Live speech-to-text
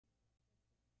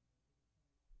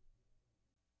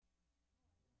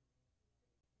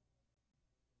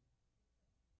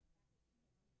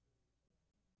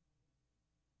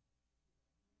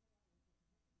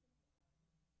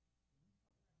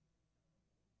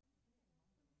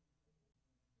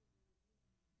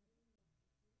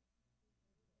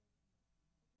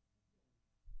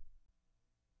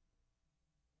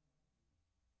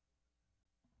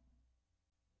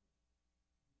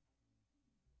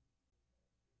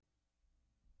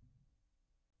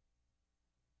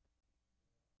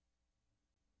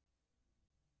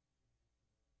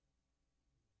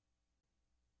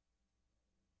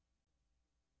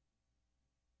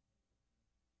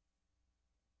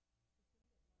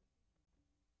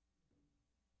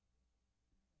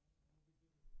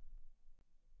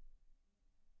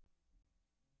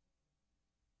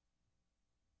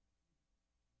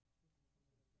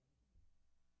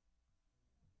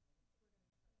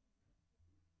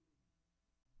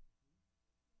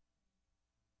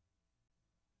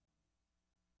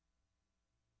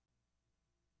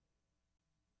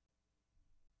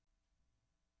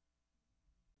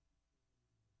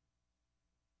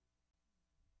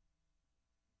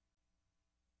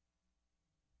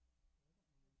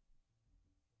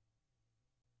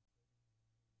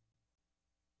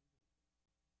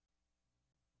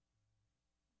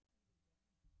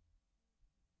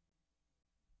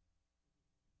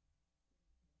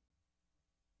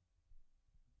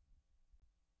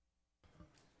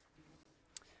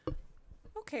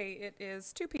Okay, it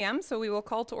is 2 p.m., so we will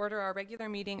call to order our regular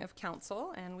meeting of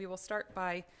council, and we will start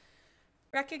by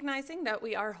recognizing that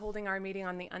we are holding our meeting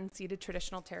on the unceded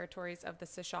traditional territories of the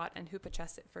Sishat and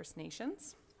Hupachesit First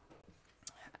Nations.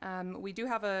 We do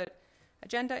have an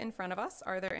agenda in front of us.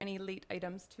 Are there any late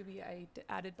items to be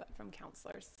added from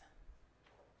councillors?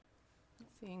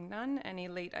 Seeing none. Any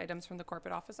late items from the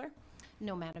corporate officer?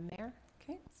 No, Madam Mayor.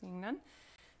 Okay, seeing none.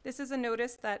 This is a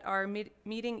notice that our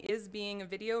meeting is being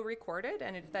video recorded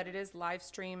and that it is live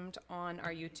streamed on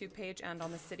our YouTube page and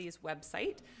on the city's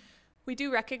website. We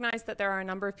do recognize that there are a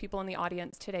number of people in the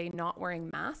audience today not wearing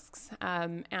masks,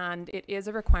 and it is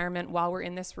a requirement while we're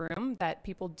in this room that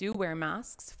people do wear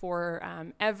masks for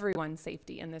everyone's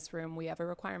safety in this room. We have a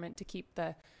requirement to keep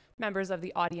the members of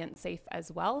the audience safe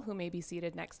as well, who may be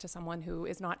seated next to someone who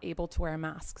is not able to wear a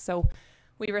mask. So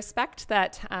we respect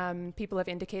that people have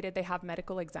indicated they have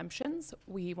medical exemptions.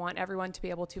 We want everyone to be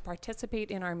able to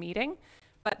participate in our meeting.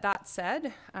 But that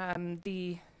said,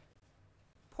 the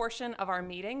portion of our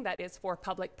meeting that is for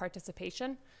public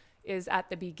participation is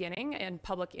at the beginning and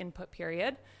public input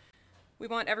period. We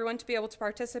want everyone to be able to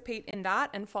participate in that,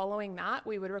 and following that,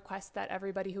 we would request that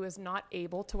everybody who is not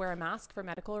able to wear a mask for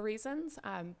medical reasons,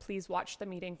 please watch the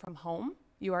meeting from home.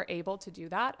 You are able to do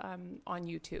that on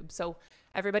YouTube. So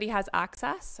everybody has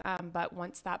access, but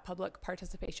once that public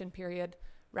participation period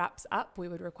wraps up, we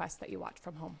would request that you watch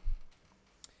from home.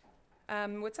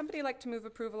 Would somebody like to move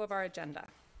approval of our agenda?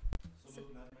 So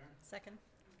moved, Madam Mayor. Second.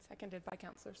 Seconded by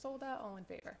Councillor Solda. All in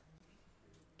favor?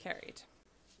 Carried.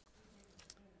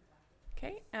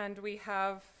 Okay, and we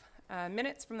have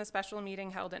minutes from the special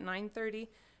meeting held at 9:30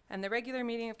 and the regular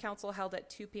meeting of council held at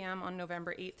 2 p.m. on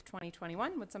November 8th,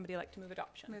 2021. Would somebody like to move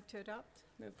adoption? Move to adopt.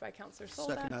 Moved by Councillor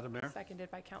Solda. Second, Madam Mayor.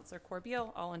 Seconded by Councillor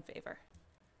Corbeil. All in favor?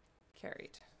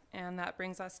 Carried. And that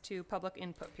brings us to public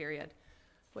input period.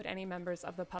 Would any members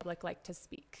of the public like to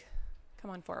speak?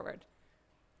 Come on forward.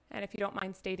 And if you don't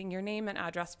mind stating your name and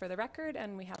address for the record,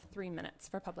 and we have 3 minutes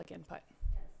for public input.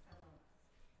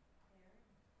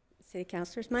 City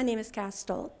Councillors, my name is Cass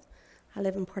Stoltz. I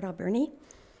live in Port Alberni,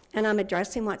 and I'm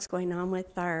addressing what's going on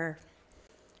with our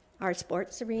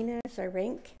sports arenas, our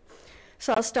rink.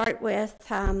 So I'll start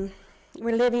with,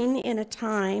 we're living in a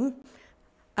time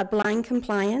of blind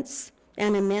compliance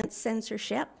and immense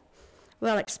censorship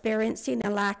while experiencing a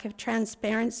lack of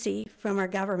transparency from our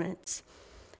governments.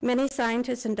 Many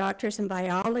scientists and doctors and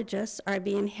biologists are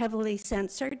being heavily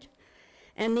censored,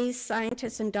 and these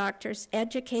scientists and doctors'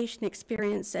 education,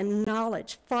 experience, and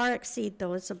knowledge far exceed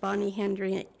those of Bonnie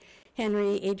Henry,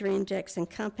 Adrian Dix, and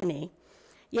company.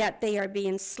 Yet they are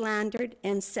being slandered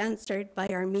and censored by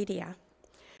our media.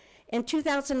 In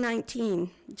 2019,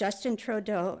 Justin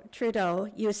Trudeau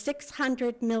used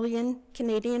 600 million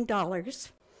Canadian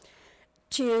dollars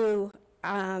to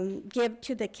give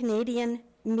to the Canadian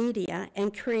media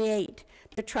and create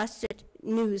the Trusted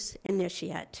News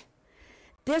Initiative.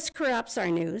 This corrupts our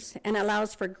news and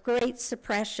allows for great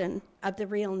suppression of the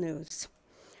real news.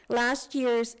 Last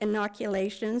year's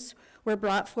inoculations were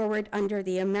brought forward under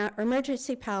the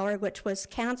emergency power, which was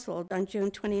canceled on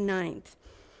June 29th.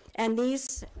 And June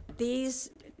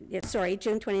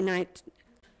 29th,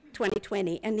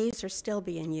 2020, and these are still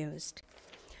being used.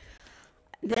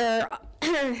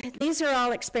 These are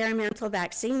all experimental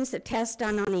vaccines. The tests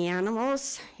done on the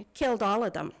animals killed all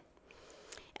of them.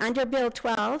 Under Bill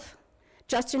 12,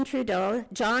 Justin Trudeau,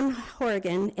 John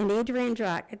Horgan, and Adrian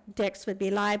Dix would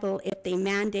be liable if they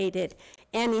mandated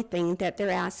anything that they're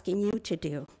asking you to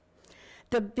do.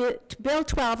 Bill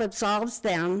 12 absolves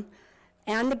them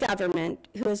and the government,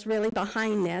 who is really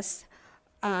behind this,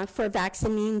 for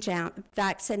vaccine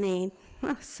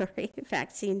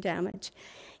damage.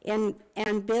 And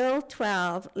Bill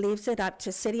 12 leaves it up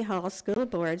to City Hall school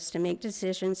boards to make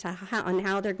decisions on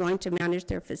how they're going to manage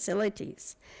their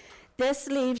facilities. This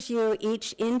leaves you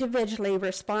each individually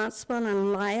responsible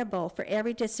and liable for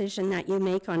every decision that you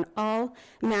make on all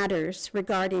matters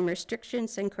regarding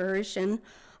restrictions and coercion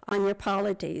on your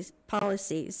policies.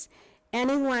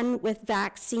 Anyone with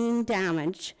vaccine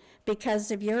damage because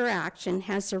of your action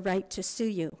has the right to sue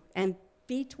you, and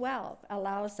B12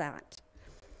 allows that.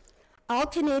 All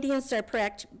Canadians are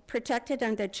protected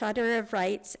under the Charter of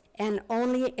Rights, and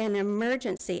only in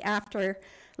emergency after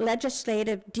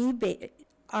legislative debate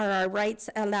are our rights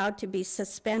allowed to be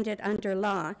suspended under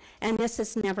law, and this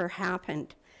has never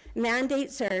happened.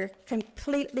 Mandates are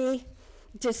completely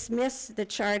dismiss the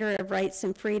Charter of Rights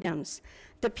and Freedoms.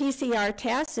 The PCR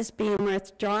test is being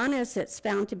withdrawn as it's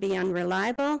found to be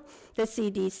unreliable. The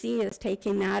CDC is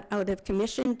taking that out of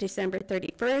commission December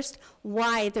 31st.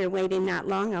 Why they're waiting that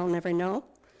long, I'll never know.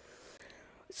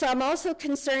 So I'm also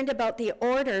concerned about the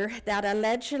order that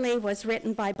allegedly was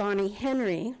written by Bonnie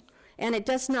Henry, and it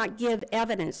does not give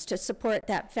evidence to support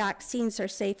that vaccines are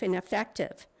safe and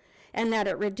effective, and that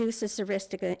it reduces the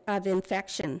risk of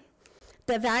infection.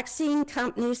 The vaccine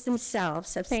companies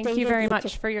themselves have stated... Thank you very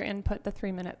much for your input. The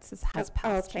 3 minutes has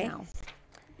passed now.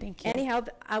 Thank you. Anyhow,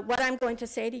 what I'm going to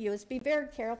say to you is be very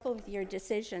careful with your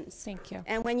decisions. Thank you.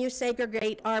 And when you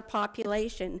segregate our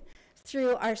population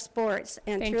through our sports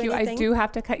and Thank through you. anything... I do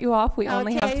have to cut you off. We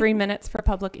only have Okay. 3 minutes for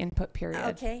public input period.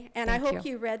 Okay, and Thank I hope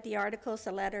you. you read the articles,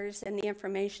 the letters, and the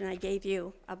information I gave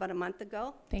you about a month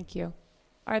ago. Thank you.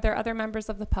 Are there other members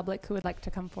of the public who would like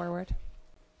to come forward?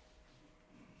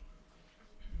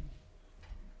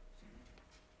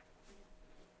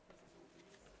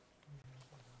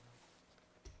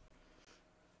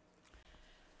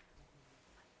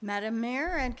 Madam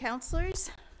Mayor and councillors,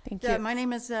 Thank you. my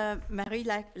name is Marie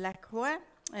Lacroix,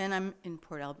 and I'm in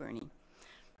Port Alberni.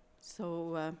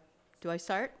 So, do I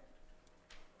start?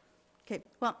 Okay,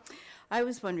 well, I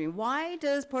was wondering, why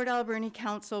does Port Alberni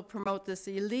Council promote this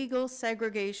illegal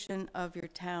segregation of your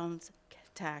town's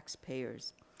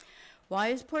taxpayers? Why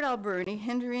is Port Alberni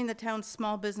hindering the town's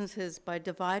small businesses by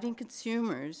dividing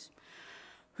consumers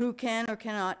who can or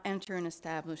cannot enter an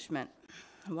establishment?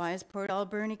 Why is Port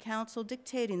Alberni Council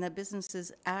dictating that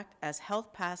businesses act as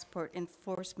health passport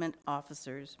enforcement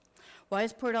officers? Why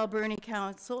is Port Alberni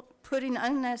Council putting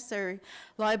unnecessary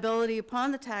liability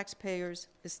upon the taxpayers'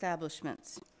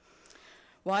 establishments?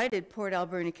 Why did Port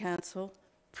Alberni Council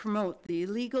promote the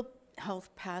illegal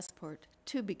health passport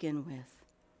to begin with?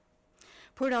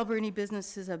 Port Alberni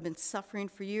businesses have been suffering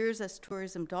for years as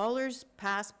tourism dollars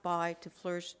pass by to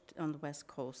flourish on the West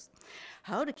Coast.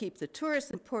 How to keep the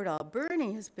tourists in Port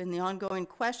Alberni has been the ongoing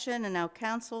question, and now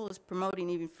Council is promoting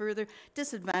even further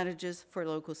disadvantages for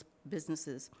local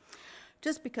businesses.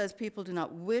 Just because people do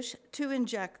not wish to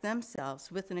inject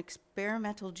themselves with an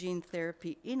experimental gene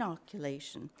therapy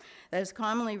inoculation that is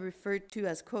commonly referred to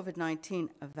as COVID-19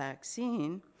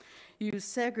 vaccine, you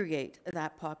segregate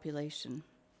that population.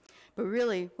 But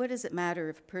really, what does it matter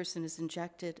if a person is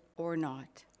injected or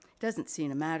not? It doesn't seem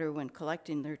to matter when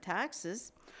collecting their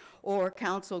taxes or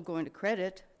council going to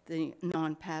credit the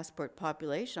non-passport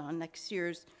population on next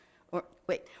year's,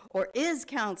 or is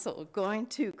council going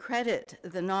to credit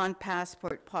the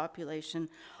non-passport population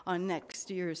on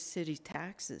next year's city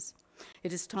taxes?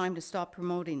 It is time to stop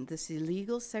promoting this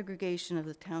illegal segregation of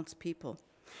the townspeople.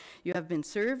 You have been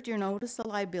served your notice of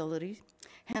liability.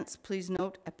 Hence, please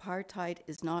note, apartheid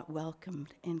is not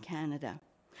welcomed in Canada.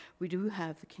 We do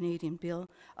have the Canadian Bill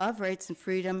of Rights and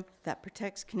Freedom that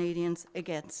protects Canadians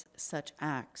against such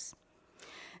acts.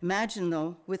 Imagine,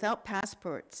 though, without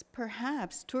passports,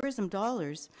 perhaps tourism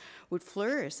dollars would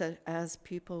flourish as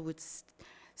people would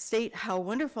state how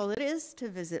wonderful it is to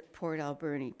visit Port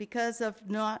Alberni because of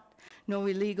no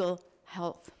illegal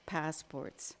health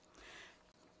passports.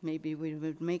 Maybe we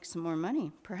would make some more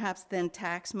money. Perhaps then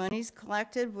tax monies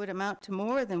collected would amount to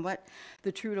more than what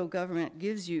the Trudeau government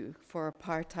gives you for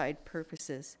apartheid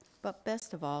purposes. But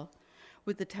best of all,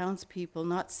 would the townspeople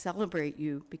not celebrate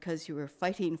you because you were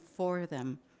fighting for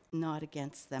them, not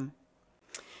against them?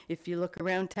 If you look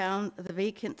around town, the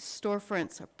vacant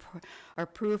storefronts are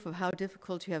proof of how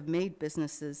difficult you have made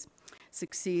businesses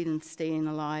succeed in staying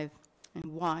alive. And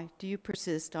why do you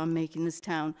persist on making this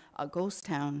town a ghost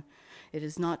town? It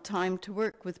is not time to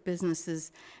work with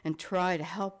businesses and try to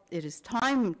help. It is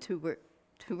time to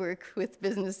work with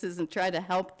businesses and try to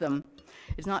help them.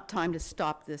 It's not time to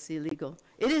stop this illegal.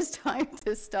 It is time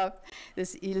to stop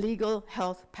this illegal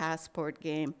health passport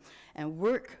game and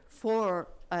work for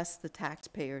us, the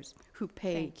taxpayers, who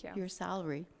pay your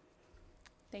salary.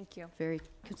 Thank you. Very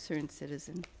concerned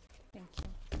citizen. Thank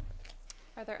you.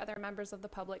 Are there other members of the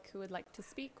public who would like to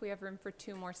speak? We have room for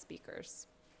 2 more speakers.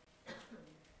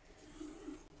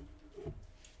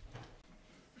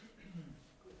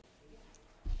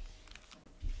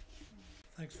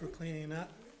 Thanks for cleaning that.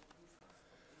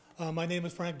 My name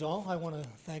is Frank Dahl. I want to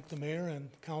thank the mayor and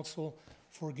council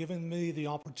for giving me the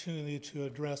opportunity to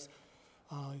address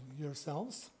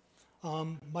yourselves.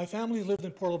 My family lived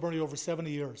in Port Alberni over 70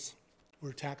 years.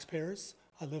 We're taxpayers.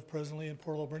 I live presently in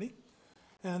Port Alberni.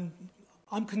 And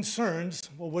I'm concerned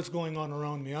with what's going on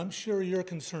around me. I'm sure you're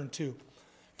concerned too.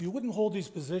 You wouldn't hold these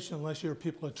positions unless you're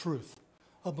people of truth.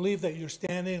 I believe that you're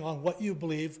standing on what you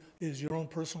believe is your own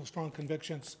personal strong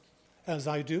convictions, as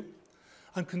I do.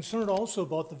 I'm concerned also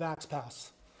about the Vax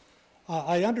Pass.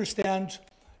 I understand,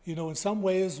 in some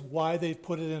ways why they've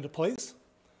put it into place.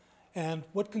 And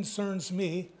what concerns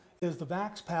me is the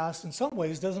Vax Pass in some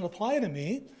ways doesn't apply to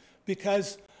me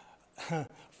because,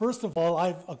 first of all,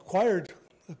 I've acquired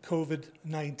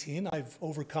COVID-19. I've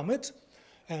overcome it,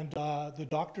 and the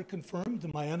doctor confirmed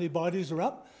that my antibodies are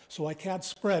up, so I can't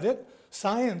spread it.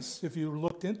 Science, if you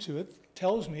looked into it,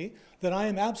 tells me that I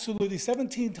am absolutely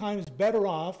 17 times better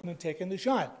off than taking the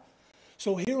shot.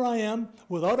 So here I am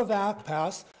without a vac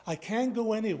pass. I can't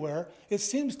go anywhere. It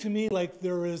seems to me like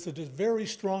there is a very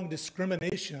strong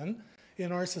discrimination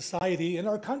in our society, in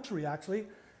our country actually,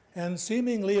 and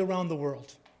seemingly around the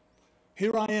world.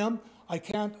 Here I am. I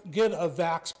can't get a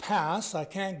vax pass. I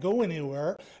can't go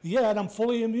anywhere. Yet I'm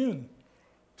fully immune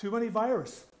to any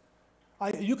virus.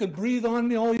 You can breathe on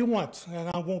me all you want, and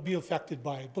I won't be affected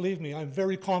by it. Believe me, I'm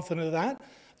very confident of that.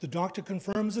 The doctor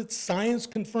confirms it. Science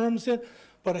confirms it.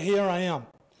 But here I am.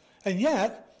 And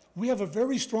yet, we have a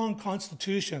very strong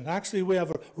constitution. Actually, we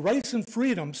have rights and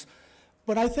freedoms.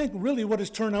 But I think really what it's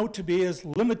turned out to be is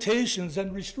limitations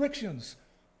and restrictions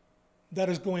that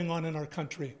is going on in our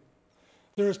country.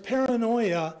 There is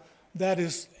paranoia that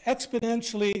is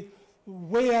exponentially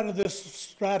way out of this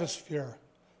stratosphere.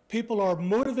 People are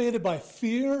motivated by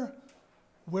fear,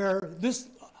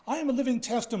 I am a living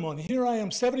testimony. Here I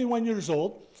am, 71 years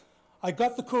old. I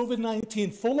got the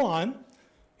COVID-19 full on.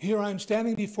 Here I am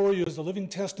standing before you as a living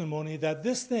testimony that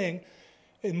this thing,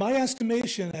 in my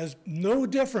estimation, is no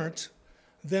different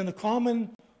than the common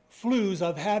flus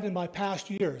I've had in my past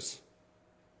years.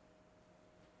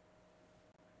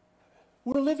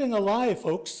 We're living a lie,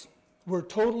 folks. We're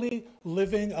totally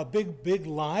living a big, big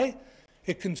lie.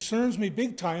 It concerns me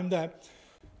big time that,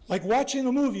 like watching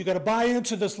a movie, you got to buy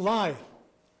into this lie.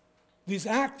 These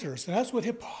actors, and that's what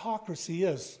hypocrisy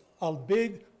is, a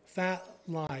big, fat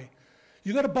lie.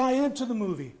 You got to buy into the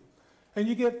movie, and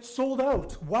you get sold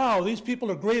out. Wow, these people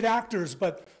are great actors,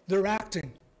 but they're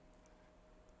acting.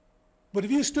 But if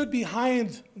you stood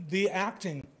behind the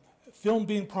acting, film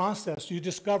being processed, you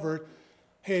discovered,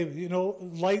 hey, you know,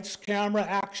 lights, camera,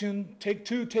 action, take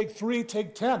 2, take 3,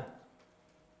 take 10.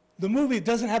 The movie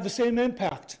doesn't have the same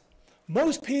impact.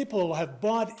 Most people have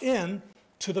bought in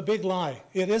to the big lie.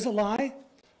 It is a lie.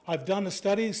 I've done a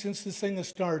study since this thing has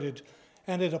started,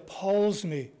 and it appalls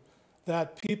me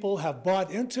that people have bought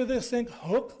into this thing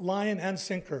hook, line, and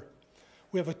sinker.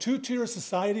 We have a two-tier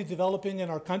society developing in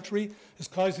our country. It's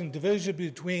causing division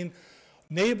between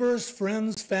neighbors,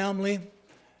 friends, family,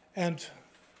 and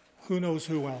who knows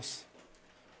who else.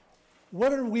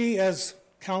 What are we as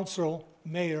council,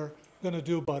 mayor, going to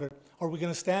do about it? Are we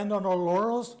going to stand on our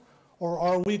laurels, or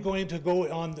are we going to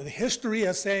go on the history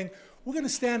as saying, we're going to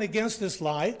stand against this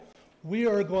lie? We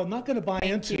are not going to buy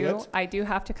into it. I do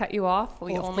have to cut you off.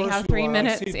 We Well, of only course have you 3 are. I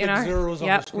minutes see in big our. zeros on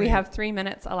the Yep, we screen. have 3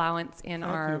 minutes allowance in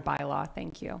Thank our you. bylaw.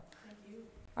 Thank you.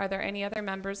 Are there any other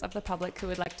members of the public who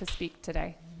would like to speak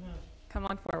today? Come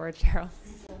on forward, Cheryl.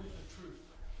 I'm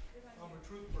a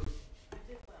truth person.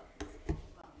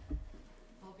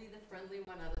 I'll be the friendly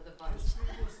one out of the bunch.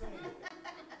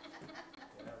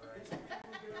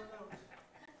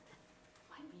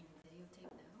 I'm being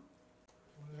videotaped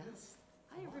now? Yes.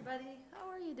 Hi, everybody. How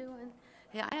are you doing?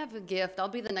 Hey, I have a gift. I'll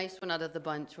be the nice one out of the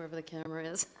bunch, wherever the camera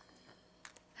is.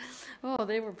 Oh,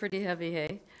 they were pretty heavy,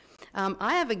 hey?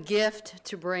 I have a gift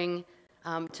to bring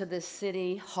to the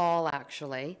city hall,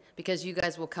 actually, because you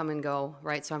guys will come and go,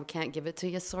 right? So I can't give it to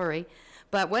you, sorry.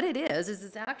 But what it is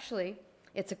it's actually,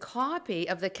 it's a copy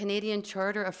of the Canadian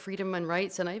Charter of Freedom and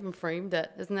Rights, and I even framed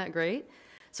it. Isn't that great?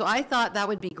 So I thought that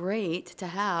would be great to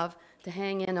have to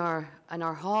hang in our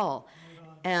hall.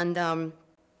 And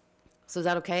so is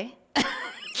that okay?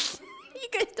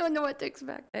 You guys don't know what to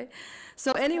expect, eh?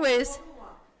 So anyways,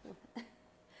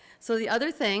 so the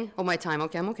other thing, oh, my time,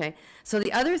 okay, I'm okay. So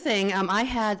the other thing, I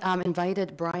had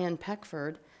invited Brian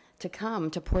Peckford to come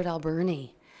to Port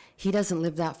Alberni. He doesn't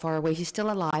live that far away. He's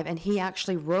still alive, and he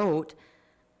actually wrote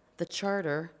the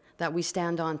charter that we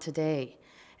stand on today.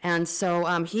 And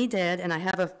so he did, and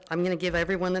I'm going to give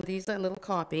every one of these a little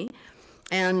copy.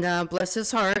 And bless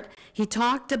his heart, he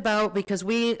talked about, because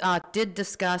we did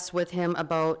discuss with him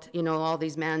about, you know, all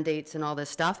these mandates and all this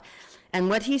stuff. And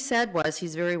what he said was,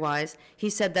 he's very wise, he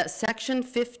said that Section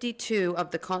 52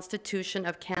 of the Constitution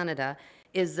of Canada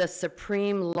is the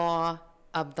supreme law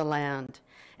of the land.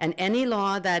 And any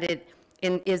law that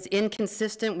is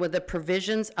inconsistent with the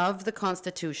provisions of the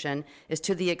Constitution is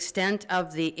to the extent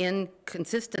of the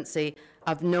inconsistency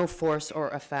of no force or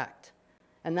effect.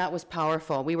 And that was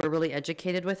powerful. We were really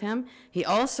educated with him. He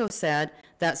also said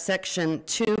that Section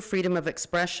 2, freedom of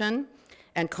expression,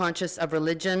 and conscious of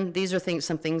religion. These are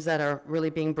some things that are really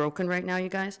being broken right now, you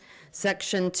guys.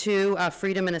 Section 2,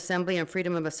 freedom in assembly and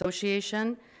freedom of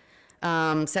association.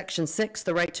 Section 6,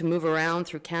 the right to move around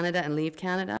through Canada and leave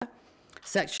Canada.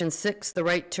 Section 6, the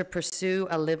right to pursue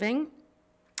a living.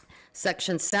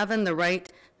 Section 7, the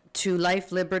right to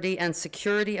life, liberty, and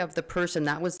security of the person.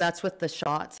 That's with the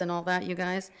shots and all that, you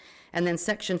guys. And then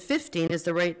section 15 is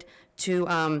the right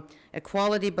to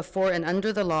equality before and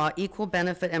under the law, equal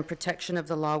benefit and protection of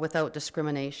the law without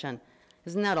discrimination.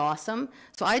 Isn't that awesome?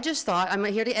 So I just thought, I'm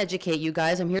here to educate you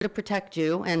guys. I'm here to protect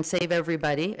you and save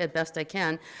everybody as best I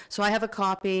can. So I have a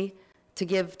copy to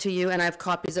give to you, and I have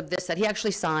copies of this that he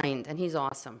actually signed, and he's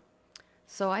awesome.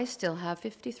 So I still have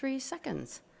 53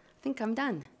 seconds. I think I'm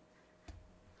done.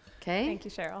 Okay? Thank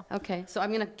you, Cheryl. Okay, so I'm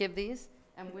going to give these,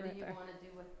 and what do Right you there. want to do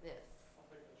with this?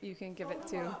 You can give it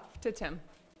to Tim.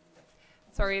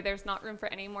 Sorry, there's not room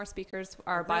for any more speakers.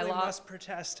 Our I really bylaw, must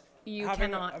protest. you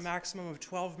having cannot. a maximum of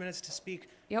 12 minutes to speak.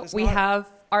 Yep, does we not- have,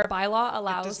 our bylaw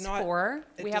allows not- for,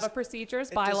 it we have a does- procedures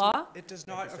it does- bylaw. It does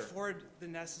not afford the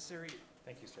necessary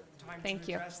time Thank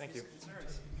to you. address these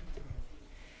concerns.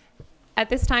 At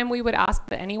this time, we would ask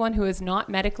that anyone who is not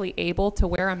medically able to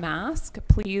wear a mask,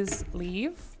 please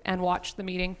leave and watch the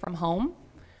meeting from home.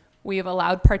 We have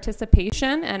allowed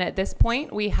participation, and at this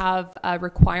point, we have a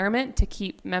requirement to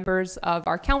keep members of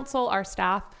our council, our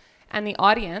staff, and the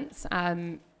audience,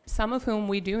 some of whom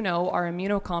we do know are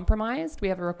immunocompromised. We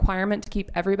have a requirement to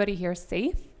keep everybody here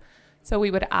safe. So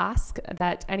we would ask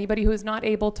that anybody who is not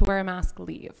able to wear a mask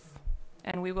leave.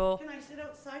 And we will, Can I sit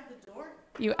outside the door?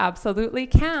 you absolutely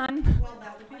can. Well,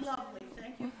 that would be lovely.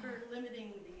 Thank you for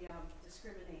limiting the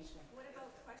discrimination.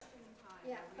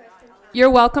 You're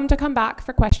welcome to come back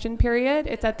for question period.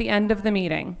 It's at the end of the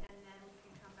meeting.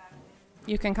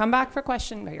 You can come back for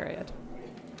question period.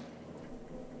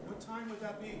 What time would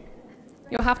that be?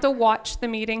 You'll have to watch the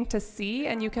meeting to see,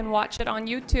 and you can watch it on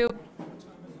YouTube.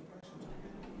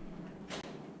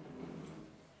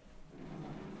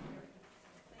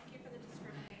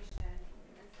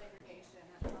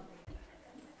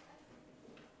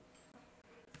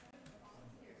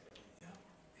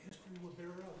 History will bear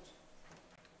it out.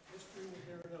 History will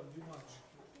bear it out. You watch.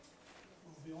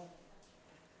 We'll be all.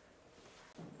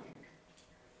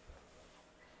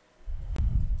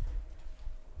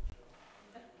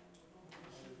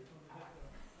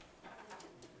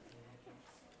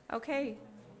 Okay.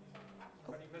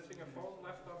 Are you missing a phone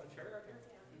left on the chair out here?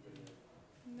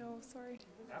 No, sorry.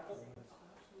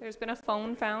 There's been a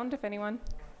phone found, if anyone.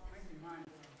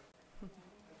 I'll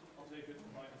take it.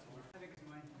 Mine somewhere. I think it's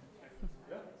mine.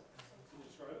 Yeah? We'll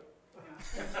just try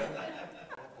it.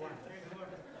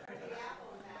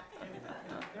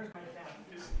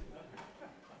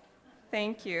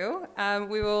 Thank you.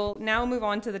 We will now move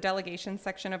on to the delegation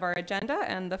section of our agenda.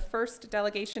 And the first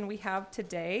delegation we have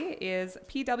today is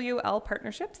PWL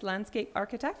Partnerships Landscape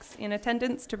Architects in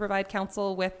attendance to provide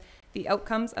council with the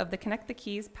outcomes of the Connect the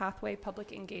Keys Pathway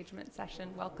Public Engagement Session.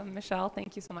 Welcome, Michelle.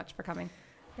 Thank you so much for coming.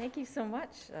 Thank you so much,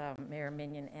 Mayor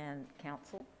Minion and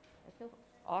Council. I feel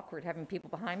awkward having people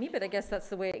behind me, but I guess that's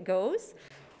the way it goes.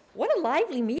 What a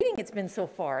lively meeting it's been so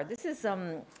far. This is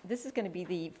going to be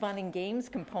the fun and games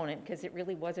component because it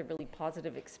really was a really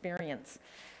positive experience.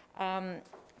 I've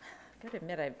got to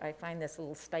admit, I find this a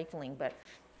little stifling, but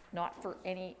not for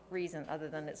any reason other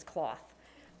than it's cloth.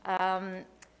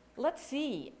 Let's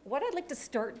see, what I'd like to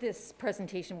start this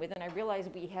presentation with, and I realize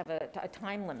we have a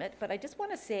time limit, but I just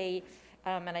want to say,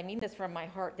 and I mean this from my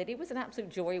heart, that it was an absolute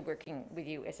joy working with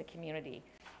you as a community.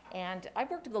 And I've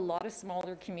worked with a lot of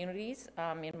smaller communities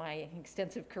in my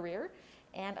extensive career,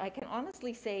 and I can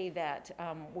honestly say that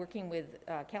working with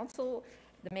council,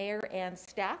 the mayor, and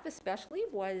staff especially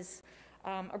was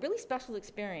a really special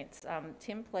experience.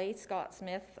 Tim Play, Scott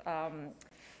Smith,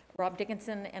 Rob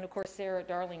Dickinson, and of course Sarah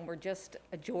Darling were just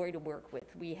a joy to work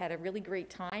with. We had a really great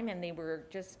time, and they were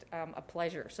just a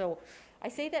pleasure. So I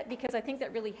say that because I think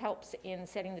that really helps in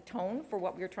setting the tone for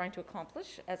what we were trying to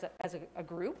accomplish as a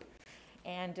group.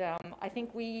 And I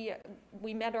think we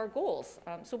met our goals.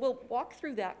 So we'll walk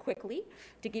through that quickly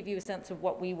to give you a sense of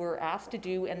what we were asked to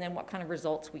do and then what kind of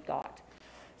results we got.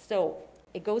 So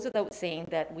it goes without saying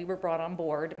that we were brought on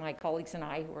board, my colleagues and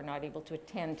I, who are not able to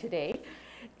attend today,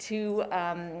 to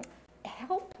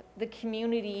help the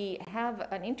community have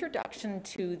an introduction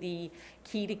to the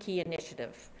Key to Key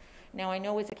initiative. Now, I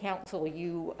know as a council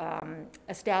you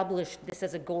established this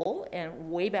as a goal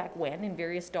and way back when in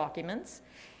various documents.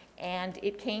 And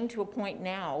it came to a point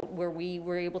now where we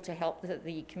were able to help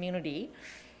the community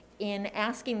in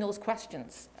asking those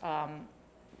questions.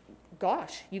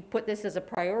 Gosh, you've put this as a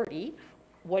priority.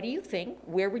 What do you think?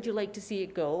 Where would you like to see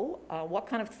it go? What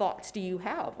kind of thoughts do you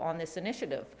have on this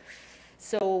initiative?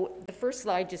 So the first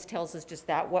slide just tells us just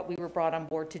that, what we were brought on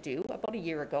board to do about a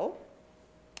year ago.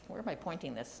 Where am I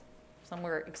pointing this?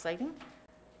 Somewhere exciting?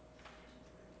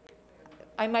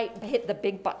 I might hit the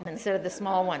big button instead of the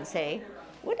small one, say.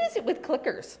 What is it with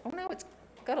clickers? Oh no, it's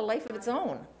got a life of its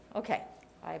own. Okay,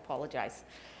 I apologize.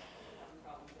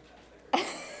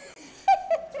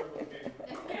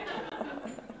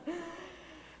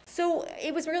 So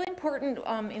it was really important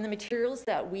in the materials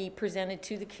that we presented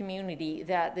to the community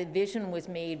that the vision was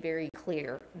made very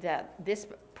clear, that this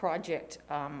project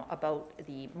about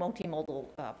the multimodal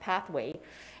pathway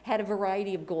had a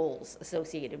variety of goals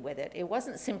associated with it. It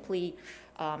wasn't simply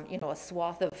a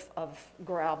swath of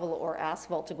gravel or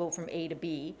asphalt to go from A to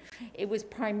B. It was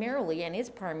primarily, and is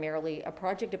primarily, a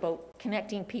project about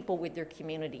connecting people with their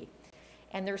community.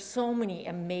 And there's so many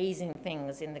amazing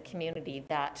things in the community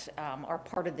that are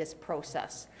part of this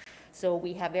process. So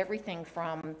we have everything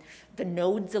from the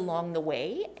nodes along the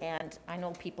way, and I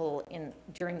know people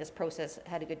during this process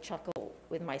had a good chuckle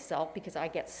with myself because I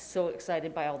get so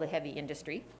excited by all the heavy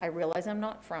industry. I realize I'm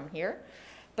not from here,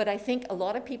 but I think a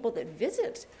lot of people that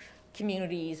visit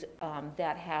communities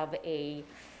that have a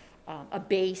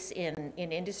base in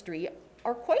industry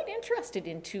are quite interested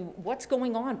into what's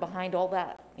going on behind all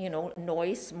that,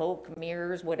 noise, smoke,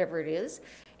 mirrors, whatever it is.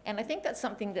 And I think that's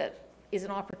something that is an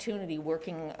opportunity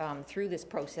working through this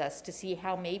process to see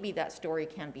how maybe that story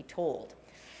can be told.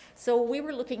 So we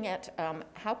were looking at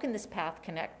how can this path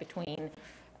connect between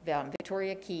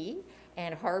Victoria Quay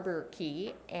and Harbour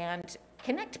Quay and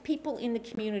connect people in the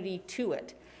community to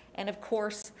it. And of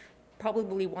course,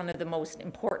 probably one of the most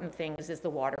important things is the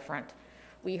waterfront.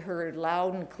 We heard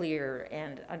loud and clear,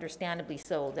 and understandably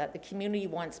so, that the community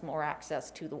wants more access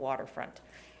to the waterfront,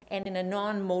 and in a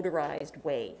non-motorized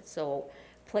way. So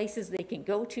places they can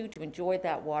go to enjoy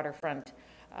that waterfront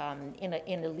in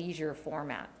a leisure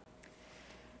format.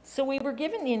 So we were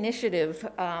given the initiative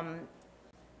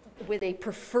with a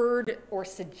preferred or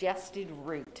suggested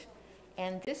route.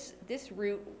 And this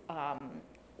route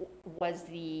was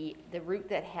the route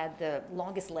that had the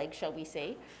longest leg, shall we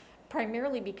say,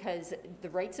 primarily because the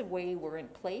rights of way were in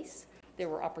place. There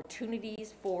were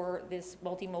opportunities for this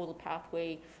multimodal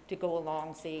pathway to go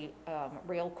along, say,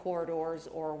 rail corridors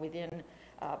or within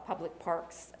public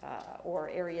parks or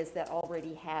areas that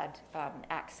already had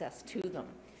access to them.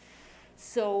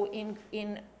 So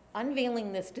in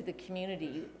unveiling this to the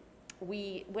community,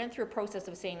 we went through a process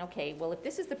of saying, okay, well, if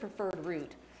this is the preferred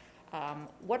route,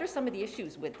 what are some of the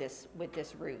issues with this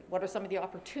route? What are some of the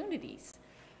opportunities?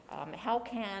 How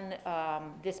can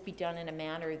this be done in a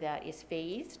manner that is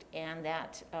phased and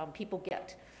that people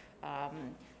get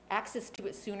access to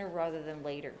it sooner rather than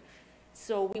later?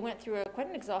 So we went through quite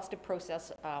an exhaustive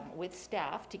process with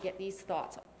staff to get these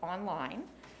thoughts online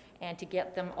and to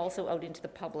get them also out into the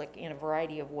public in a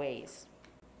variety of ways.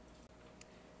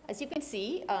 As you can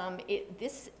see,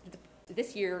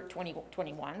 this year,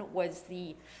 2021, was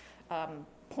the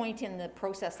point in the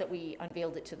process that we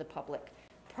unveiled it to the public.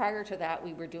 Prior to that,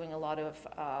 we were doing a lot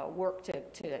of work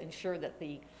to ensure that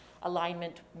the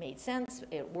alignment made sense,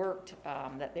 it worked,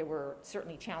 that there were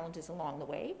certainly challenges along the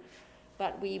way.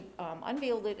 But we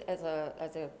unveiled it as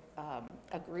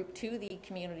a group to the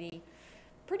community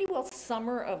pretty well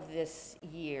summer of this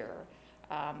year.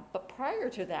 But prior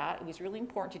to that, it was really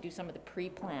important to do some of the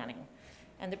pre-planning.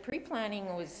 And the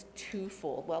pre-planning was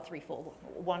twofold, well, threefold.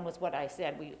 One was what I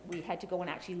said, we had to go and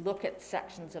actually look at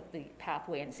sections of the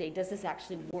pathway and say, does this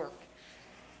actually work?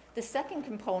 The second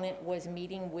component was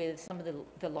meeting with some of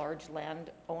the large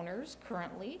landowners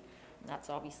currently, and that's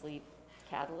obviously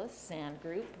Catalyst, Sand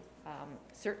Group,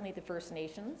 certainly the First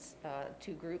Nations,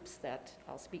 two groups that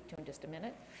I'll speak to in just a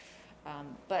minute.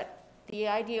 But the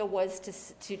idea was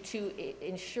to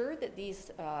ensure that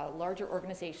these larger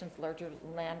organizations, larger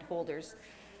landholders,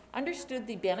 understood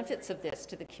the benefits of this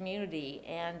to the community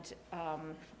and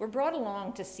were brought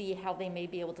along to see how they may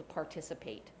be able to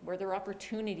participate. Were there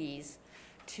opportunities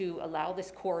to allow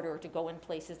this corridor to go in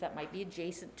places that might be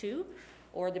adjacent to,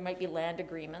 or there might be land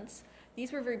agreements?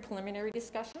 These were very preliminary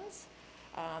discussions,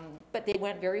 but they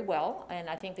went very well, and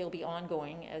I think they'll be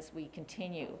ongoing as we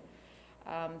continue.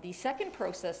 The second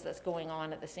process that's going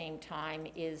on at the same time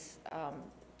is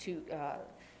two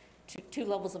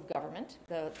levels of government.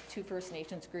 The two First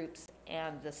Nations groups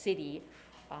and the city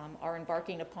are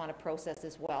embarking upon a process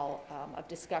as well of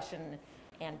discussion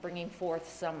and bringing forth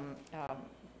some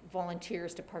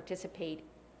volunteers to participate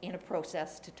in a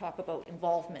process to talk about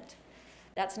involvement.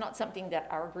 That's not something that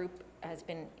our group has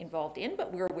been involved in,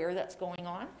 but we're aware that's going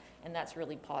on, and that's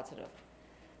really positive.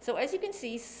 So as you can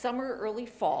see, summer, early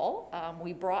fall,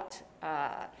 we brought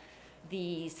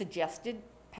the suggested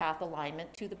path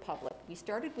alignment to the public. We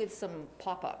started with some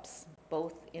pop-ups,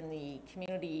 both in the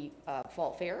community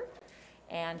fall fair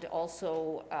and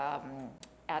also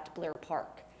at Blair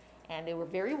Park. And they were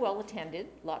very well attended.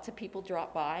 Lots of people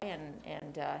dropped by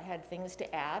and had things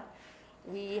to add.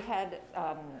 We had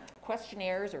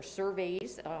questionnaires or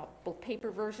surveys, both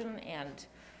paper version and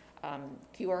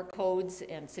QR codes,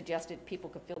 and suggested people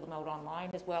could fill them out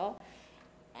online as well.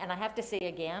 And I have to say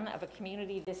again, of a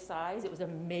community this size, it was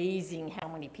amazing how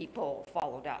many people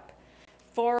followed up.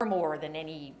 Far more than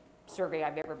any survey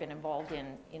I've ever been involved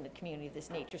in the community of this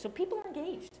nature. So people are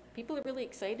engaged. People are really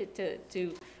excited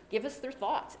to give us their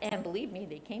thoughts. And believe me,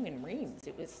 they came in reams.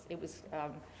 It was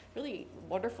really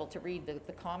wonderful to read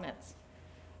the comments.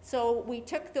 So we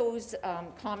took those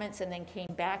comments and then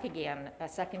came back again a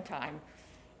second time,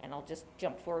 and I'll just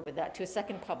jump forward with that, to a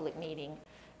second public meeting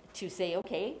to say,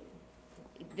 okay,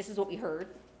 this is what we heard,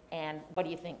 and what do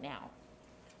you think now?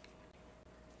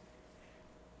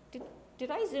 Did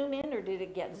I zoom in, or did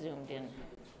it get zoomed in?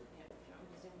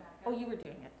 Oh, you were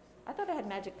doing it. I thought I had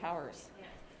magic powers.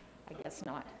 I guess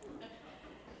not.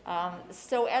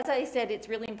 So as I said, it's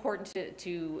really important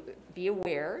to be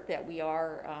aware that we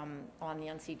are on the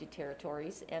unceded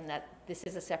territories, and that this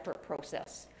is a separate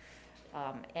process.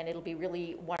 And it'll be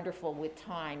really wonderful with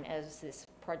time, as this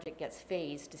project gets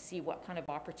phased, to see what kind of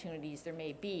opportunities there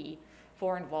may be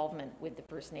for involvement with the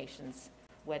First Nations,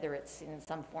 whether it's in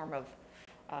some form of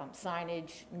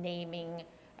signage, naming.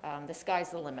 The sky's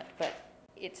the limit, but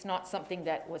it's not something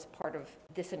that was part of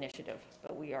this initiative,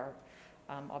 but we are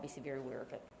obviously very aware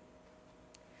of it.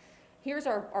 Here's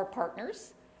our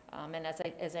partners, and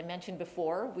as I mentioned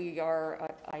before, we are,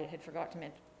 I had forgot to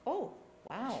mention, oh,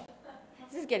 wow,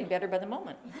 this is getting better by the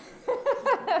moment.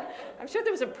 I'm sure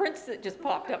there was a prince that just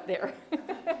popped up there.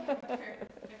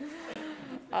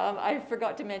 I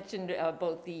forgot to mention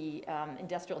both the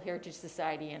Industrial Heritage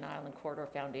Society and Island Corridor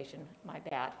Foundation, my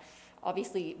bad.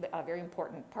 Obviously, very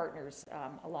important partners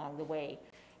along the way.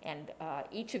 And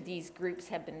each of these groups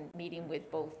have been meeting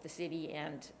with both the city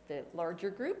and the larger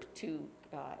group to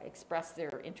express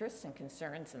their interests and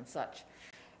concerns and such.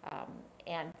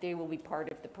 And they will be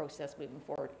part of the process moving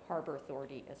forward, Harbour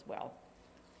Authority as well.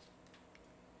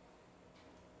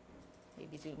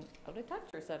 Maybe zoom out of touch,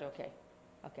 or is that okay?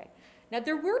 Okay. Now,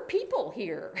 there were people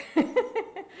here.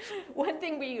 One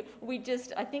thing we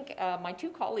just, I think my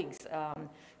two colleagues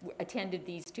attended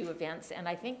these two events, and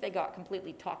I think they got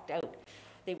completely talked out.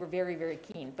 They were very, very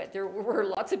keen, but there were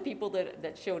lots of people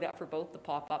that showed up for both the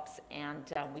pop-ups, and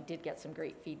we did get some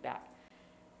great feedback.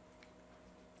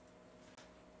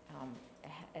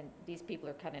 And these people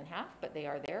are cut in half, but they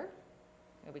are there.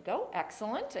 There we go.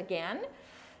 Excellent. Again,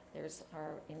 there's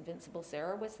our invincible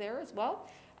Sarah was there as well.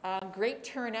 Great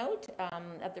turnout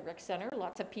at the Rec Center.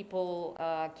 Lots of people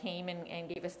came and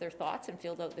gave us their thoughts and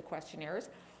filled out the questionnaires.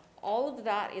 All of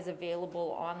that is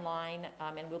available online,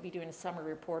 and we'll be doing a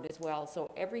summary report as well. So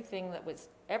everything that was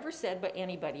ever said by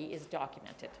anybody is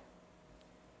documented.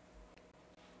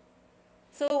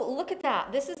 So look at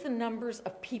that. This is the numbers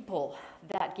of people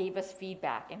that gave us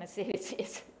feedback, and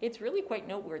it's really quite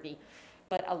noteworthy.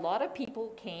 But a lot of people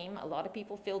came, a lot of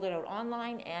people filled it out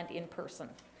online and in person.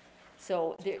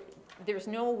 So there's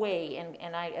no way,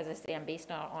 and I, as I say, I'm based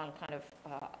on kind of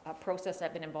a process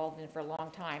I've been involved in for a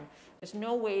long time. There's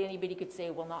no way anybody could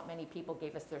say, well, not many people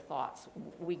gave us their thoughts.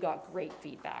 We got great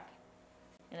feedback,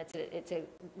 and it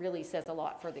really says a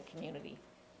lot for the community.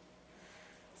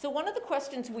 So one of the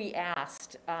questions we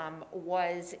asked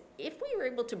was if we were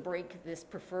able to break this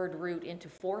preferred route into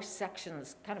 4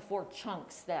 sections, kind of 4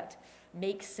 chunks that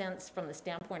make sense from the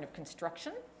standpoint of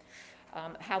construction,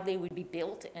 how they would be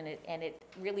built, and it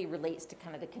really relates to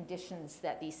kind of the conditions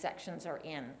that these sections are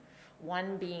in.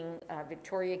 One being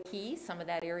Victoria Quay. Some of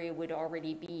that area would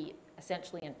already be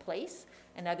essentially in place,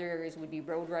 and other areas would be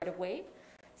road right-of-way.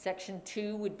 Section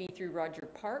 2 would be through Roger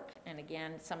Park, and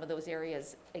again, some of those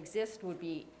areas exist, would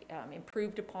be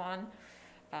improved upon,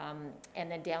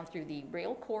 and then down through the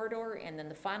rail corridor, and then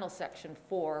the final section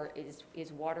 4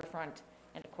 is waterfront,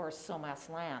 and of course, SOMAS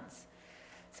lands.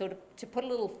 So to put a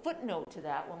little footnote to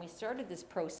that, when we started this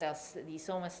process, the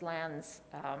SOMAS lands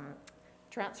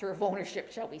transfer of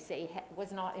ownership, shall we say,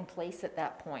 was not in place at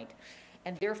that point.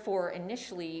 And therefore,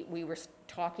 initially, we were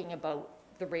talking about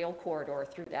the rail corridor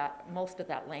through most of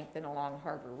that length and along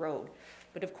Harbour Road.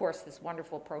 But of course, this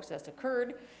wonderful process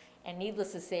occurred, and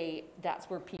needless to say, that's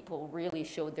where people really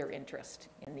showed their interest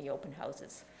in the open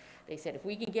houses. They said, if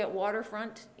we can get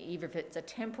waterfront, even if it's a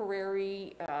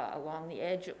temporary along the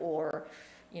edge, or,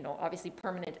 you know, obviously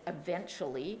permanent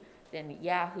eventually, then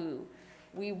yahoo.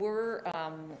 We were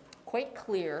quite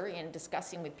clear in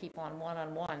discussing with people on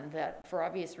one-on-one that for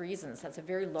obvious reasons, that's a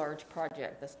very large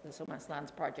project, the SOMAS Lands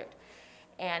project.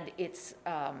 And it's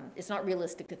not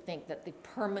realistic to think that the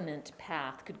permanent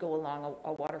path could go along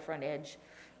a waterfront edge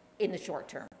in the short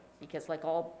term, because like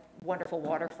all wonderful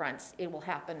waterfronts, it will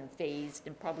happen phased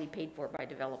and probably paid for by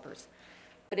developers.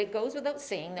 But it goes without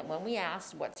saying that when we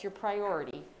asked, what's your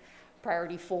priority?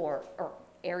 Priority 4, or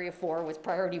area 4 was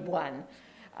priority 1.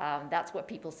 That's what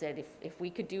people said. If we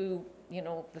could do, you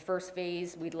know, the first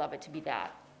phase, we'd love it to be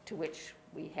that, to which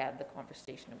we had the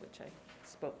conversation of which I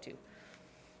spoke to.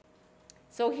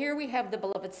 So here we have the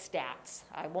beloved stats.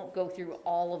 I won't go through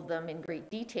all of them in great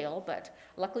detail, but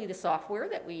luckily the software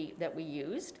that we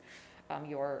used,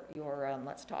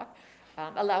 Let's Talk,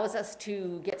 allows us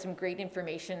to get some great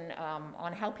information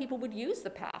on how people would use the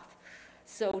path.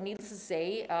 So needless to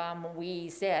say, we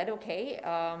said, okay,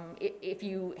 if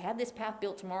you had this path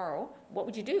built tomorrow, what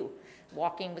would you do?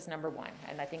 Walking was number 1,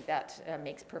 and I think that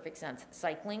makes perfect sense.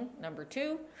 Cycling, number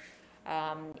 2.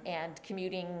 And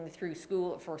commuting through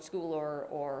school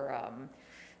or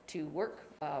to work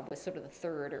was sort of the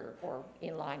third or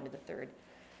in line with the third.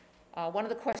 One of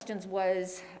the questions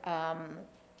was,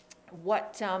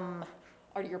 what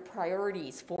are your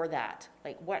priorities for that?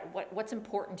 Like what's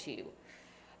important to you?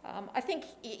 I think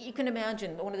you can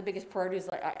imagine one of the biggest priorities,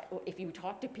 if you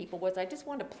talk to people, was I just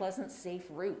want a pleasant, safe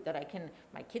route that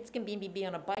my kids can be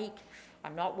on a bike.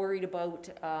 I'm not worried about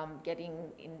getting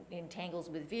in tangles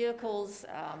with vehicles.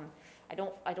 I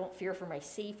don't fear for my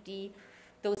safety,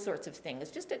 those sorts of things.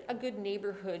 It's just a good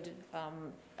neighborhood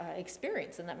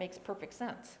experience, and that makes perfect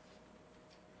sense.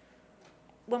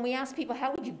 When we ask people,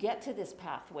 how would you get to this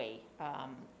pathway?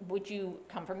 Would you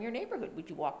come from your neighborhood? Would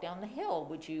you walk down the hill?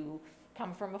 Would you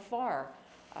come from afar?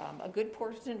 A good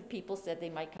portion of people said they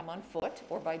might come on foot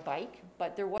or by bike,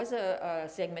 but there was a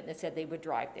segment that said they would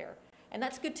drive there. And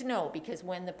that's good to know, because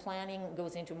when the planning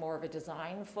goes into more of a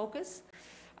design focus,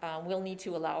 we'll need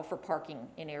to allow for parking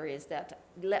in areas that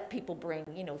let people bring,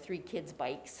 3 kids'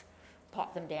 bikes,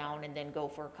 pop them down, and then go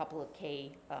for a couple of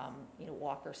K,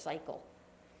 walk or cycle.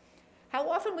 How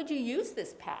often would you use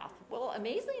this path? Well,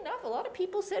 amazingly enough, a lot of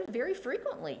people said very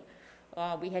frequently.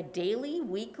 We had daily,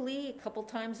 weekly, a couple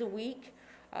times a week.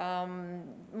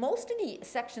 Most of the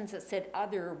sections that said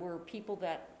other were people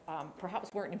that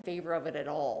perhaps weren't in favor of it at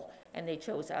all, and they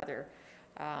chose other.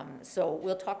 So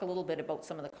we'll talk a little bit about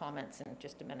some of the comments in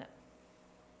just a minute.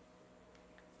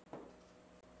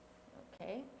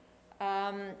 Okay.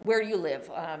 Where do you live?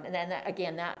 And then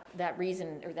that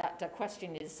reason, or that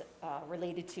question is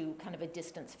related to kind of a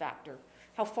distance factor.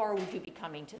 How far would you be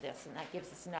coming to this? And that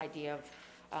gives us an idea of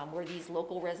were these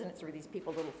local residents, or these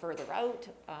people a little further out?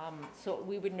 So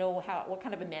we would know what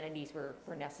kind of amenities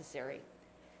were necessary.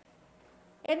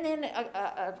 And then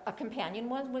a companion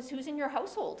one was who's in your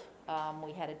household.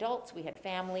 We had adults, we had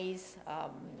families,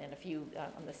 and a few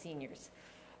on the seniors.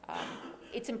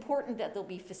 It's important that there'll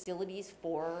be facilities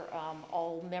for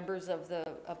all members of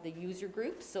the user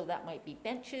group. So that might be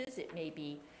benches.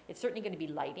 It's certainly going to be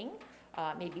lighting.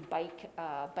 Maybe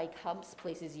bike hubs,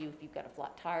 places if you've got a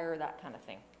flat tire, that kind of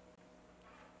thing.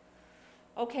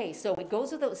 Okay, so it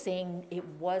goes without saying it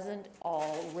wasn't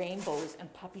all rainbows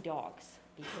and puppy dogs,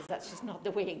 because that's just not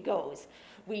the way it goes.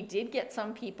 We did get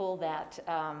some people that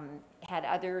had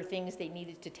other things they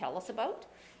needed to tell us about,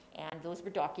 and those were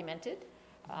documented.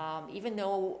 Even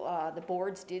though the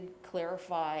boards did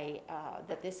clarify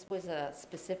that this was a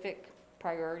specific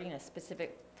priority and a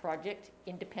specific project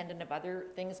independent of other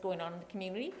things going on in the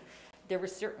community, there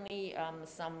was certainly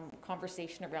some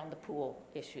conversation around the pool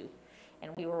issue,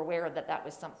 and we were aware that that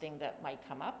was something that might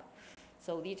come up.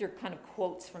 So these are kind of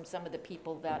quotes from some of the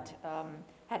people that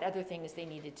had other things they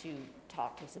needed to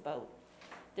talk to us about.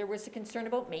 There was a concern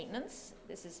about maintenance.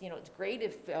 This is, it's great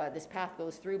if this path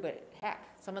goes through, but heck,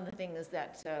 some of the things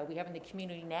that we have in the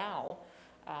community now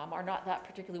are not that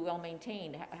particularly well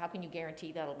maintained. How can you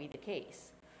guarantee that'll be the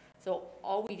case? So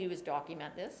all we do is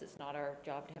document this. It's not our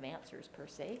job to have answers per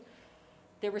se.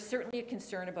 There was certainly a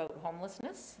concern about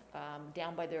homelessness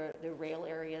down by the rail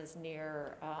areas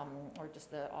near, or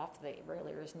just off the rail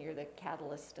areas near the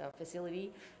Catalyst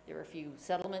facility. There were a few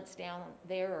settlements down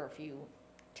there, or a few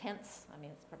tents. I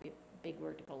mean, it's probably a big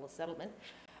word to call a settlement.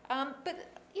 But,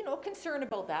 concern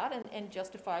about that, and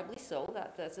justifiably so.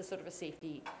 That's a sort of a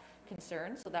safety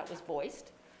concern, so that was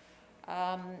voiced.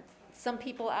 Some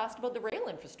people asked about the rail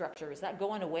infrastructure. Is that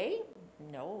going away?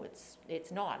 No,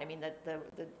 it's not. I mean,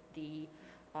 the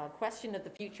question of the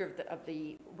future of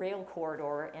the rail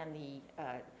corridor and the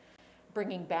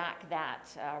bringing back that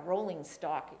rolling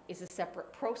stock is a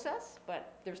separate process,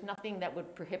 but there's nothing that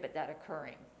would prohibit that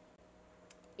occurring.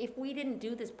 If we didn't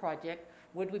do this project,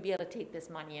 would we be able to take this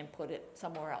money and put it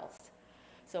somewhere else?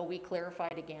 So we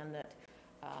clarified again that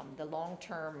the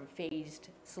long-term phased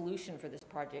solution for this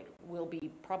project will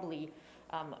be probably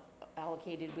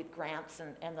allocated with grants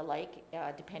and the like,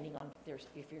 depending on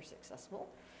if you're successful.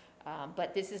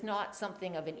 But this is not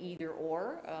something of an either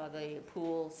or. The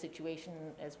pool situation,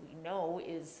 as we know,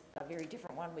 is a very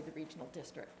different one with the regional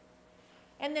district.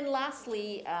 And then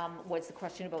lastly was the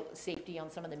question about safety on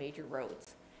some of the major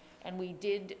roads. And we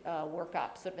did work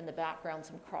up sort of in the background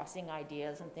some crossing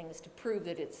ideas and things to prove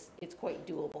that it's quite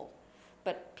doable.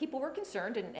 But people were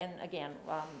concerned, and again,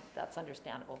 that's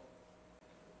understandable.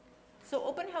 So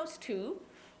Open House 2,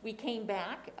 we came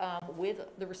back with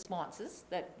the responses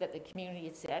that the community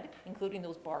had said, including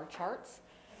those bar charts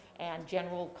and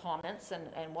general comments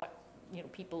and what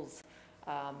people's,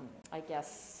 I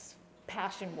guess,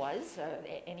 passion was,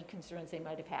 any concerns they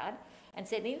might have had, and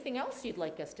said, anything else you'd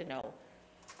like us to know?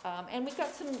 And we got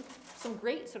some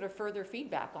great sort of further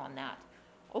feedback on that.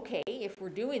 Okay, if we're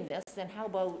doing this, then how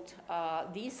about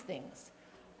these things?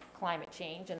 Climate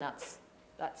change, and that's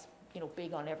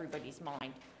big on everybody's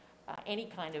mind. Any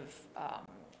kind of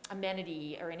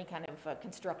amenity or any kind of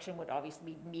construction would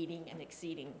obviously be meeting and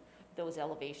exceeding those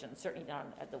elevations, certainly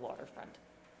down at the waterfront.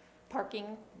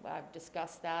 Parking, I've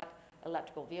discussed that.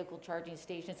 Electrical vehicle charging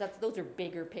stations, those are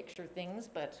bigger picture things,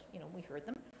 but we heard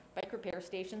them. Bike repair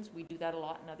stations, we do that a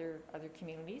lot in other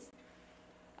communities.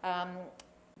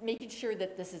 Making sure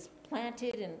that this is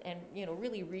planted and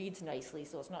really reads nicely,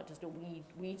 so it's not just a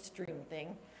weed strewn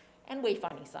thing. And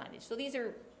wayfinding signage. So these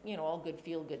are, all good,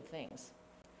 feel-good things.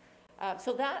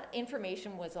 So that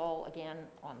information was all, again,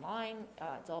 online.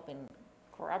 It's all been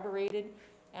corroborated.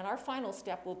 And our final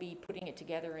step will be putting it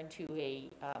together into a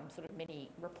sort of mini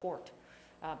report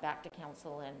back to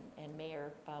council and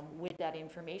mayor with that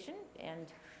information, and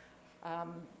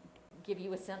give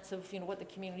you a sense of, what the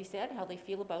community said, how they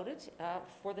feel about it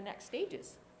for the next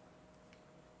stages.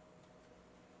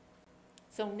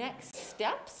 So next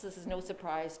steps, this is no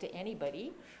surprise to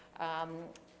anybody,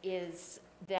 is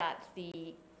that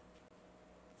the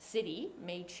city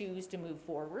may choose to move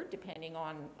forward depending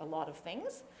on a lot of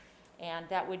things. And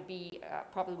that would be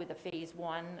probably with a phase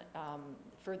 1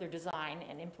 further design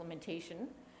and implementation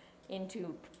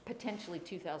into potentially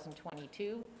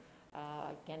 2022.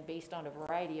 Again, based on a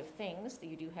variety of things,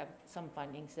 you do have some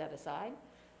funding set aside.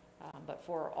 But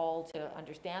for all to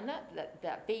understand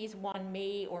that phase 1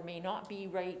 may or may not be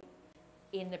right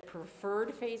in the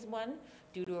preferred phase 1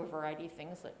 due to a variety of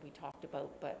things that we talked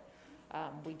about. But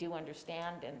we do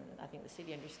understand, and I think the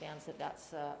city understands, that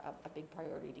that's a big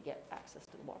priority to get access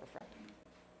to the waterfront.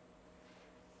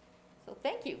 So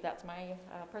thank you. That's my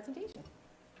presentation.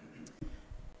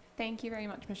 Thank you very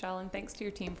much, Michelle, and thanks to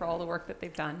your team for all the work that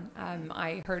they've done.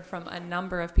 I heard from a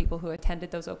number of people who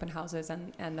attended those open houses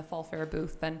and the Fall Fair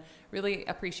booth, and really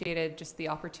appreciated just the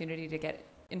opportunity to get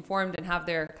informed and have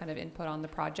their kind of input on the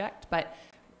project. But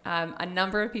a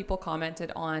number of people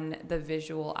commented on the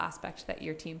visual aspect that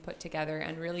your team put together,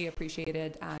 and really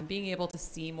appreciated being able to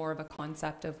see more of a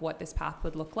concept of what this path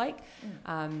would look like.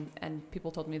 And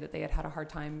people told me that they had had a hard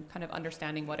time kind of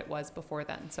understanding what it was before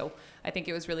then. So I think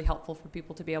it was really helpful for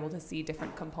people to be able to see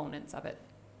different components of it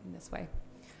in this way.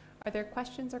 Are there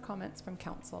questions or comments from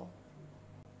council?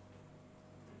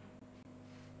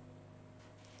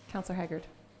 Councillor Haggard.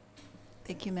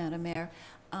 Thank you, Madam Mayor.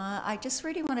 I just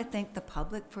really want to thank the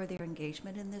public for their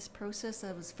engagement in this process.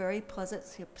 I was very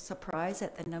pleasantly surprised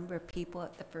at the number of people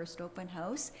at the first open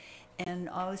house, and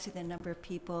obviously the number of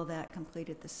people that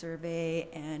completed the survey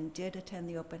and did attend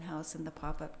the open house and the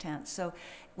pop-up tent. So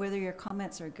whether your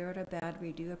comments are good or bad,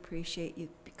 we do appreciate you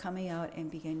coming out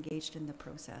and being engaged in the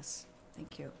process.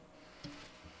 Thank you.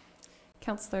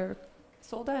 Councillor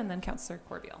Solda and then Councillor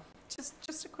Corbeil.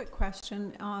 Just a quick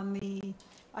question on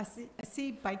I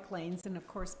see bike lanes and of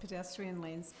course pedestrian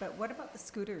lanes, but what about the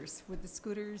scooters? Would the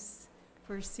scooters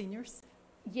for seniors?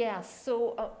 Yes,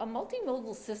 so a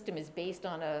multimodal system is based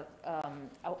on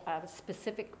a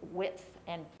specific width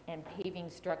and paving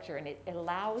structure, and it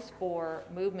allows for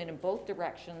movement in both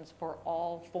directions for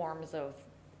all forms of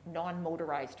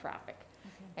non-motorized traffic.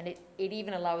 Okay. And it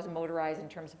even allows motorized in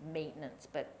terms of maintenance,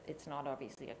 but it's not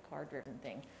obviously a car-driven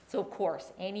thing. So of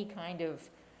course, any kind of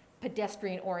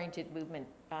pedestrian-oriented movement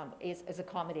is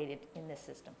accommodated in this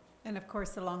system. And of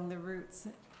course, along the routes,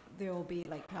 there will be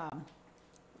like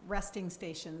resting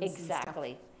stations.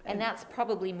 Exactly. And that's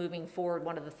probably moving forward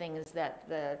one of the things that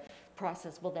the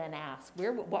process will then ask.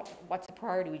 What's the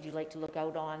priority? Would you like to look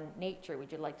out on nature?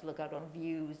 Would you like to look out on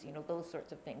views? Those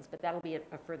sorts of things. But that'll be a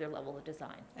further level of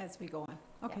design. As we go on.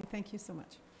 Okay, yeah. Thank you so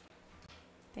much.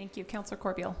 Thank you. Councillor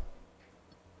Corbeil.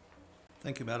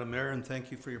 Thank you, Madam Mayor, and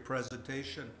thank you for your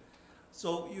presentation.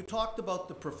 So you talked about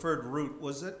the preferred route.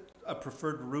 Was it a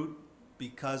preferred route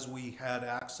because we had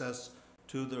access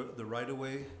to the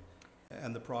right-of-way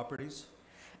and the properties?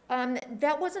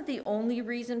 That wasn't the only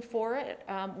reason for it.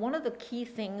 One of the key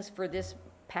things for this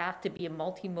path to be a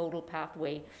multimodal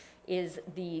pathway is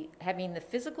having the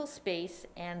physical space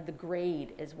and the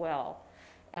grade as well,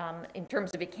 in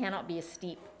terms of it cannot be a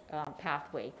steep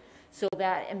pathway. So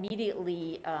that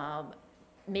immediately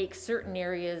makes certain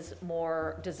areas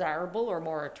more desirable or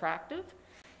more attractive.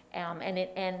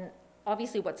 And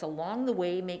obviously what's along the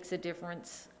way makes a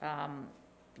difference,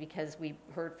 because we've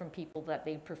heard from people that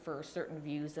they prefer certain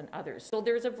views than others. So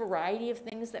there's a variety of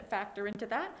things that factor into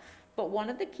that, but one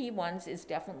of the key ones is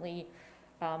definitely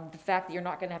the fact that you're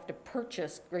not going to have to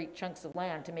purchase great chunks of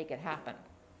land to make it happen.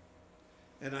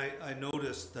 And I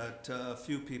noticed that a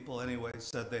few people anyway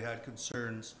said they had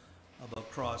concerns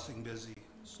about crossing busy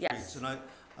streets. Yes.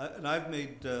 And I've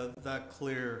made that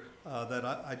clear, that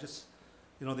I just,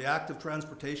 you know, the active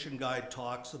transportation guide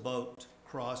talks about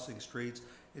crossing streets.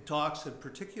 It talks in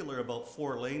particular about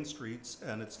 4-lane streets,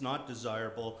 and it's not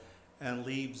desirable and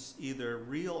leaves either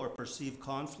real or perceived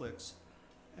conflicts.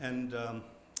 And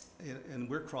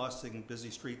we're crossing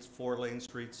busy streets, 4-lane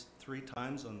streets, 3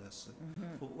 times on this.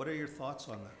 What are your thoughts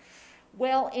on that?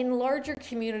 Well, in larger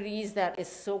communities, that is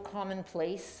so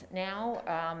commonplace now.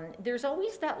 There's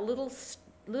always that little,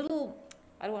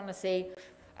 I don't want to say,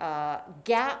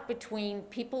 gap between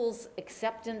people's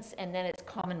acceptance and then it's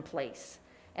commonplace.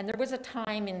 And there was a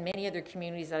time in many other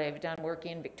communities that I've done work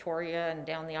in, Victoria and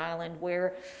down the island,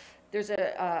 where there's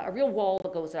a real wall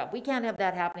that goes up. We can't have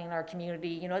that happening in our community.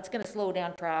 You know, it's going to slow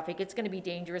down traffic. It's going to be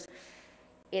dangerous.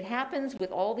 It happens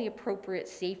with all the appropriate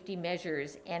safety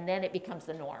measures, and then it becomes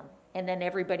the norm. And then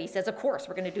everybody says, of course,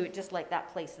 we're going to do it just like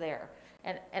that place there.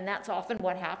 And that's often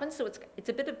what happens. So it's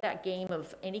a bit of that game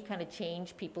of any kind of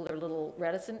change people are a little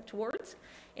reticent towards.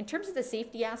 In terms of the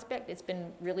safety aspect, it's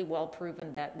been really well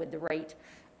proven that with the right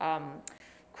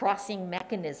crossing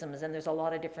mechanisms, and there's a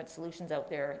lot of different solutions out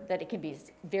there, that it can be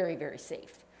very, very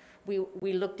safe.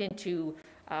 We looked into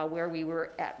where we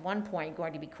were at one point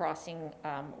going to be crossing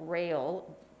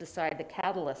rail beside the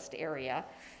Catalyst area,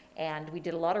 and we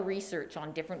did a lot of research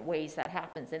on different ways that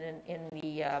happens. And in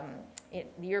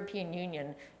the European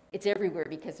Union, it's everywhere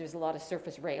because there's a lot of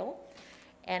surface rail,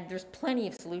 and there's plenty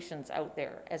of solutions out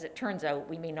there. As it turns out,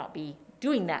 we may not be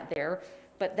doing that there,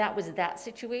 but that was that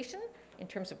situation in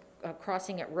terms of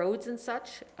crossing at roads and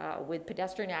such, with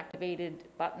pedestrian-activated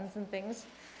buttons and things,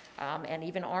 and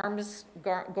even arms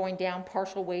going down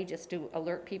partial way just to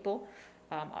alert people.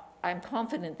 I'm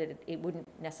confident that it wouldn't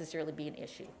necessarily be an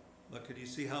issue. But could you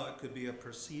see how it could be a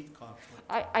perceived conflict?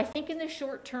 I think in the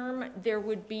short term, there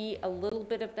would be a little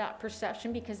bit of that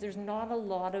perception because there's not a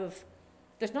lot of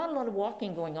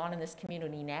walking going on in this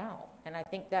community now. And I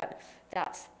think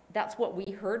that's what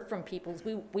we heard from people is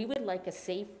we would like a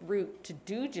safe route to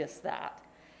do just that.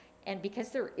 And because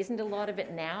there isn't a lot of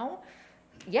it now,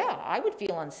 yeah, I would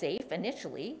feel unsafe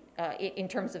initially in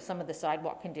terms of some of the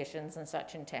sidewalk conditions and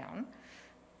such in town.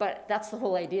 But that's the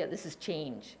whole idea. This is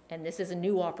change, and this is a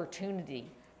new opportunity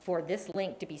for this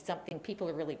link to be something people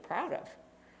are really proud of.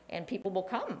 And people will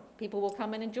come. People will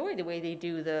come and enjoy the way they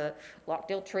do the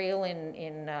Lockdale Trail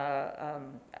in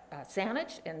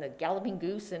Saanich and the Galloping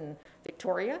Goose in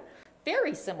Victoria.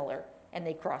 Very similar. And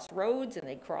they cross roads and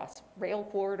they cross rail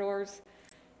corridors.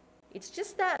 It's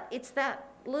just that, it's that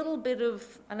little bit of,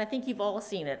 and I think you've all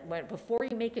seen it, when before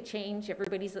you make a change,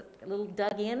 everybody's a little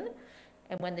dug in.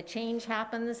 And when the change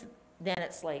happens, then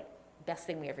it's like, best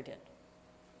thing we ever did.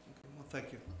 Okay, well,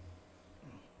 thank you.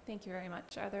 Thank you very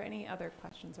much. Are there any other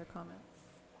questions or comments?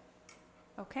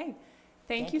 Okay.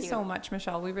 Thank you so much,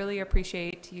 Michelle. We really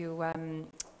appreciate you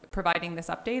providing this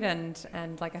update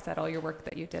and like I said, all your work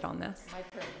that you did on this. My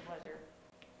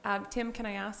pleasure. Tim, can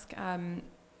I ask,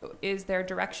 is there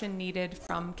direction needed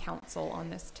from council on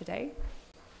this today?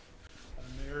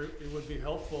 Mayor, it would be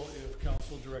helpful if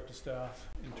council directed staff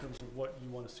in terms of what you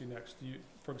want to see next.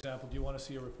 For example, do you want to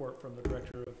see a report from the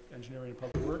Director of Engineering and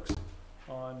Public Works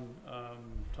on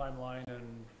timeline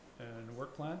and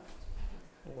work plan?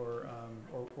 Or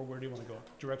where do you want to go?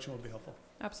 Direction would be helpful.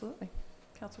 Absolutely.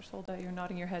 Councillor Solda, you're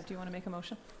nodding your head. Do you want to make a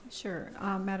motion? Sure.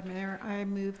 Madam Mayor, I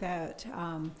move that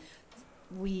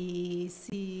we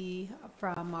see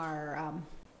from our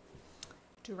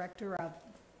Director of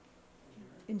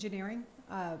Engineering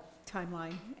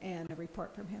timeline and a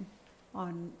report from him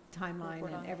on timeline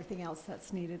and everything else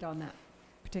that's needed on that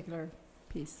particular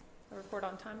piece. A report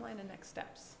on timeline and next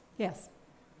steps. Yes.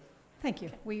 Thank you.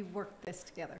 Okay. We work this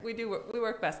together. We do. We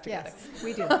work best together. Yes,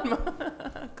 we do.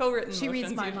 Co-written. She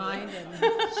reads my usually. Mind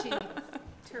and she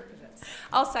interprets.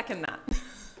 I'll second that.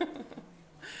 Thank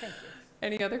you.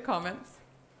 Any other comments?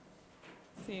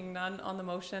 Seeing none on the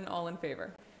motion, all in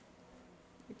favor?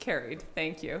 Carried.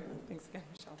 Thank you. Thanks again,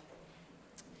 Michelle.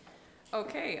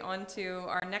 Okay, on to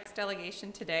our next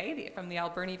delegation today from the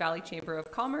Alberni Valley Chamber of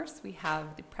Commerce. We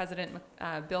have the President,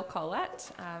 Bill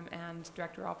Collette, and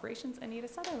Director of Operations, Anita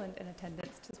Sutherland, in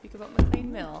attendance to speak about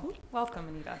McLean Mill. Welcome,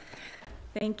 Anita.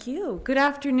 Thank you. Good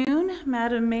afternoon,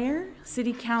 Madam Mayor,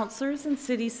 City Councilors, and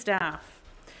City staff.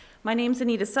 My name is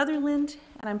Anita Sutherland,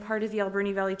 and I'm part of the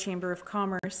Alberni Valley Chamber of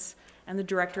Commerce and the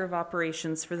Director of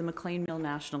Operations for the McLean Mill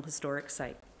National Historic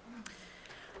Site.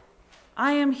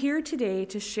 I am here today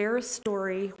to share a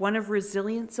story, one of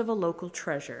resilience of a local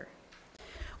treasure.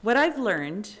 What I've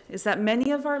learned is that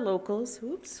many of our locals,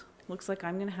 looks like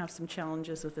I'm going to have some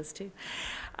challenges with this too.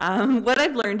 What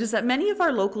I've learned is that many of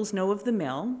our locals know of the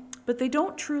mill, but they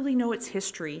don't truly know its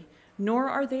history, nor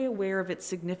are they aware of its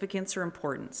significance or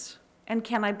importance. And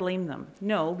can I blame them?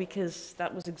 No, because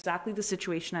that was exactly the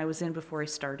situation I was in before I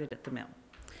started at the mill.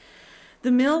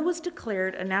 The mill was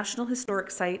declared a National Historic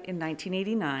Site in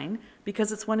 1989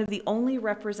 because it's one of the only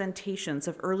representations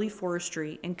of early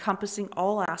forestry encompassing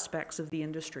all aspects of the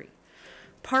industry.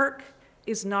 Park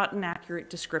is not an accurate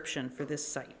description for this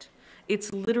site.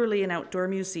 It's literally an outdoor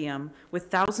museum with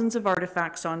thousands of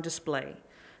artifacts on display.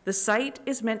 The site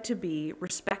is meant to be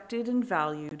respected and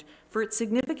valued for its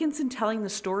significance in telling the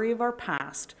story of our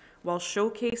past while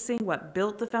showcasing what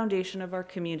built the foundation of our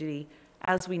community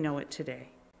as we know it today.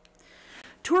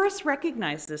 Tourists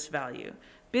recognize this value.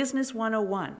 Business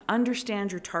 101,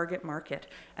 understand your target market.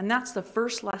 And that's the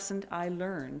first lesson I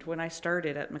learned when I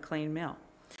started at McLean Mill.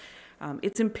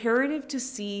 It's imperative to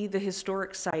see the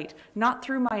historic site not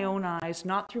through my own eyes,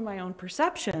 not through my own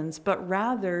perceptions, but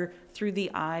rather through the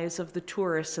eyes of the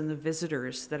tourists and the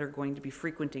visitors that are going to be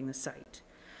frequenting the site.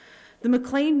 The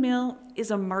McLean Mill is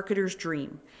a marketer's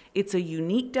dream. It's a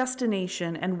unique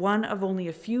destination and one of only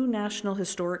a few national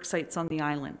historic sites on the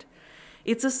island.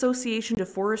 Its association to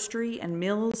forestry and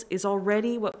mills is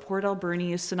already what Port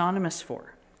Alberni is synonymous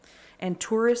for. And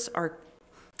tourists are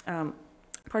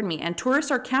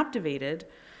captivated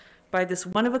by this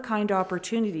one-of-a-kind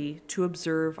opportunity to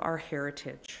observe our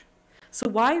heritage. So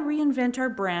why reinvent our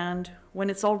brand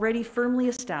when it's already firmly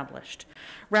established?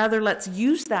 Rather, let's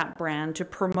use that brand to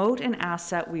promote an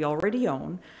asset we already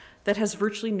own that has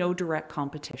virtually no direct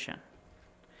competition.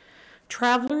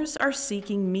 Travelers are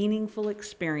seeking meaningful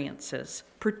experiences,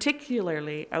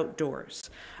 particularly outdoors,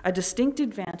 a distinct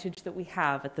advantage that we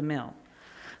have at the mill.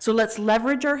 So let's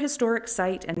leverage our historic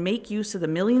site and make use of the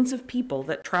millions of people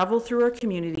that travel through our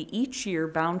community each year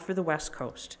bound for the West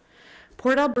Coast.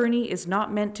 Port Alberni is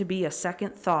not meant to be a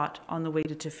second thought on the way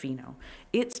to Tofino.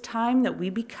 It's time that we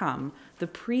become the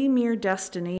premier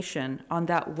destination on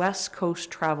that West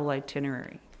Coast travel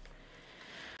itinerary.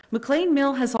 McLean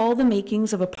Mill has all the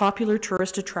makings of a popular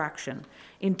tourist attraction.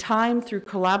 In time, through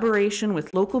collaboration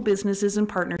with local businesses and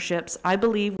partnerships, I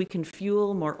believe we can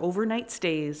fuel more overnight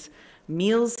stays,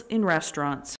 meals in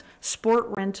restaurants, sport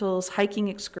rentals, hiking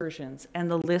excursions, and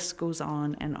the list goes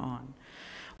on and on.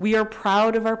 We are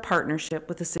proud of our partnership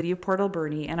with the City of Port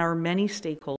Alberni and our many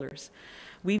stakeholders.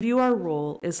 We view our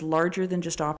role as larger than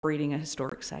just operating a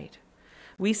historic site.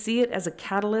 We see it as a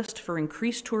catalyst for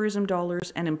increased tourism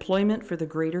dollars and employment for the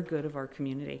greater good of our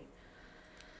community.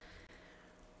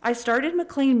 I started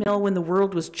McLean Mill when the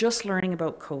world was just learning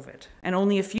about COVID, and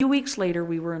only a few weeks later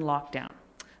we were in lockdown.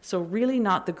 So really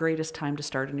not the greatest time to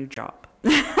start a new job.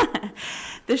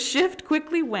 The shift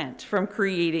quickly went from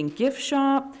creating gift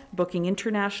shop, booking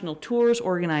international tours,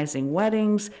 organizing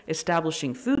weddings,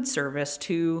 establishing food service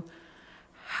to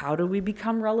how do we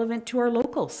become relevant to our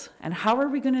locals? And how are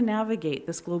we going to navigate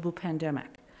this global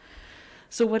pandemic?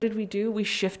 So what did we do? We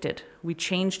shifted, we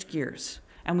changed gears,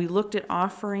 and we looked at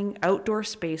offering outdoor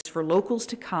space for locals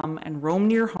to come and roam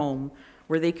near home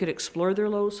where they could explore their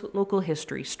local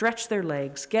history, stretch their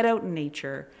legs, get out in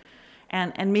nature,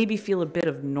 and maybe feel a bit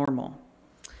of normal.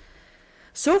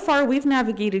 So far, we've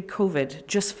navigated COVID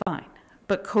just fine,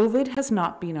 but COVID has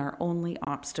not been our only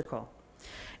obstacle.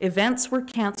 Events were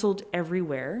canceled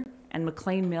everywhere, and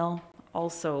McLean Mill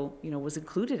also, was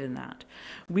included in that.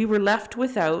 We were left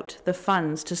without the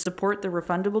funds to support the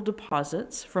refundable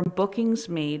deposits from bookings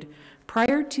made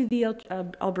prior to the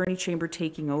Alberni Chamber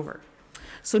taking over.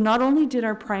 So not only did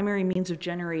our primary means of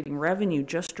generating revenue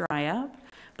just dry up,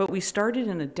 but we started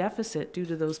in a deficit due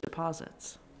to those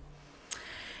deposits.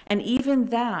 And even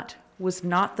that was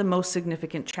not the most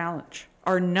significant challenge.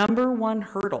 Our number one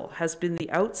hurdle has been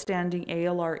the outstanding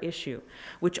ALR issue,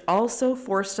 which also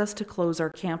forced us to close our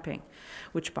camping,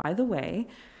 which, by the way,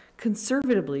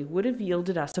 conservatively would have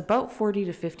yielded us about $40,000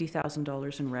 to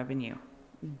 $50,000 in revenue.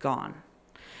 Gone.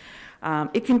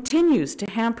 It continues to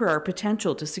hamper our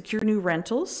potential to secure new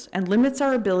rentals and limits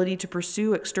our ability to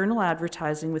pursue external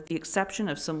advertising with the exception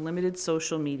of some limited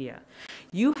social media.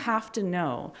 You have to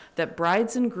know that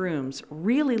brides and grooms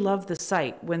really love the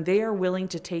site when they are willing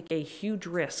to take a huge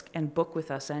risk and book with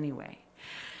us anyway.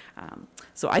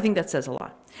 So I think that says a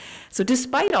lot. So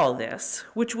despite all this,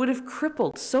 which would have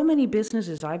crippled so many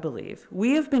businesses, I believe,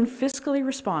 we have been fiscally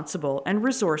responsible and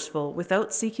resourceful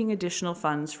without seeking additional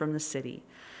funds from the city.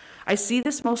 I see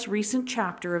this most recent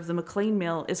chapter of the McLean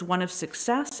Mill as one of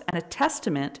success and a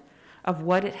testament of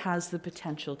what it has the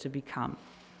potential to become.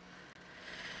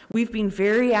 We've been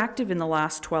very active in the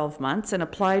last 12 months and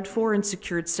applied for and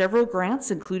secured several grants,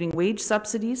 including wage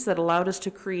subsidies that allowed us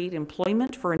to create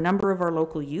employment for a number of our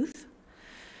local youth.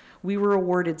 We were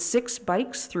awarded 6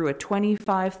 bikes through a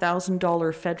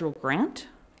 $25,000 federal grant.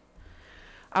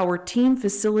 Our team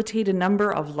facilitated a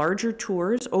number of larger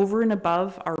tours over and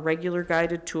above our regular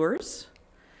guided tours.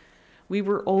 We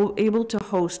were able to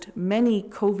host many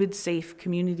COVID-safe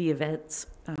community events,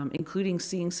 including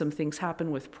seeing some things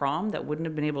happen with prom that wouldn't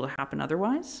have been able to happen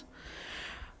otherwise.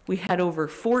 We had over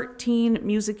 14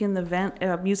 music in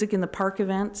the park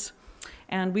events,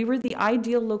 and we were the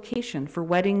ideal location for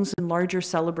weddings and larger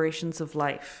celebrations of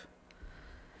life.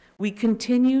 We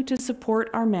continue to support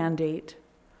our mandate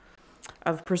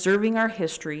of preserving our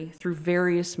history through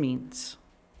various means.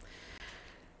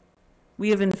 We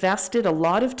have invested a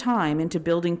lot of time into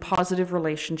building positive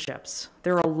relationships.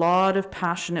 There are a lot of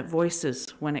passionate voices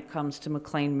when it comes to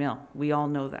McLean Mill. We all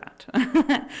know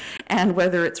that. And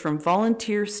whether it's from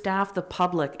volunteer staff, the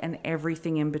public, and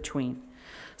everything in between.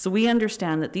 So we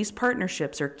understand that these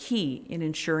partnerships are key in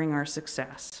ensuring our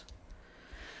success.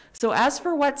 So as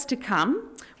for what's to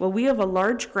come, well, we have a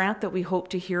large grant that we hope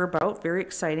to hear about, very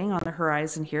exciting on the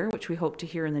horizon here, which we hope to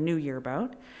hear in the new year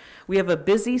about. We have a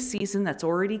busy season that's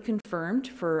already confirmed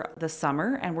for the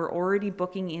summer, and we're already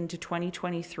booking into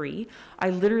 2023. I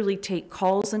literally take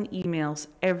calls and emails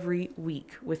every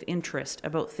week with interest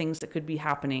about things that could be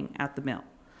happening at the mill.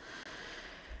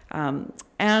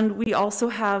 And we also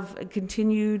have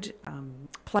continued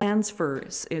plans for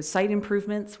site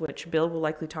improvements, which Bill will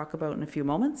likely talk about in a few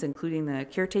moments, including the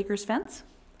caretaker's fence.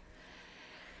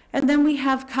 And then we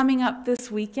have coming up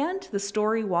this weekend, the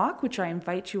Story Walk, which I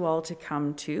invite you all to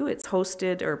come to. It's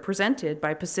hosted or presented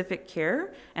by Pacific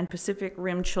Care and Pacific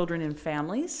Rim Children and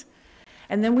Families.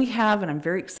 And then we have, and I'm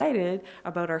very excited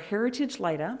about our Heritage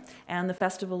Light Up and the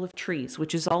Festival of Trees,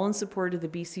 which is all in support of the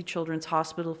BC Children's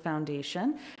Hospital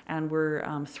Foundation. And we're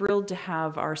thrilled to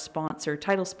have our sponsor,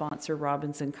 title sponsor,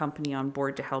 Robbins and Company on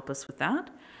board to help us with that.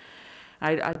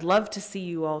 I'd love to see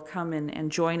you all come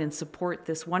and join and support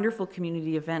this wonderful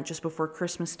community event just before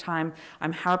Christmas time.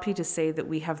 I'm happy to say that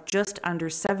we have just under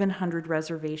 700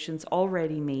 reservations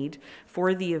already made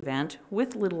for the event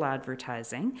with little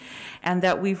advertising, and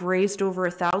that we've raised over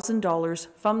 $1,000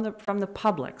 from the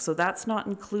public. So that's not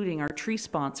including our tree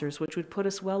sponsors, which would put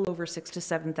us well over $6,000 to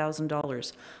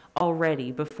 $7,000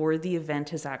 already before the event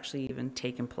has actually even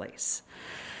taken place.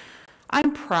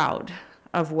 I'm proud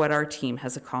of what our team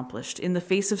has accomplished in the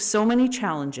face of so many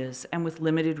challenges and with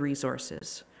limited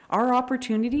resources. Our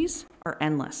opportunities are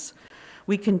endless.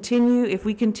 If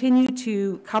we continue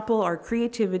to couple our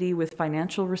creativity with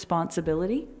financial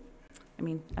responsibility, I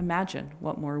mean, imagine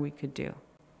what more we could do.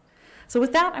 So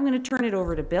with that, I'm going to turn it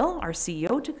over to Bill, our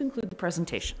CEO, to conclude the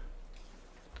presentation.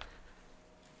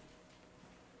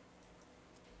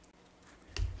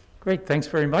 Great, thanks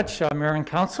very much, Mayor and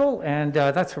Council, and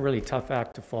that's a really tough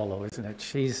act to follow, isn't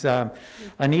it?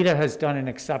 Anita has done an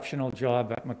exceptional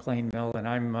job at McLean Mill, and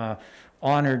I'm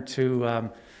honored to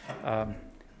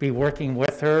be working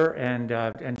with her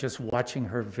and just watching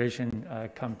her vision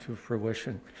come to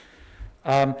fruition.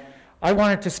 I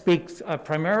wanted to speak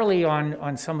primarily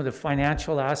on some of the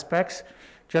financial aspects,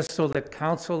 just so that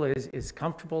Council is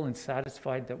comfortable and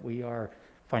satisfied that we are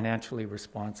financially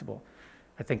responsible.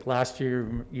 I think last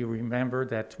year you remember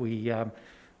that we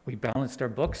balanced our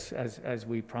books as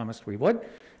we promised we would,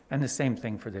 and the same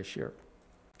thing for this year.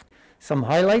 Some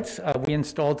highlights, we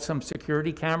installed some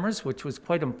security cameras, which was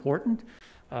quite important.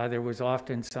 There was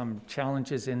often some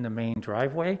challenges in the main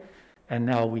driveway, and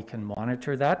now we can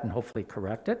monitor that and hopefully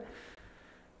correct it.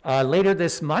 Later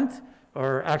this month,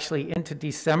 or actually into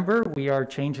December, we are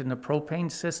changing the propane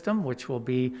system, which will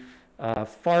be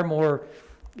far more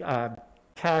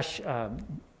cash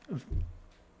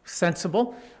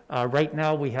sensible. Right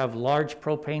now we have large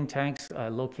propane tanks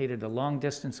located a long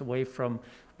distance away from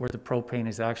where the propane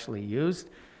is actually used,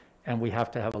 and we have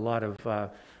to have a lot of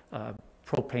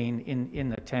propane in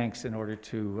the tanks in order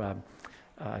to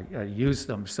use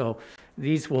them. So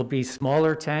these will be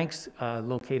smaller tanks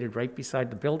located right beside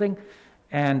the building,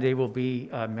 and they will be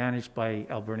managed by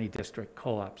Alberni District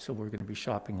Co-op, so we're going to be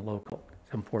shopping local.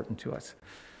 It's important to us.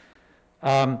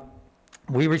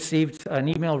 We received an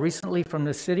email recently from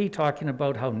the city talking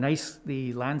about how nice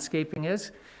the landscaping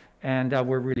is, and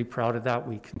we're really proud of that.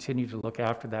 We continue to look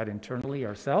after that internally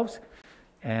ourselves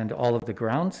and all of the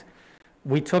grounds.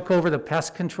 We took over the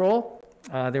pest control.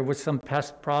 There was some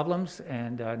pest problems,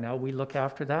 and now we look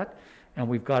after that, and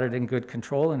we've got it in good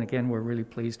control, and again, we're really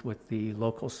pleased with the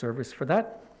local service for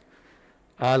that.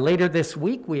 Later this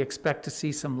week, we expect to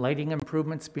see some lighting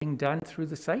improvements being done through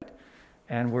the site.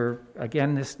 And we're,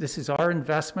 again, this is our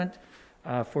investment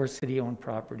for city-owned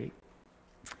property.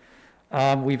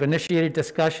 We've initiated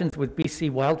discussions with BC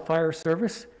Wildfire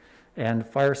Service and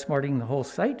fire smarting the whole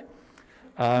site.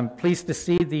 Pleased to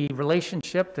see the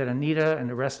relationship that Anita and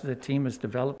the rest of the team has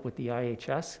developed with the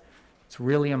IHS. It's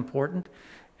really important.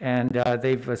 And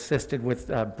they've assisted with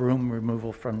broom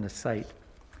removal from the site.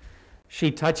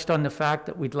 She touched on the fact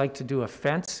that we'd like to do a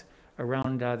fence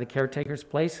around the caretaker's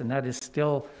place, and that is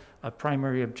still a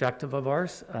primary objective of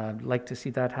ours. I'd like to see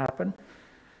that happen.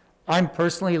 I'm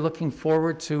personally looking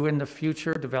forward to, in the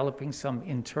future, developing some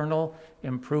internal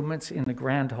improvements in the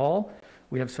Grand Hall.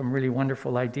 We have some really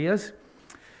wonderful ideas.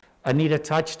 Anita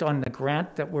touched on the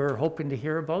grant that we're hoping to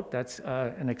hear about. That's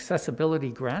an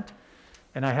accessibility grant.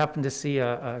 And I happened to see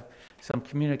some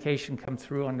communication come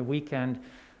through on the weekend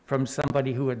from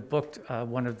somebody who had booked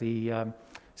one of the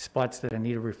spots that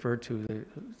Anita referred to,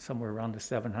 somewhere around the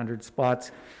 700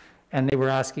 spots. And they were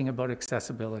asking about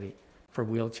accessibility for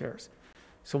wheelchairs.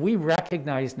 So we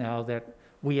recognize now that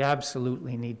we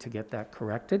absolutely need to get that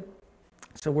corrected.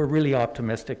 So we're really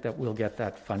optimistic that we'll get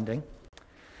that funding.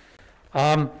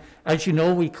 As you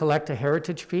know, we collect a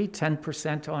heritage fee,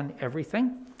 10% on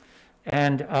everything.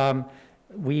 And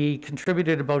we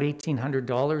contributed about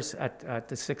 $1,800 at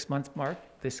the 6-month mark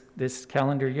this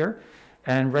calendar year.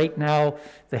 And right now,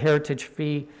 the heritage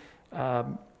fee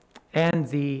and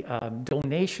the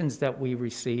donations that we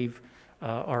receive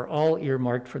are all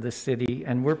earmarked for the city,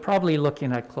 and we're probably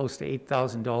looking at close to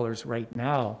 $8,000 right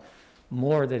now,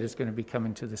 more that is going to be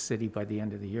coming to the city by the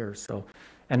end of the year. So,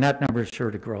 and that number is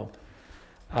sure to grow.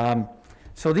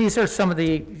 So these are some of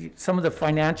the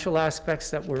financial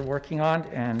aspects that we're working on,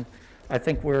 and I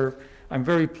think I'm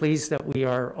very pleased that we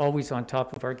are always on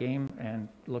top of our game and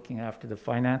looking after the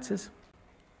finances.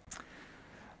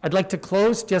 I'd like to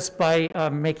close just by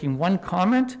making one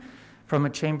comment from a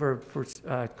Chamber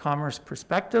of Commerce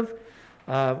perspective.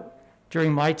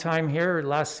 During my time here, the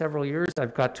last several years,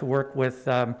 I've got to work with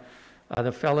the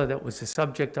fellow that was the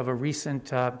subject of a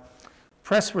recent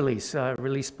press release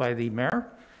released by the mayor,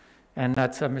 and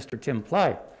that's Mr. Tim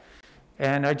Ply.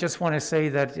 And I just want to say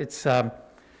that it's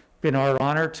been our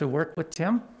honor to work with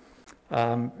Tim,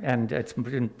 and it's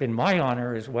been my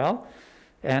honor as well.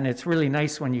 And it's really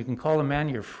nice when you can call a man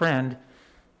your friend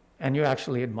and you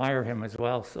actually admire him as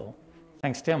well. So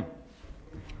thanks, Tim.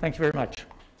 Thank you very much.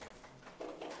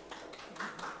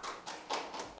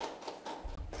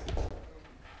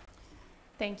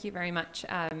 Thank you very much,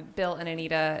 Bill and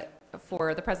Anita,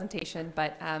 for the presentation,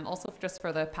 but also just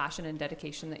for the passion and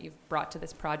dedication that you've brought to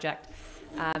this project.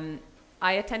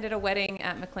 I attended a wedding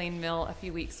at McLean Mill a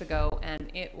few weeks ago,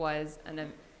 and it was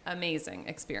an amazing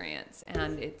experience,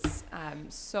 and it's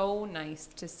so nice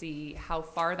to see how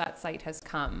far that site has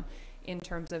come in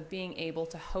terms of being able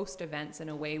to host events in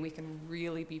a way we can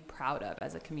really be proud of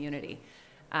as a community.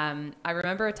 I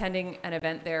remember attending an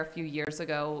event there a few years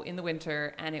ago in the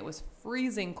winter, and it was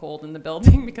freezing cold in the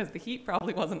building because the heat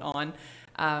probably wasn't on.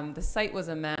 The site was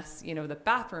a mess. You know, the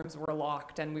bathrooms were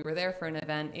locked, and we were there for an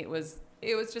event. It was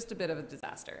just a bit of a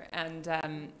disaster,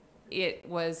 and it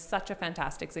was such a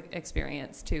fantastic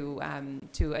experience to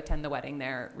attend the wedding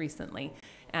there recently,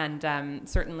 and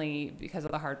certainly because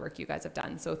of the hard work you guys have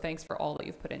done. So thanks for all that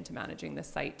you've put into managing this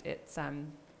site. It's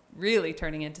really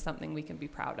turning into something we can be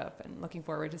proud of, and looking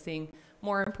forward to seeing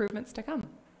more improvements to come.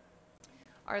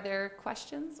 Are there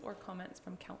questions or comments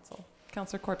from council?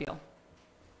 Councillor Corbeil.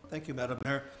 Thank you, Madam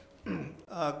Mayor.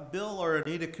 Bill or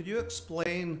Anita, could you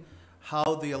explain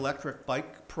how the electric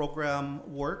bike program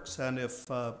works, and if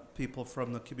people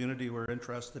from the community were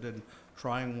interested in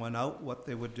trying one out, what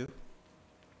they would do?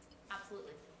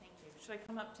 Absolutely. Thank you. Should I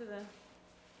come up to the?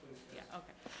 Yeah.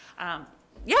 Okay.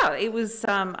 Yeah, it was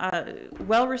a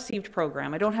well-received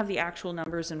program. I don't have the actual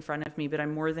numbers in front of me, but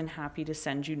I'm more than happy to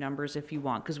send you numbers if you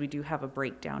want, because we do have a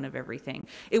breakdown of everything.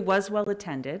 It was well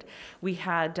attended. We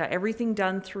had everything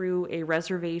done through a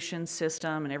reservation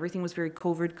system, and everything was very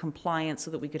COVID compliant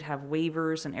so that we could have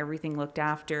waivers and everything looked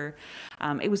after.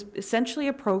 It was essentially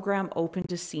a program open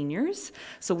to seniors.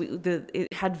 So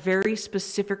it had very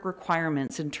specific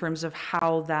requirements in terms of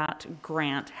how that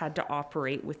grant had to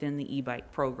operate within the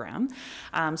e-bike program.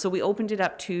 So we opened it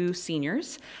up to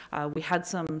seniors. We had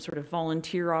some sort of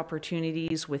volunteer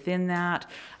opportunities within that.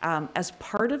 As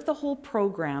part of the whole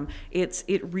program, it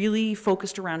really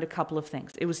focused around a couple of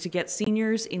things. It was to get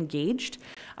seniors engaged,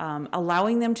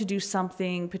 allowing them to do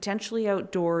something potentially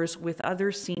outdoors with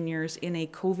other seniors in a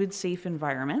COVID-safe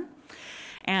environment.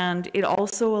 And it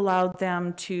also allowed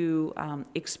them to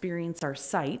experience our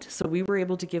site. So we were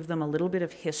able to give them a little bit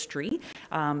of history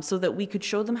so that we could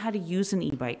show them how to use an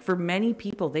e-bike. For many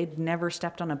people, they'd never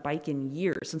stepped on a bike in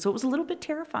years. And so it was a little bit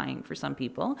terrifying for some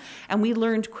people. And we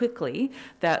learned quickly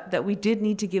that we did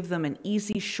need to give them an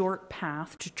easy, short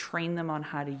path to train them on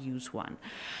how to use one.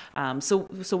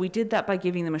 So we did that by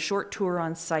giving them a short tour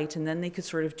on site, and then they could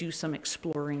sort of do some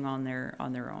exploring on their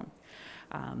own.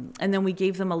 And then we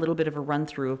gave them a little bit of a run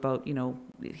through about,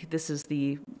 this is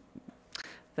the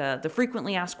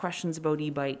frequently asked questions about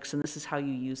e-bikes, and this is how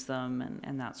you use them,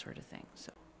 and that sort of thing.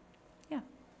 So, yeah.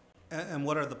 And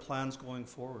what are the plans going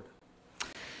forward?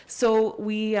 So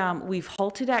we've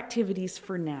halted activities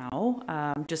for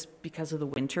now, just because of the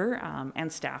winter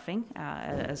and staffing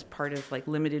as part of like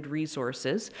limited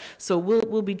resources. So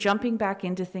we'll be jumping back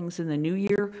into things in the new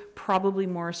year, probably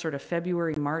more sort of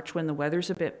February, March when the weather's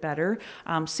a bit better.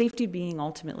 Safety being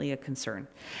ultimately a concern,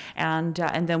 and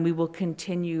then we will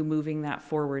continue moving that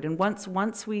forward. And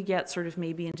once we get sort of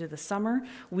maybe into the summer,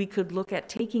 we could look at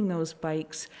taking those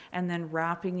bikes and then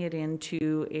wrapping it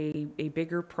into a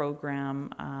bigger program.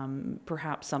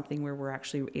 Perhaps something where we're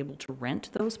actually able to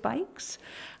rent those bikes.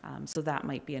 So that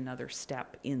might be another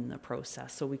step in the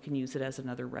process, so we can use it as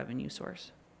another revenue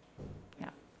source. Yeah,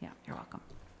 you're welcome.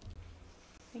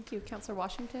 Thank you. Councillor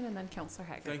Washington and then Councillor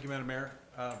Haggard. Thank you, Madam Mayor.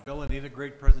 Bill, Anita,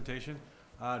 great presentation.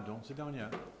 Don't sit down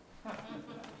yet.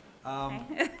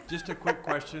 Just a quick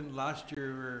question. Last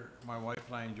year, my wife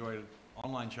and I enjoyed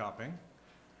online shopping.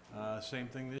 Same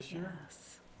thing this year?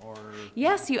 Yes. Or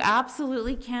yes, you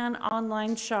absolutely can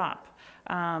online shop.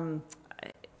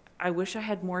 I wish I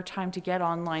had more time to get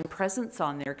online presence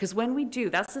on there, because when we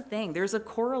do, that's the thing, there's a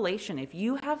correlation. If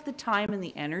you have the time and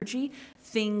the energy,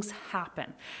 things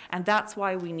happen. And that's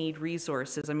why we need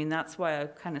resources. I mean, that's why I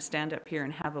kind of stand up here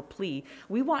and have a plea.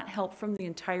 We want help from the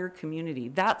entire community.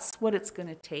 That's what it's going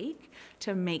to take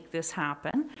to make this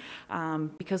happen.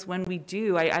 Because when we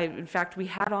do, in fact, we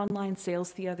had online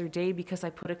sales the other day because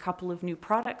I put a couple of new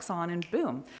products on, and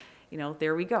boom,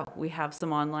 there we go. We have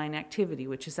some online activity,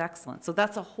 which is excellent. So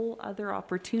that's a whole other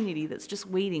opportunity that's just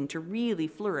waiting to really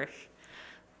flourish.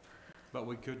 But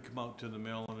we could come out to the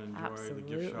mill and enjoy Absolutely.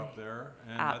 the gift shop there.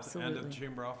 And Absolutely. At the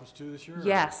chamber office too this year?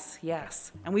 Yes,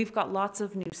 yes. And we've got lots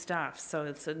of new staff, so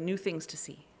it's new things to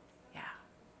see. Yeah.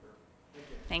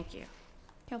 Thank you.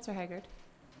 Councillor Haggard.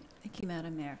 Thank you,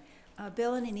 Madam Mayor.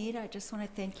 Bill and Anita, I just want to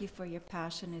thank you for your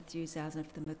passion and enthusiasm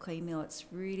for the McLean Mill. It's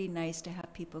really nice to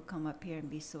have people come up here and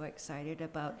be so excited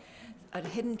about a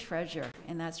hidden treasure,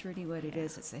 and that's really what it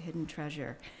is. It's a hidden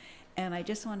treasure. And I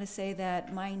just want to say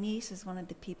that my niece is one of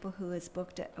the people who has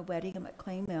booked a wedding at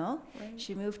McLean Mill. Right.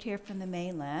 She moved here from the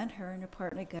mainland. Her and her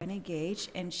partner got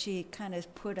engaged, and she kind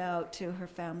of put out to her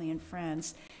family and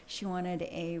friends she wanted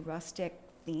a rustic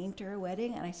theme to her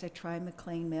wedding, and I said, try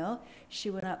McLean Mill. She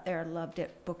went up there, loved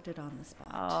it, booked it on the spot.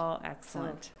 Oh,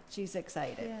 excellent. So she's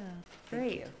excited. Yeah,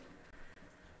 great.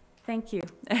 Thank you.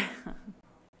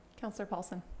 Councillor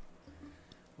Paulson.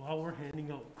 While we're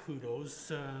handing out kudos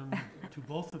to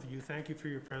both of you, thank you for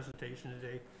your presentation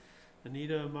today.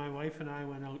 Anita, my wife and I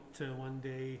went out one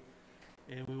day,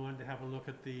 and we wanted to have a look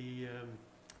at the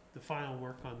final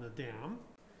work on the dam.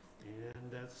 And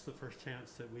that's the first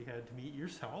chance that we had to meet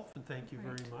yourself, and thank you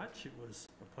very much. It was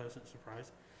a pleasant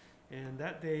surprise. And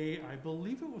that day, I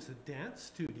believe it was a dance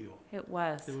studio. It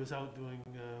was. That was out doing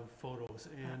photos.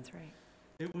 And that's right.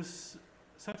 It was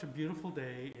such a beautiful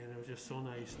day, and it was just so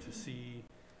nice to see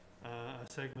a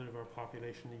segment of our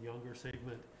population, a younger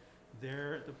segment,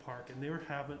 there at the park, and they were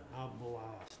having a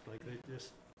blast. Like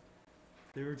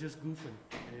they were just goofing,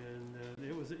 and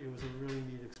it was a really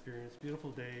neat experience. Beautiful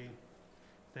day.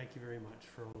 Thank you very much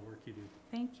for all the work you do.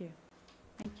 Thank you.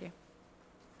 Thank you.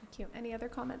 Thank you. Any other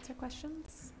comments or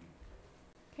questions?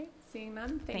 Okay, seeing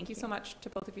none, thank you so much to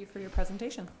both of you for your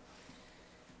presentation.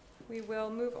 We will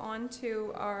move on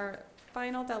to our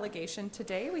final delegation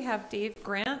today. We have Dave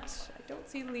Grant, I don't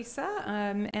see Lisa,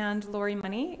 and Lori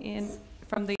Money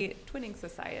from the Twinning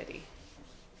Society.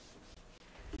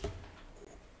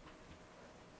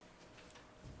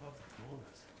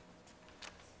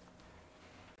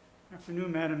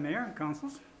 Afternoon, Madam Mayor and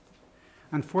Councils.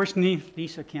 Unfortunately,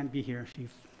 Lisa can't be here. She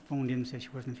phoned in and said she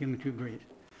wasn't feeling too great.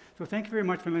 So thank you very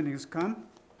much for letting us come.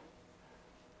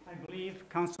 I believe,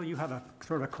 Council, you have a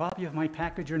sort of copy of my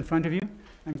package in front of you.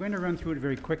 I'm going to run through it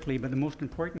very quickly, but the most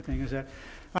important thing is that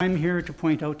I'm here to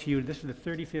point out to you this is the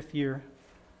 35th year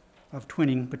of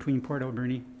twinning between Port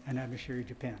Alberni and Abashiri,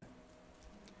 Japan.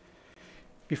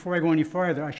 Before I go any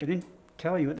farther, I should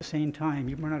tell you at the same time,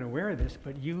 you were not aware of this,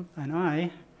 but you and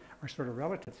I are sort of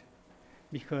relatives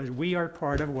because we are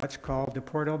part of what's called the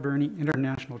Port Alberni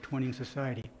International Twinning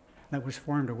Society that was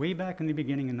formed way back in the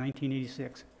beginning in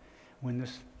 1986 when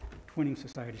this twinning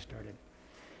society started.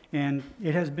 And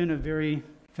it has been a very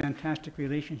fantastic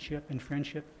relationship and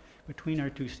friendship between our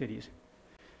two cities.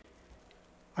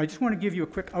 I just want to give you a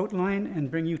quick outline and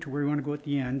bring you to where we want to go at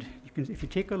the end. If you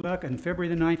take a look, on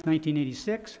February the 9th,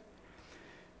 1986,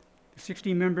 the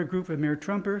 60-member group of Mayor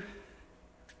Trumper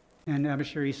and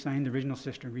Abashiri signed the original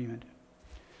sister agreement.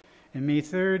 On May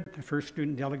 3rd, the first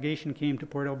student delegation came to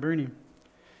Port Alberni.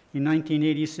 In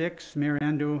 1986, Mayor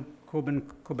Ando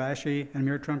Kobayashi and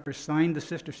Mayor Trumper signed the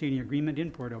sister city agreement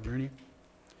in Port Alberni.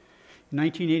 In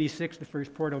 1986, the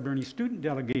first Port Alberni student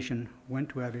delegation went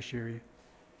to Abashiri.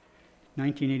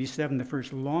 1987, the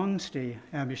first long-stay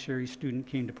Abashiri student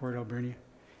came to Port Alberni.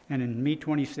 And in May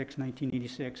 26,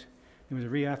 1986, there was a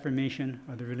reaffirmation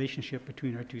of the relationship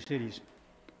between our two cities.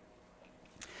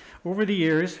 Over the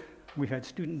years, we've had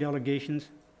student delegations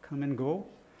come and go.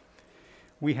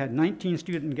 We had 19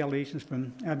 student delegations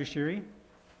from Abashiri,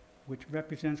 which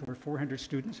represents over 400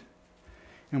 students.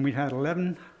 And we had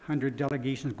 1,100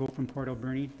 delegations go from Port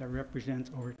Alberni that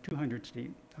represents over 200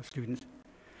 students.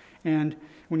 And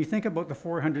when you think about the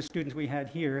 400 students we had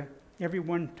here, every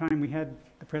one time we had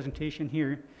the presentation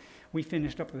here, we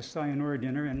finished up with a sayonara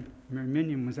dinner, and Mayor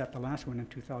Minion was at the last one in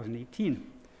 2018.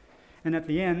 And at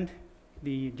the end,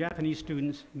 the Japanese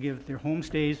students give their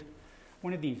homestays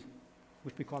one of these,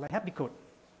 which we call a happy coat.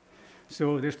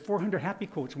 So there's 400 happy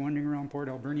coats wandering around Port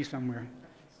Alberni somewhere,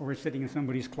 or sitting in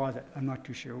somebody's closet. I'm not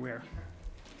too sure where.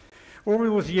 Over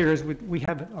those years, we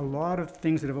have a lot of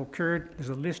things that have occurred. There's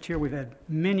a list here. We've had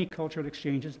many cultural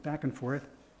exchanges back and forth.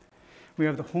 We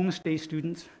have the homestay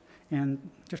students, and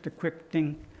just a quick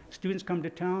thing. Students come to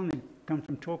town, they come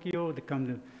from Tokyo, they come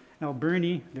to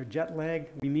Alberni, they're jet lagged.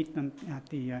 We meet them at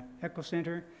the Eco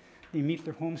Center. They meet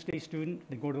their homestay student.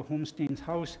 They go to the homestay's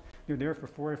house. They're there for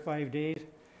 4 or 5 days.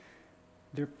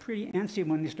 They're pretty antsy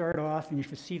when they start off, and you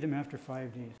should see them after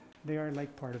 5 days. They are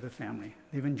like part of the family.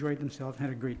 They've enjoyed themselves, had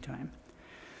a great time.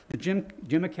 The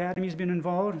gym academy's been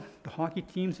involved. The hockey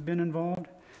teams have been involved.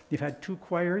 They've had 2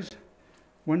 choirs,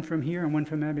 one from here and one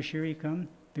from Abashiri come.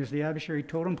 There's the Abashiri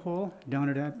totem pole down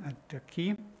at the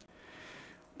quay.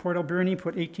 Port Alberni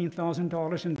put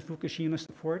 $18,000 into Fukushima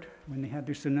support when they had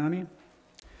their tsunami.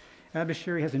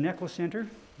 Abashiri has an eco center,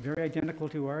 very identical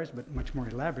to ours, but much more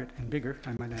elaborate and bigger,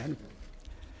 I might add.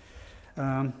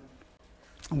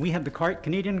 We have the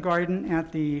Canadian Garden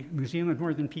at the Museum of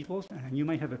Northern Peoples, and you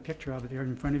might have a picture of it there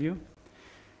in front of you.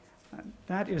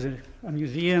 That is a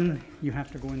museum you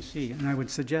have to go and see, and I would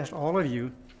suggest all of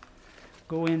you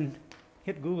go in,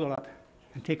 hit Google up,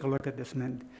 and take a look at this.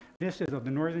 And this is of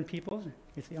the Northern Peoples.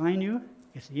 It's the Ainu,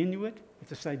 it's the Inuit, it's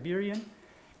the Siberian,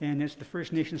 and it's the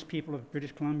First Nations people of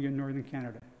British Columbia and Northern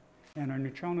Canada. And our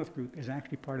Nuchalnoth group is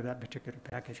actually part of that particular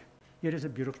package. It is a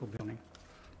beautiful building.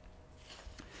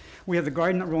 We have the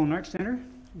garden at Roland Arts Center,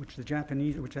 which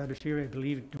Abashiri, I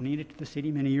believe, donated to the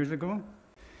city many years ago.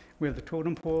 We have the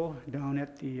totem pole down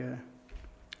at the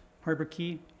Harbor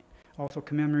Quay, also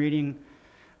commemorating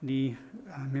the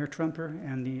Mayor Trumper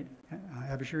and the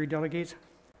Abashiri delegates.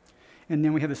 And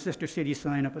then we have the Sister City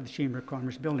sign up at the Chamber of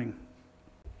Commerce building.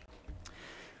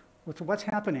 So what's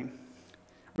happening?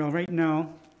 Well, right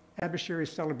now, Abashiri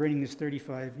is celebrating this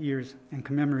 35 years and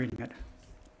commemorating it.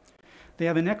 They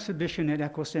have an exhibition at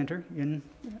Eco Center in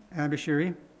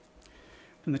Abashiri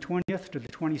from the 20th to the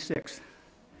 26th.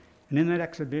 And in that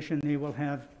exhibition, they will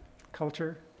have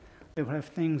culture. They will have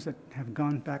things that have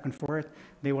gone back and forth.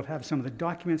 They will have some of the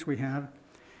documents we have.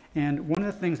 And one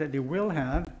of the things that they will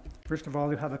have, first of all,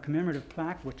 they'll have a commemorative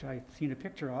plaque, which I've seen a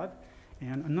picture of.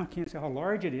 And I can't say how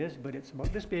large it is, but it's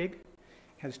about this big. It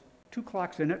has 2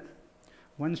 clocks in it.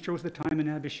 One shows the time in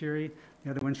Abashiri,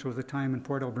 the other one shows the time in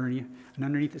Port Alberni, and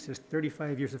underneath it says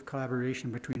 35 years of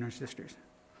collaboration between our sisters.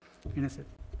 And I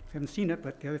haven't seen it,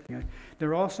 but the other thing,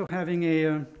 they're also having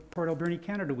a Port Alberni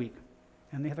Canada Week,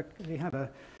 and they have a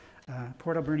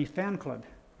Port Alberni fan club,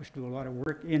 which do a lot of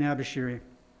work in Abashiri.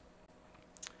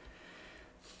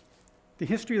 The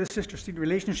history of the sister-city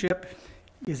relationship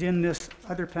is in this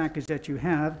other package that you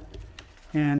have,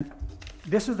 and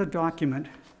this is a document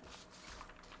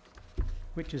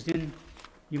which is in,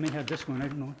 you may have this one, I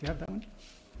don't know, do you have that one?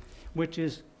 Which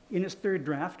is in its 3rd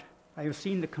draft. I have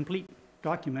seen the complete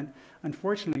document.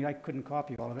 Unfortunately, I couldn't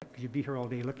copy all of it because you'd be here all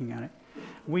day looking at it.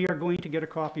 We are going to get a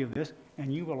copy of this,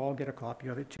 and you will all get a copy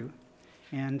of it too.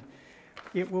 And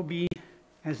it will be,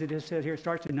 as it is said here, it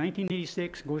starts in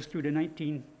 1986, goes through to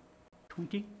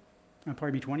 1920,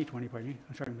 pardon me, 2020, pardon me.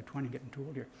 I'm sorry, I'm 20, getting too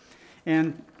old here.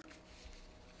 And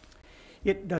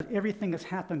it does everything that's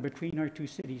happened between our two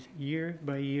cities, year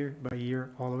by year by year,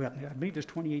 all the way up. I believe there's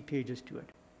 28 pages to it.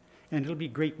 And it'll be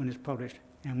great when it's published.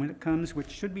 And when it comes, which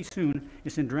should be soon,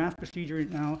 it's in draft procedure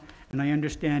now, and I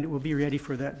understand it will be ready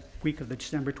for that week of the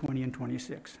December 20 and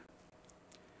 26.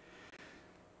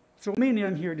 So mainly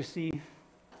I'm here to see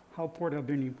how Port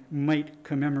Alberni might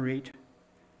commemorate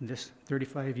this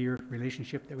 35-year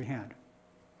relationship that we had.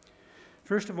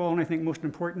 First of all, and I think most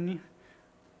importantly,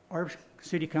 our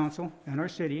city council and our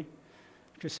city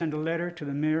to send a letter to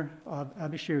the mayor of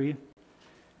Abishiri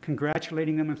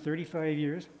congratulating them on 35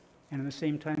 years and at the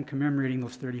same time commemorating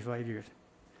those 35 years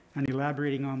and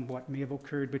elaborating on what may have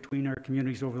occurred between our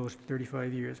communities over those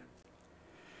 35 years.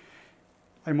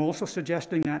 I'm also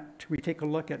suggesting that we take a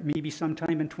look at maybe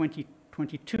sometime in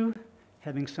 2022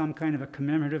 having some kind of a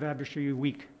commemorative Abishiri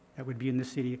week that would be in the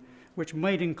city, which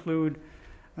might include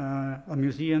a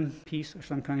museum piece or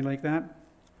some kind like that.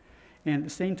 And at the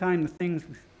same time,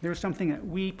 there's something that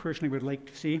we personally would like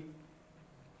to see.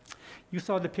 You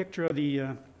saw the picture of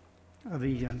the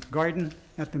garden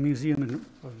at the Museum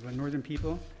of Northern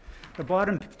People. The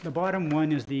bottom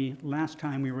one is the last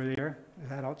time we were there.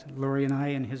 Laurie and I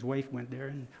and his wife went there,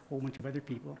 and a whole bunch of other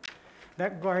people.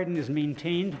 That garden is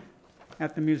maintained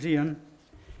at the museum,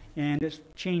 and it's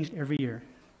changed every year.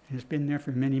 And it's been there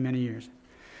for many, many years.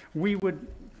 We would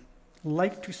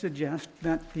like to suggest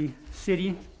that the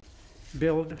city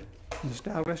build and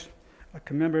establish a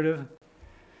commemorative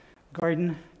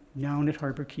garden down at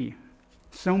Harbor Quay,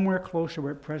 somewhere close to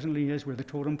where it presently is, where the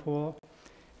totem pole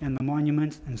and the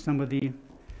monuments and some of the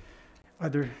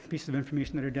other pieces of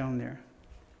information that are down there.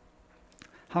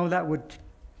 How that would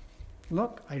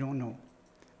look, I don't know.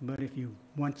 But if you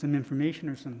want some information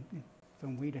or some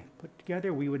way to put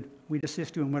together, we'd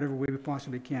assist you in whatever way we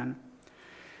possibly can.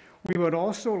 We would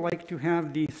also like to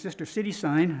have the Sister City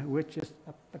sign, which is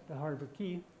up at the Harbor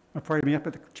Quay, or pardon me, up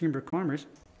at the Chamber of Commerce,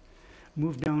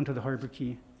 move down to the Harbor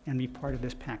Quay and be part of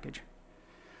this package.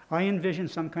 I envision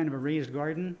some kind of a raised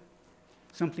garden,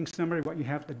 something similar to what you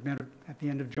have at the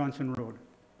end of Johnson Road.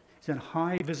 It's a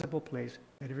high visible place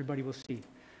that everybody will see.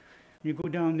 You go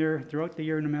down there throughout the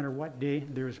year, no matter what day,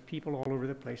 there's people all over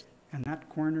the place. And that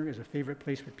corner is a favorite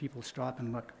place for people to stop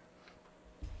and look.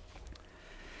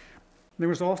 There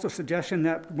was also a suggestion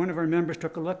that one of our members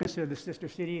took a look and said the Sister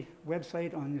City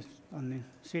website on the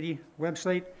city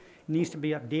website needs to be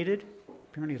updated.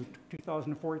 Apparently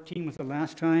 2014 was the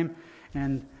last time,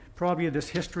 and probably this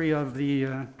history of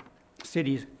the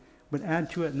cities would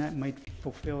add to it, and that might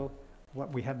fulfill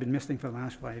what we have been missing for the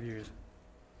last 5 years.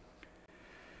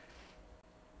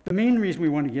 The main reason we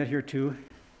want to get here too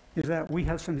is that we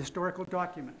have some historical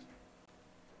documents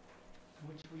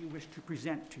which we wish to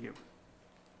present to you.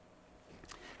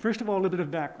 First of all, a little bit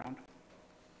of background.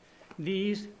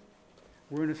 These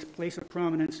were in a place of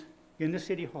prominence in the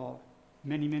City Hall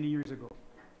many, many years ago.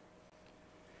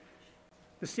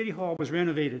 The City Hall was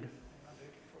renovated.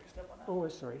 Oh,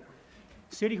 sorry.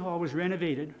 City Hall was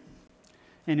renovated,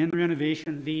 and in the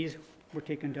renovation, these were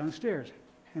taken downstairs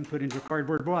and put into a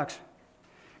cardboard box.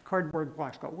 Cardboard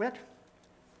box got wet.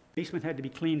 Basement had to be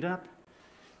cleaned up.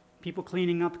 People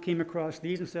cleaning up came across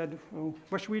these and said, "Oh,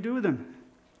 what should we do with them?"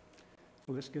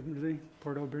 Well, let's give them to the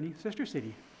Port Alberni Sister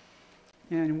City.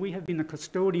 And we have been the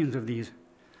custodians of these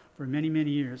for many, many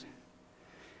years.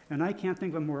 And I can't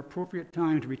think of a more appropriate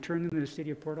time to return them to the city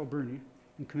of Port Alberni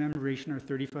in commemoration of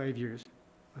 35 years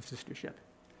of sistership.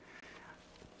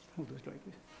 Hold those like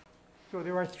this. So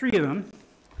there are 3 of them.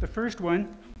 The first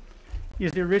one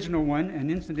is the original one,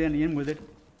 and incidentally in with it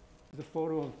is a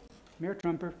photo of Mayor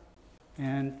Trumper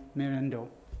and Mayor Endo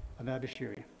of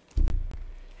Abishiri.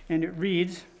 And it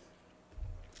reads,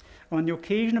 "On the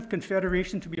occasion of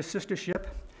Confederation to be a sistership,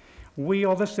 we,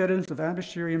 all the citizens of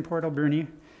Abishiri and Port Alberni,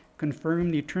 confirm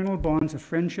the eternal bonds of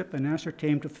friendship and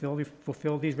ascertain to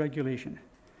fulfill these regulations.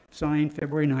 Signed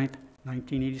February 9th,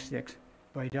 1986,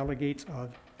 by delegates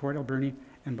of Port Alberni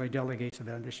and by delegates of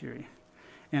Abishiri."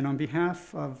 And on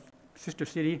behalf of Sister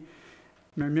City,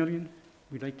 Mayor Million,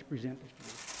 we'd like to present this to you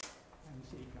and the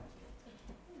City Council.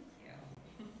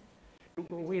 Don't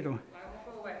go away, though. I won't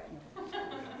go away.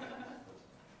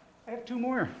 I have 2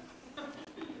 more.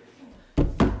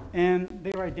 And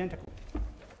they are identical,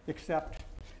 except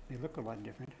they look a lot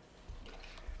different.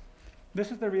 This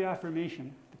is the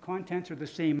reaffirmation. The contents are the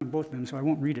same in both of them, so I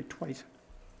won't read it twice.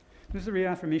 This is the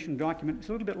reaffirmation document. It's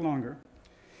a little bit longer.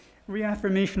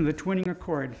 Reaffirmation of the twinning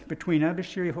accord between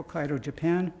Abashiri, Hokkaido,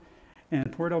 Japan,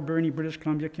 and Port Alberni, British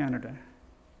Columbia, Canada.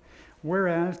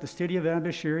 Whereas the city of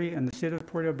Abashiri and the city of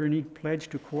Port Alberni pledge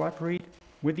to cooperate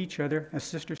with each other as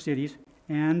sister cities,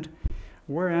 and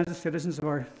whereas the citizens of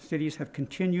our cities have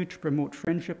continued to promote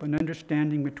friendship and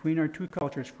understanding between our two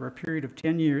cultures for a period of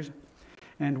 10 years,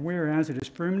 and whereas it is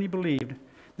firmly believed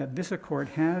that this accord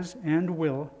has and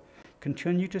will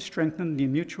continue to strengthen the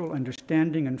mutual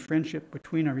understanding and friendship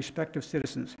between our respective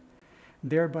citizens,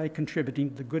 thereby contributing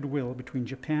to the goodwill between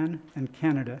Japan and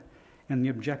Canada and the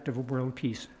objective of world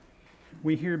peace.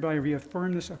 We hereby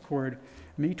reaffirm this accord,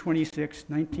 May 26,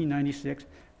 1996,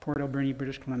 Port Alberni,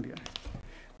 British Columbia.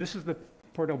 This is the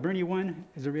Port Alberni one,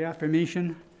 is a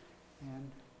reaffirmation,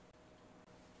 and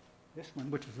this one,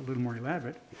 which is a little more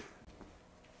elaborate,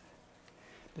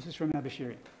 this is from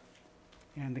Abashiri,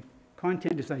 and the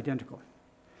content is identical.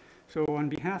 So on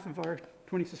behalf of our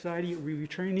Twinning Society, we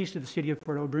return these to the city of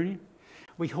Port Alberni.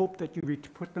 We hope that you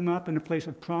put them up in a place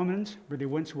of prominence where they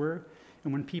once were,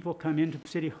 and when people come into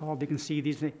City Hall, they can see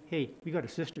these and say, hey, we got a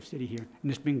sister city here,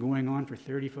 and it's been going on for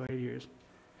 35 years.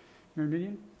 Mayor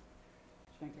Minion,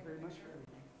 thank you very much for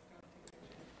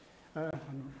everything.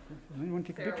 Anyone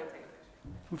take a picture?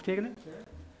 Who's taken it? Sarah?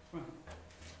 Come on.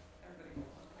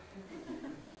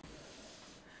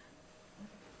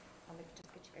 I'll just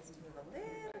get you guys to move a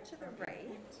little to the right,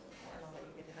 and I'll let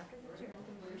you get it after the chair.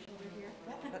 Over here.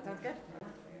 That sounds good.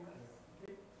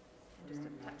 And just a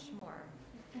touch more.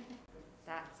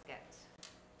 That's good.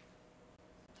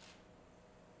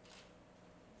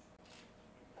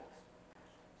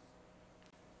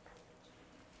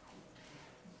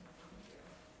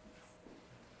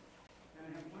 And I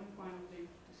have one final thing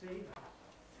to say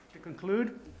to conclude.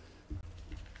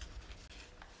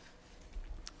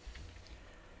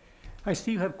 I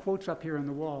see you have quotes up here on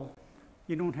the wall.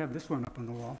 You don't have this one up on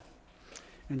the wall.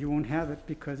 And you won't have it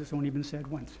because it's only been said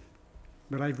once.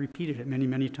 But I've repeated it many,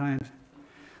 many times.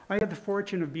 I had the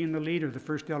fortune of being the leader of the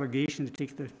first delegation to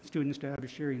take the students to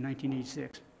Abashiri in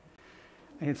 1986.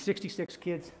 I had 66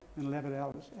 kids and 11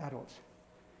 adults.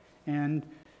 And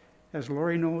as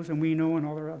Lori knows, and we know, and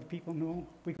all our other people know,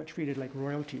 we got treated like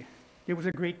royalty. It was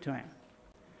a great time.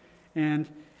 And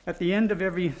at the end of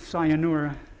every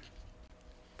Sayonara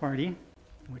party,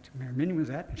 which Mayor Minion was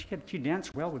at, and she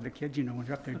danced well with the kids, you know, when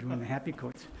they're up there doing the happy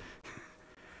coats.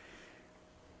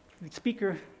 The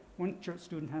speaker, one church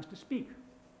student has to speak.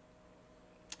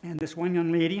 And this one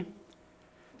young lady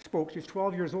spoke. She's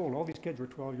 12 years old. All these kids were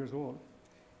 12 years old.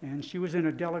 And she was in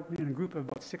a group of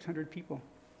about 600 people.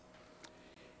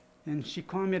 And she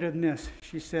commented on this.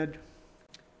 She said,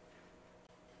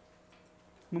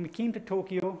 when we came to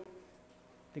Tokyo,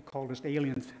 they called us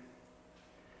aliens.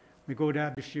 We go to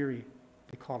Abashiri,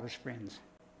 they call us friends.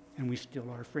 And we still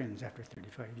are friends after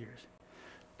 35 years.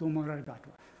 Domo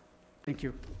arigato. Thank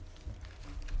you.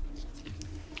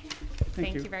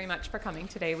 Thank you very much for coming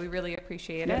today. We really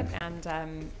appreciate it.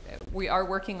 And we are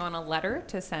working on a letter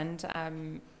to send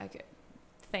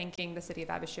thanking the city of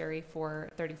Abashiri for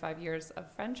 35 years of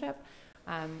friendship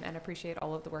and appreciate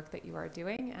all of the work that you are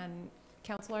doing. And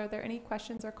Councillor, are there any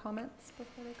questions or comments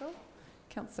before we go?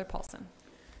 Councillor Paulson.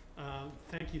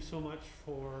 Thank you so much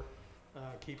for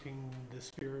keeping the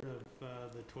spirit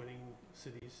of the Twinning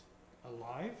Cities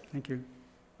alive. Thank you.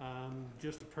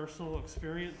 Just a personal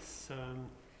experience.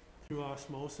 Through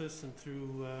osmosis and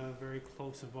through very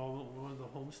close involvement with one of the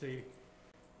homestay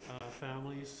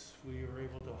families, we were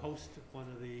able to host one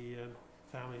of the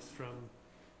families from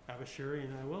Abashiri,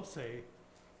 and I will say,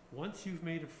 once you've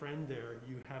made a friend there,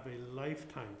 you have a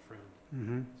lifetime friend.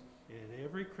 Mm-hmm. And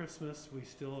every Christmas, we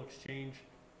still exchange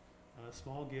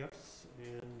small gifts,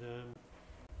 and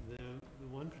the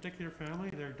one particular family,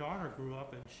 their daughter grew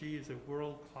up, and she is a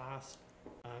world-class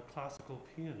classical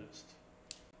pianist.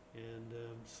 And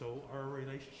so our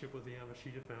relationship with the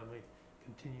Yamashita family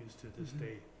continues to this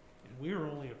day. And we are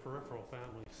only a peripheral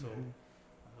family, so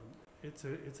it's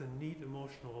a neat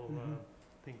emotional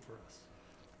thing for us.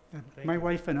 My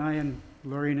wife and I, and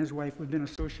Laurie and his wife, we've been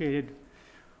associated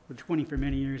with Twinning for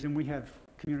many years, and we have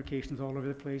communications all over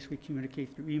the place. We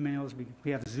communicate through emails.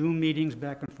 We have Zoom meetings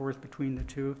back and forth between the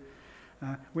two.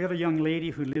 We have a young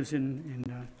lady who lives in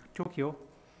Tokyo.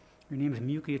 Her name is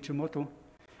Miyuki Ichimoto.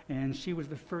 And she was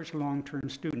the first long-term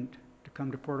student to come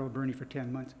to Port Alberni for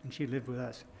 10 months, and she lived with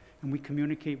us. And we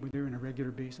communicate with her on a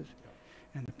regular basis.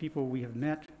 And the people we have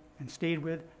met and stayed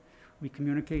with, we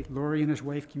communicate. Laurie and his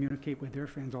wife communicate with their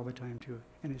friends all the time, too.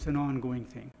 And it's an ongoing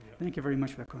thing. Yeah. Thank you very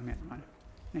much for that comment, Ron.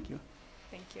 Thank you.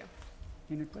 Thank you.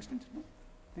 Any questions? No?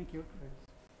 Thank you.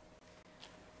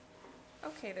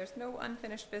 Okay, there's no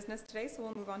unfinished business today, so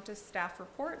we'll move on to staff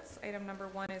reports. Item number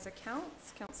 1 is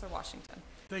accounts. Councillor Washington.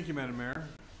 Thank you, Madam Mayor.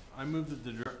 I move that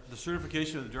the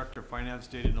certification of the Director of Finance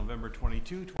dated November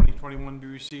 22, 2021 be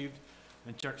received,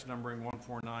 and checks numbering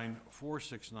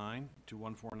 149469 to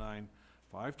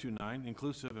 149529,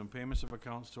 inclusive, and payments of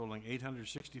accounts totaling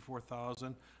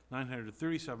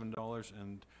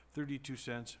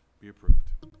 $864,937.32 be approved.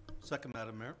 Second,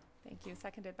 Madam Mayor. Thank you.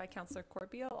 Seconded by Councillor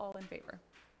Corbeil. All in favor?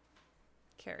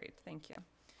 Carried. Thank you.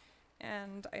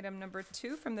 And item number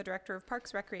 2 from the Director of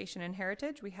Parks, Recreation and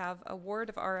Heritage, we have award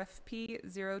of RFP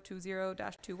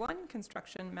 020-21,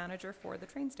 construction manager for the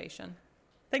train station.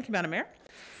 Thank you, Madam Mayor.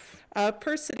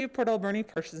 Per City of Port Alberni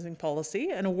purchasing policy,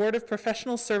 an award of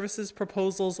professional services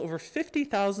proposals over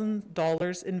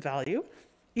 $50,000 in value,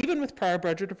 even with prior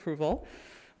budget approval,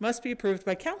 must be approved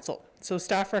by Council. So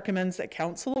staff recommends that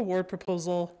Council award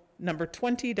proposal number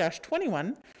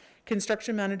 20-21,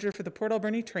 construction manager for the Port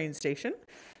Alberni train station,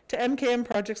 to MKM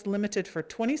Projects Limited for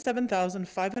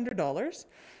 $27,500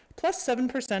 plus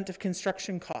 7% of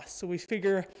construction costs. So we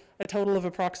figure a total of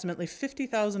approximately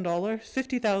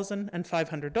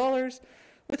 $50,500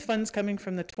 with funds coming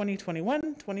from the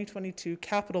 2021-2022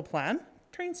 capital plan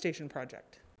train station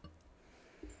project.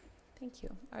 Thank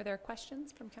you. Are there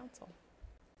questions from council?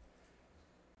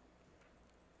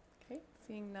 Okay,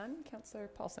 seeing none. Councillor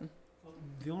Paulson.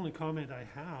 The only comment I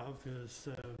have is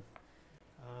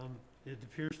it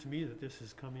appears to me that this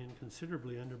has come in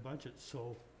considerably under budget,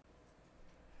 so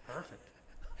perfect.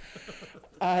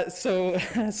 So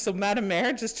Madam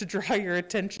Mayor, just to draw your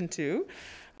attention to,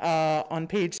 on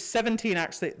page 17,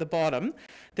 actually at the bottom,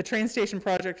 the train station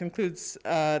project includes,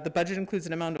 the budget includes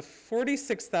an amount of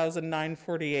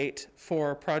 $46,948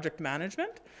 for project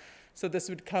management. So this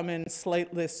would come in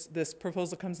slightly, this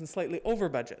proposal comes in slightly over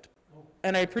budget. Oh.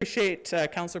 And I appreciate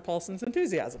Councillor Paulson's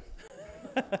enthusiasm.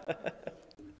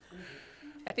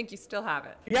 I think you still have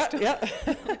it. Yeah.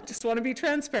 Just want to be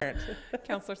transparent.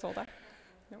 Councillor Soldak?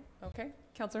 No? Okay.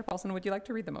 Councillor Paulson, would you like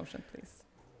to read the motion, please?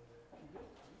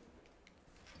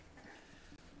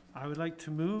 I would like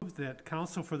to move that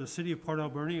Council for the City of Port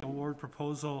Alberni award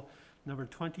proposal number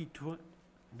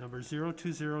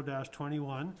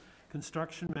 020-21,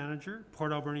 construction manager,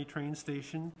 Port Alberni train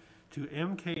station, to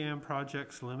MKM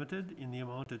Projects Limited in the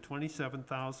amount of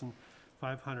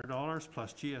 $27,500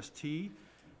 plus GST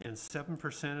and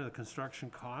 7% of the construction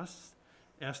costs,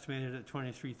 estimated at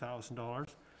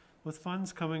 $23,000, with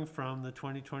funds coming from the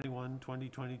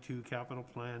 2021-2022 capital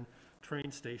plan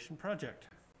train station project.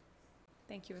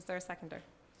 Thank you. Is there a seconder?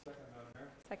 Second, Madam Mayor.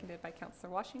 Seconded by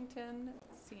Councillor Washington.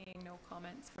 Seeing no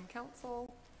comments from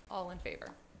council, all in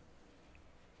favor?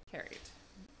 Carried.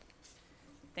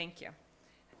 Thank you.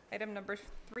 Item number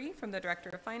 3 from the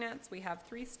Director of Finance, we have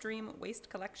 3-stream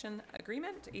waste collection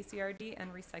agreement, ACRD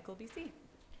and Recycle BC.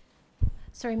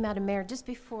 Sorry, Madam Mayor, just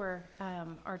before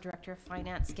our Director of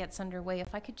Finance gets underway,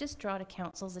 if I could just draw to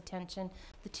Council's attention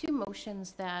the 2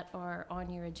 motions that are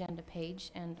on your agenda page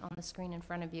and on the screen in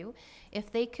front of you,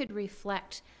 if they could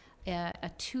reflect a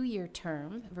 2-year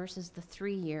term versus the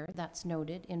 3-year that's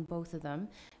noted in both of them,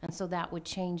 and so that would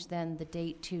change then the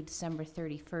date to December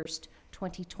 31st,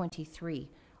 2023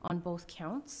 on both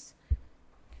counts.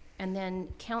 And then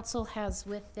Council has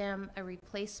with them a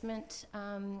replacement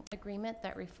agreement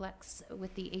that reflects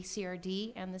with the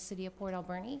ACRD and the City of Port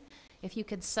Alberni. If you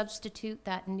could substitute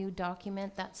that new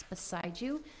document that's beside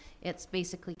you, it's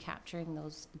basically capturing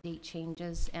those date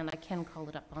changes, and I can call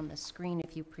it up on the screen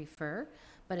if you prefer,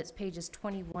 but it's pages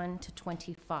 21 to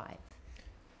 25. Okay.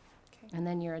 And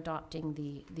then you're adopting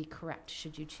the correct,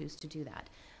 should you choose to do that.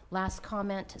 Last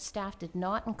comment, staff did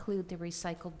not include the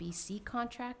Recycle BC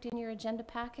contract in your agenda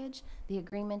package. The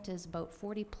agreement is about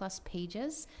 40+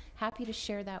 pages. Happy to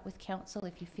share that with council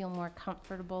if you feel more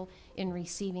comfortable in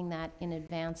receiving that in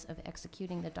advance of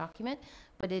executing the document,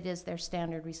 but it is their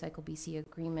standard Recycle BC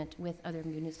agreement with other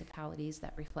municipalities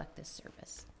that reflect this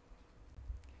service.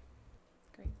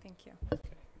 Great, thank you.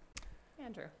 Okay.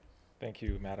 Andrew. Thank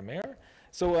you, Madam Mayor.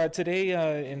 So today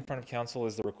in front of council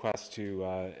is the request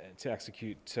to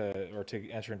execute or to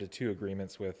enter into 2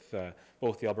 agreements with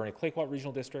both the Alberni Clayoquot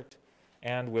Regional District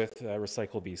and with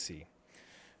Recycle BC.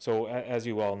 So as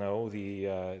you all know, the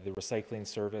recycling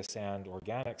service and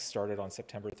organics started on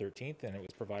September 13th, and it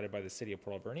was provided by the City of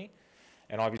Port Alberni.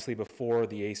 And obviously before,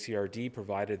 the ACRD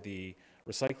provided the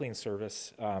recycling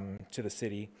service to the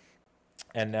city,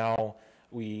 and now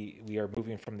we are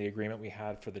moving from the agreement we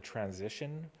had for the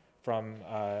transition from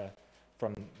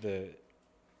the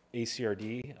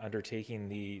ACRD undertaking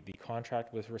the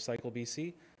contract with Recycle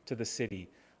BC to the city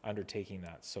undertaking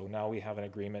that. So now we have an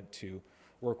agreement to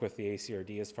work with the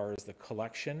ACRD as far as the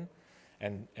collection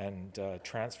and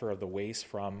transfer of the waste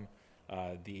from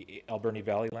the Alberni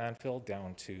Valley landfill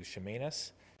down to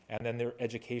Chemainus. And then their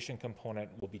education component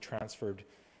will be transferred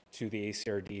to the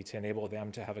ACRD to enable them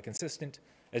to have a consistent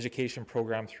education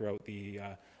program throughout the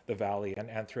valley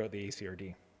and throughout the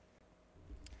ACRD.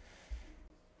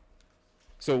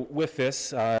 So with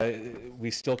this,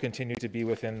 we still continue to be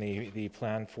within the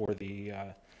plan for the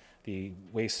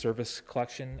waste service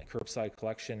collection, curbside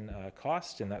collection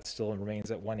cost, and that still remains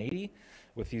at 180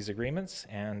 with these agreements,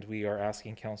 and we are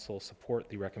asking council support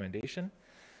the recommendation.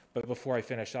 But before I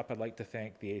finish up, I'd like to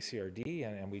thank the ACRD,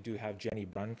 and we do have Jenny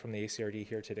Brunn from the ACRD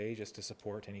here today just to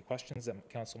support any questions that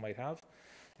council might have.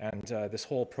 And this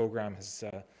whole program has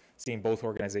seen both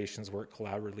organizations work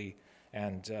collaboratively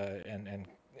and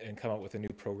come up with a new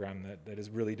program that is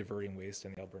really diverting waste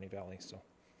in the Alberni Valley. So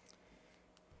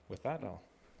with that, I'll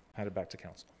hand it back to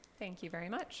council. Thank you very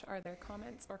much. Are there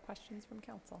comments or questions from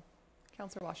council?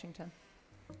 Councillor Washington.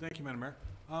 Thank you, Madam Mayor.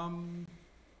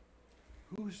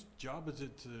 Whose job is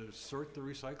it to sort the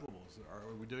recyclables?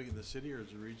 Are we doing it in the city, or is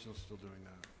the regional still doing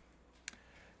that?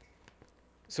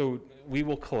 So we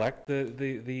will collect the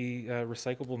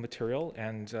recyclable material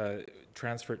and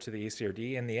transfer it to the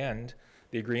ACRD. In the end,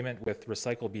 the agreement with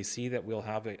Recycle BC that we'll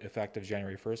have effective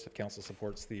January 1st, if council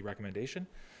supports the recommendation,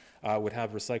 would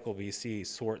have Recycle BC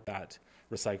sort that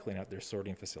recycling at their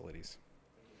sorting facilities.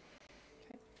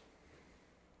 Okay.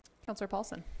 Councillor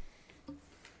Paulson.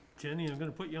 Jenny, I'm going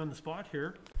to put you on the spot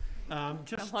here. Come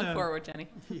on forward, Jenny.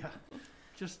 Yeah,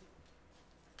 just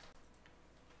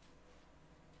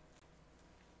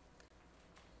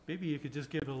maybe you could just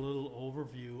give a little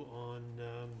overview on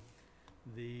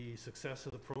the success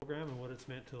of the program and what it's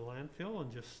meant to the landfill,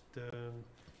 and just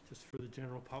for the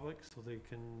general public, so they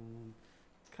can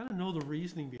kind of know the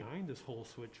reasoning behind this whole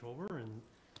switch over. And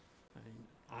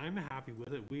I'm happy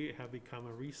with it. We have become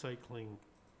a recycling.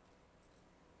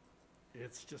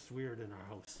 It's just weird in our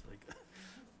house,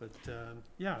 but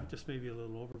yeah, just maybe a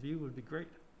little overview would be great.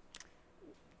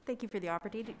 Thank you for the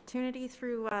opportunity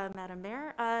through Madam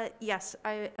Mayor. Yes,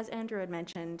 as Andrew had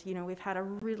mentioned, we've had a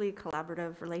really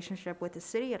collaborative relationship with the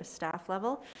city at a staff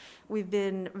level. We've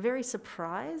been very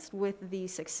surprised with the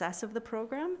success of the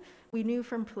program. We knew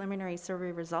from preliminary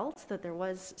survey results that there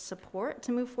was support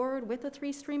to move forward with a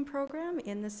 3-stream program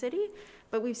in the city,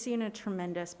 but we've seen a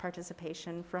tremendous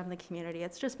participation from the community.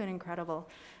 It's just been incredible.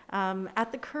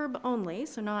 At the curb only,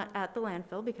 so not at the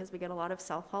landfill, because we get a lot of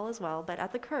self-haul as well, but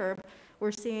at the curb,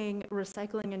 we're seeing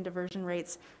recycling and diversion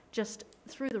rates just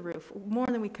through the roof, more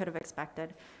than we could have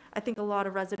expected. I think a lot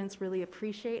of residents really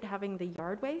appreciate having the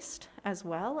yard waste as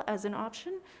well as an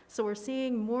option. So we're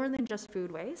seeing more than just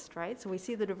food waste, right? So we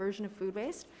see the diversion of food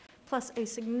waste, plus a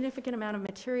significant amount of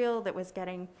material that was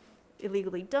getting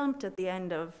illegally dumped at the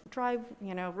end of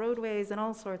roadways and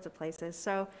all sorts of places.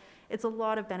 So it's a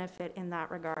lot of benefit in that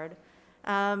regard.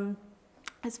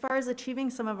 As far as achieving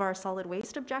some of our solid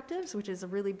waste objectives, which is a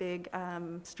really big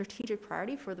strategic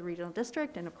priority for the regional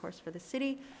district and of course for the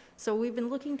city. So we've been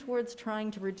looking towards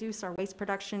trying to reduce our waste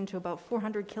production to about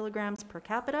 400 kilograms per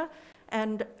capita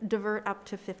and divert up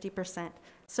to 50%.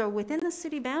 So within the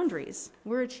city boundaries,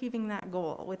 we're achieving that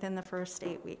goal within the first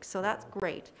 8 weeks. So that's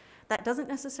great. That doesn't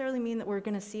necessarily mean that we're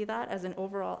going to see that as an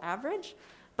overall average,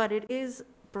 but it is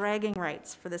bragging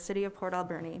rights for the city of Port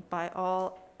Alberni by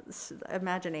all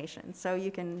imagination. So you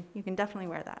can definitely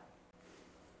wear that.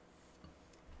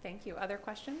 Thank you. Other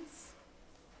questions?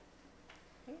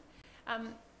 Okay.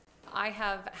 I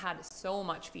have had so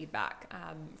much feedback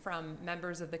from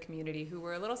members of the community who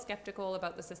were a little skeptical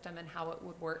about the system and how it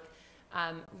would work.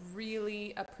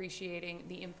 Really appreciating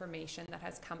the information that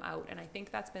has come out, and I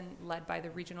think that's been led by the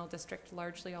regional district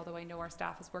largely, although I know our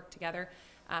staff has worked together,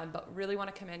 but really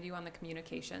want to commend you on the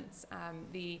communications.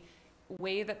 The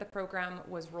way that the program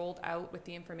was rolled out with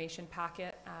the information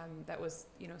packet that was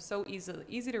so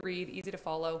easy to read, easy to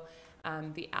follow.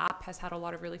 The app has had a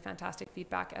lot of really fantastic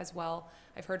feedback as well.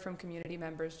 I've heard from community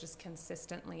members just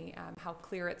consistently how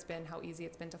clear it's been, how easy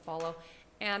it's been to follow.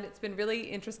 And it's been really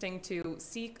interesting to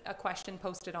see a question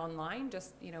posted online,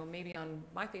 just maybe on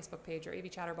my Facebook page or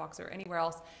AV Chatterbox or anywhere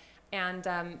else, and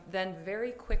then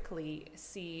very quickly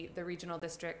see the regional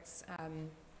district's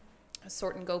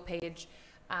sort and go page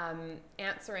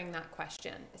answering that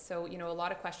question. So a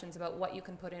lot of questions about what you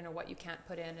can put in or what you can't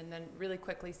put in, and then really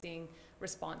quickly seeing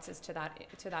responses to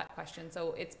that question.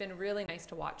 So it's been really nice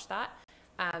to watch that.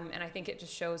 And I think it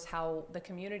just shows how the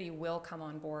community will come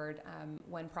on board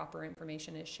when proper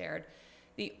information is shared.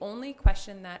 The only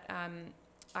question that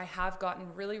I have gotten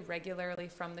really regularly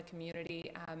from the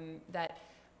community that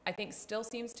I think still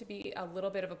seems to be a little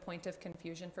bit of a point of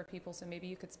confusion for people, so maybe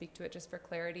you could speak to it just for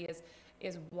clarity,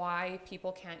 is why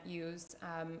people can't use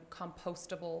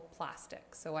compostable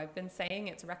plastic. So I've been saying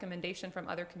it's a recommendation from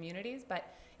other communities,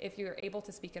 but if you're able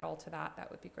to speak at all to that,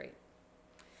 that would be great.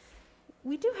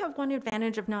 We do have one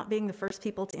advantage of not being the first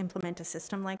people to implement a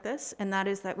system like this, and that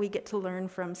is that we get to learn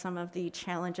from some of the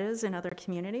challenges in other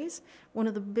communities. One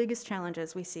of the biggest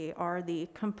challenges we see are the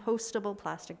compostable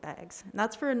plastic bags. And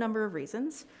that's for a number of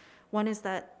reasons. One is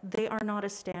that they are not a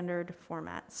standard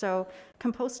format. So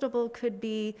compostable could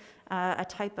be a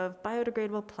type of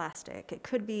biodegradable plastic. It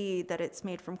could be that it's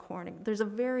made from corn. There's a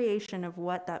variation of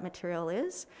what that material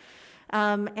is.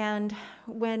 And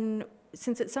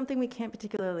since it's something we can't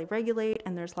particularly regulate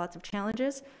and there's lots of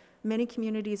challenges, many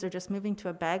communities are just moving to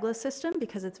a bagless system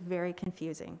because it's very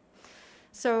confusing.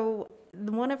 So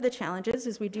one of the challenges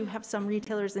is we do have some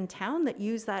retailers in town that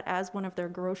use that as one of their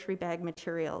grocery bag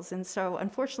materials. And so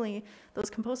unfortunately, those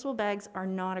compostable bags are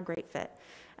not a great fit.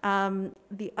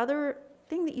 The other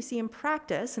thing that you see in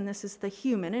practice, and this is the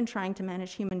human and trying to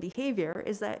manage human behavior,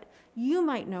 is that you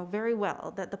might know very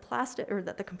well that the plastic or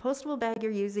that the compostable bag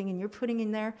you're using and you're putting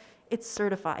in there, it's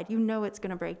certified. You know it's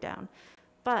going to break down.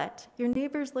 But your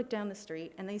neighbors look down the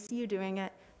street and they see you doing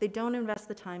it, they don't invest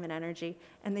the time and energy,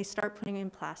 and they start putting in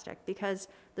plastic because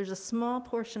there's a small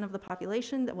portion of the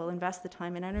population that will invest the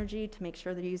time and energy to make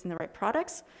sure they're using the right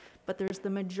products, but there's the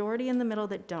majority in the middle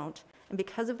that don't. And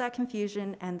because of that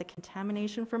confusion and the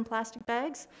contamination from plastic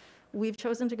bags, we've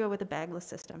chosen to go with a bagless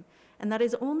system. And that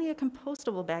is only a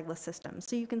compostable bagless system.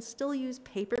 So you can still use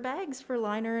paper bags for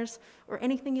liners or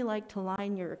anything you like to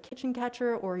line your kitchen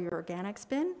catcher or your organic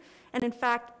bin. And in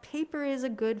fact, paper is a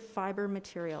good fiber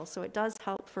material, so it does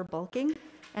help for bulking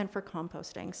and for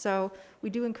composting. So we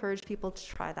do encourage people to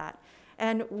try that.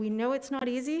 And we know it's not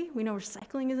easy. We know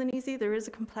recycling isn't easy. There is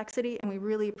a complexity, and we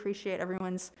really appreciate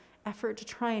everyone's effort to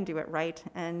try and do it right.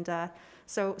 And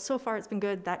so far it's been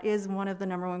good. That is one of the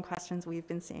 #1 questions we've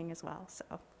been seeing as well. So.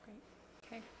 Great.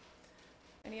 Okay.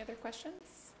 Any other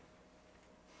questions?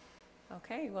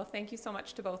 Okay. Well, thank you so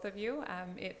much to both of you.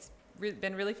 It's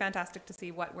been really fantastic to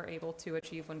see what we're able to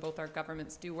achieve when both our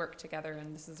governments do work together,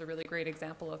 and this is a really great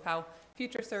example of how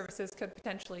future services could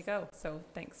potentially go. So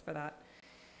thanks for that.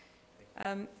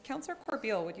 Councillor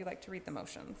Corbeil, would you like to read the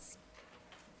motions?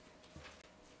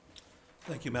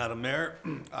 Thank you, Madam Mayor.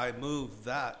 I move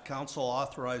that Council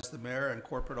authorize the Mayor and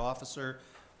Corporate Officer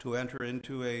to enter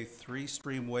into a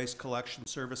 3-stream waste collection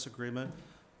service agreement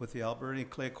with the Alberni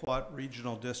Clayoquot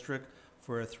Regional District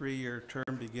for a 3-year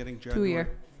term beginning January.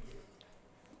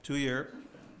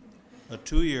 A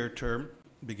 2-year term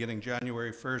beginning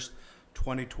January 1st,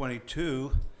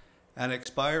 2022 and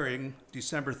expiring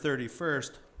December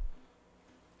 31st,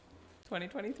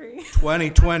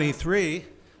 2023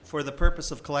 for the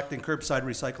purpose of collecting curbside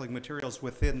recycling materials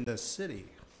within the city.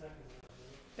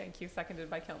 Thank you. Seconded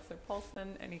by Councillor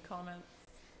Paulson. Any comments?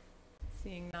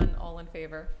 Seeing none, all in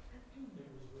favor?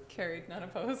 Carried, none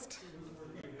opposed.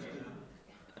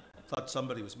 Thought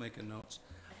somebody was making notes.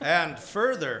 And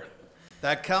further,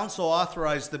 that Council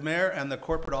authorize the Mayor and the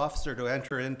Corporate Officer to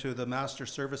enter into the Master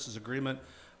Services Agreement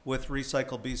with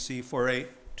Recycle BC for a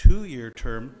 2-year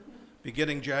term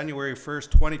beginning January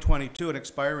 1st, 2022 and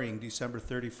expiring December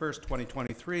 31st,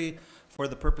 2023 for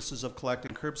the purposes of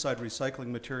collecting curbside recycling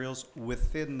materials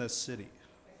within the city.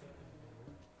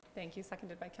 Thank you.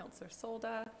 Seconded by Councillor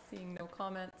Solda. Seeing no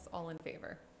comments, all in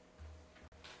favor?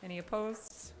 Any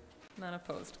opposed? None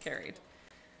opposed. Carried.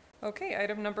 Okay,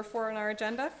 item number 4 on our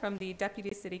agenda from the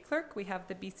Deputy City Clerk, we have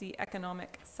the BC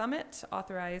Economic Summit,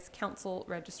 authorized council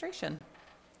registration.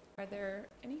 Are there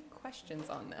any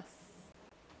questions on this?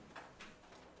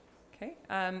 Okay,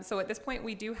 so at this point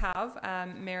we do have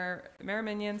Mayor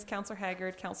Minions, Councillor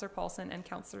Haggard, Councillor Paulson, and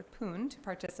Councillor Poon to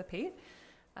participate.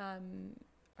 Are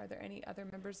there any other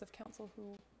members of council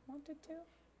who wanted to?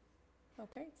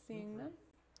 Okay, seeing none.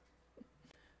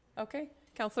 Okay,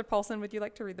 Councillor Paulson, would you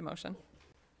like to read the motion?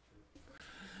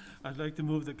 I'd like to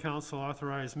move that council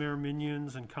authorize Mayor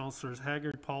Minions and Councillors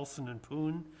Haggard, Paulson, and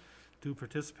Poon to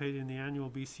participate in the annual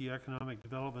BC Economic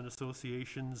Development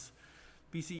Association's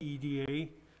BCEDA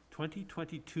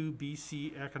 2022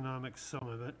 BC Economic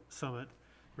Summit,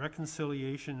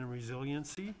 Reconciliation and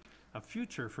Resiliency, a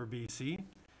Future for BC,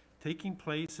 taking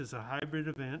place as a hybrid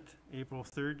event, April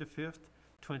 3rd to 5th,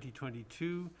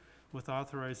 2022, with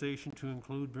authorization to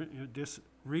include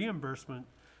reimbursement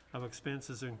of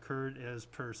expenses incurred as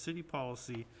per City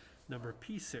Policy number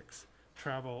P6,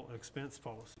 Travel Expense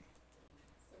Policy.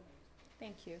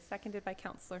 Thank you. Seconded by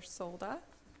Councillor Solda.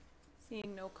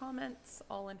 Seeing no comments,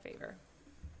 all in favor?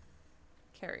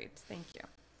 Carried. Thank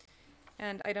you.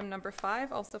 And item number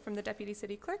 5, also from the Deputy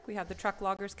City Clerk, we have the Truck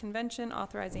Loggers Convention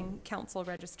authorizing council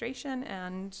registration.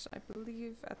 And I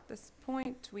believe at this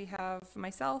point we have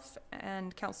myself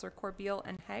and Councillor Corbeil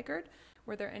and Haggard.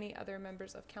 Were there any other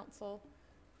members of council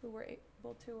who were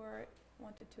able to or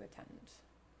wanted to attend?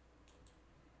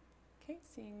 Okay,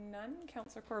 seeing none.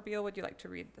 Councillor Corbeil, would you like to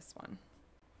read this one?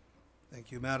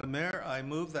 Thank you, Madam Mayor. I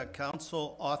move that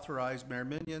council authorize Mayor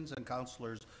Minions and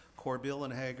councillors Corbeil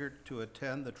and Haggard to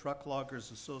attend the Truck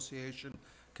Loggers Association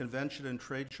Convention and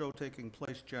Trade Show taking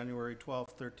place January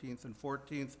 12th, 13th, and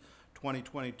 14th,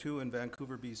 2022 in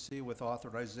Vancouver, BC, with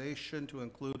authorization to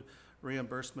include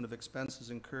reimbursement of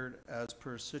expenses incurred as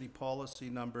per city policy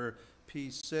number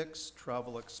P6,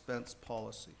 travel expense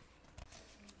policy.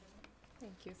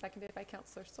 Thank you. Seconded by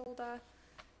Councillor Solda.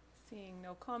 Seeing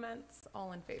no comments,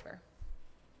 all in favor?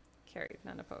 Carried,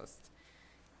 none opposed.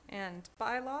 And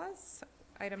bylaws,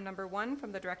 item number 1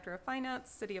 from the Director of Finance,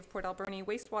 City of Port Alberni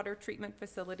Wastewater Treatment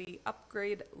Facility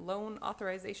Upgrade Loan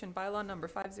Authorization Bylaw number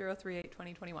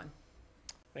 5038-2021.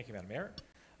 Thank you, Madam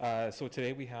Mayor. So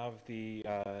today we have the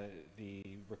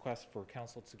request for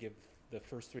council to give the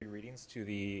first 3 readings to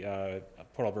the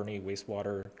Port Alberni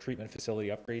Wastewater Treatment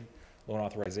Facility Upgrade Loan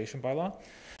Authorization Bylaw.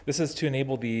 This is to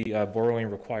enable the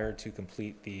borrowing required to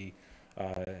complete the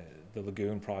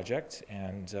lagoon project,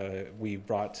 and we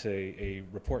brought a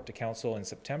report to council in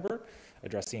September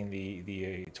addressing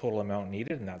the total amount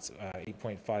needed, and that's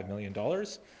 $8.5 million.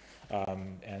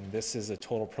 And this is a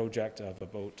total project of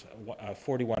about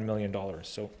 $41 million.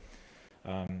 So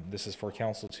this is for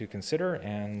council to consider,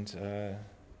 and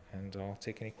I'll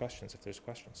take any questions if there's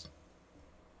questions.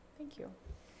 Thank you.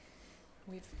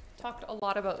 We've talked a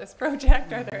lot about this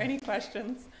project. Are there any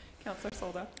questions? Councillor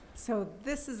Solda. So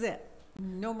this is it.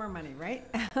 No more money, right?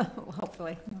 Well,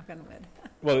 hopefully, knock on wood.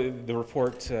 Well, the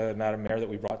report, Madam Mayor, that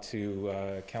we brought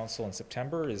to council in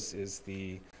September is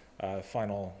the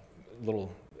final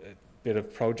little bit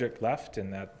of project left,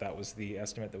 and that was the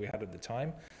estimate that we had at the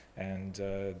time. And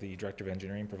the Director of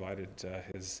Engineering provided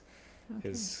his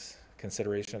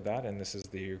consideration of that, and this is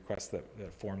the request that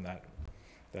formed that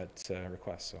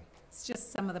request. So It's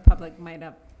just some of the public might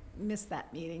have missed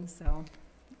that meeting, so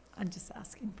I'm just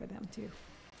asking for them to.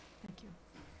 Thank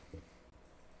you.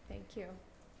 Thank you.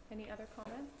 Any other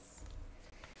comments?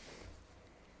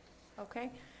 Okay.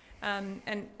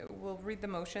 And we'll read the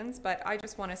motions, but I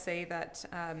just want to say that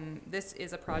this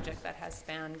is a project that has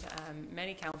spanned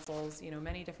many councils,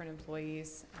 many different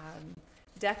employees,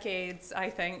 decades, I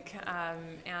think,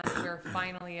 and we're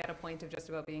finally at a point of just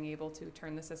about being able to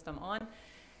turn the system on.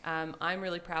 I'm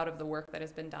really proud of the work that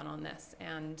has been done on this,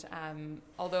 and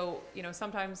although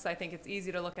sometimes I think it's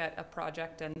easy to look at a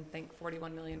project and think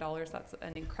 $41 million, that's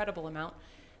an incredible amount.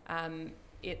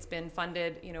 It's been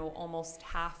funded almost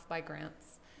half by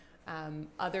grants.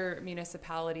 Other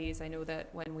municipalities, I know that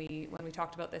when we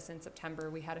talked about this in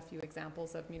September, we had a few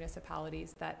examples of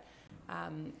municipalities that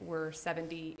were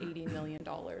 $70-80 million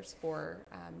for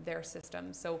their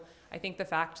system. So I think the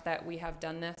fact that we have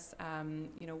done this,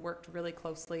 worked really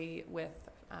closely with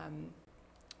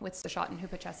Sashat and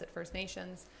Hupachesset First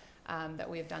Nations, that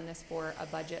we have done this for a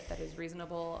budget that is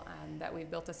reasonable, that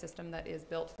we've built a system that is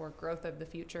built for growth of the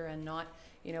future and not,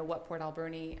 what Port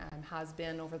Alberni has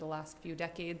been over the last few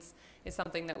decades, is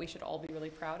something that we should all be really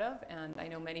proud of. And I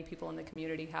know many people in the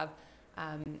community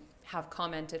have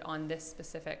commented on this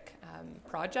specific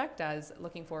project as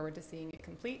looking forward to seeing it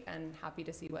complete and happy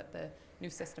to see what the new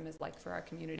system is like for our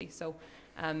community. So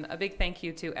a big thank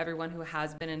you to everyone who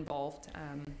has been involved.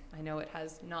 I know it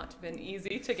has not been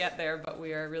easy to get there, but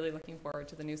we are really looking forward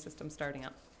to the new system starting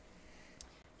up.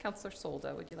 Councillor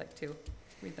Solda, would you like to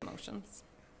read the motions?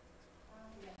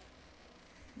 Yes.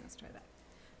 Let's try that.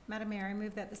 Madam Mayor, I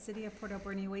move that the City of Port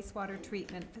Alberni Wastewater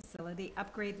Treatment Facility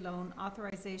Upgrade Loan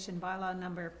Authorization Bylaw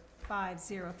number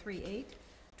 5038,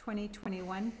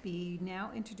 2021 be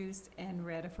now introduced and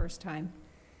read a first time.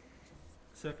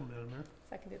 Second, Madam Mayor.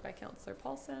 Seconded by Councillor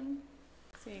Paulson.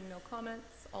 Seeing no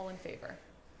comments, all in favor?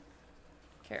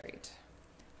 Carried.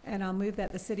 And I'll move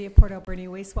that the City of Port Alberni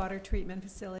Wastewater Treatment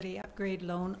Facility Upgrade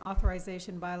Loan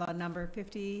Authorization Bylaw number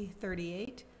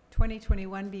 5038,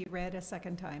 2021 be read a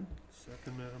second time.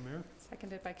 Second, Madam Mayor.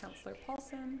 Seconded by Councillor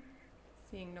Paulson.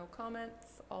 Seeing no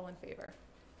comments, all in favor?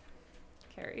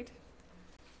 Carried.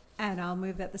 And I'll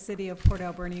move that the City of Port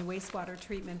Alberni Wastewater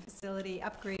Treatment Facility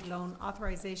Upgrade Loan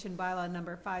Authorization Bylaw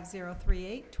number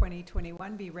 5038,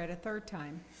 2021 be read a third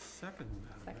time. Second,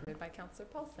 Madam Mayor. Seconded by Councillor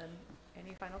Paulson.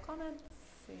 Any final comments?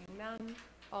 Seeing none,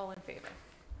 all in favor?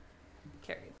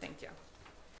 Carried. Thank you.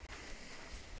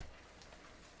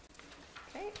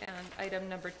 Okay. Okay, and item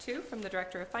number 2 from the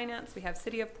Director of Finance, we have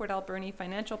City of Port Alberni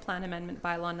Financial Plan Amendment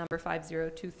Bylaw number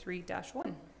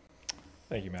 5023-1.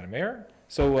 Thank you, Madam Mayor.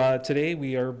 So today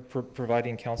we are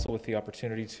providing council with the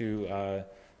opportunity to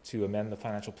amend the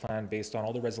financial plan based on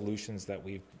all the resolutions that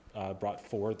we've brought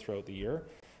forward throughout the year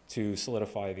to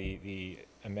solidify the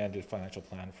amended financial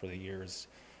plan for the years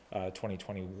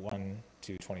 2021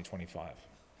 to 2025.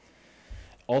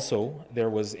 Also, there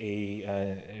was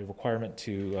a requirement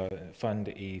to fund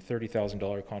a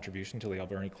 $30,000 contribution to the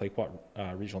Alberni Clayoquot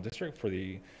Regional District for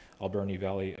the Alberni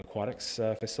Valley Aquatics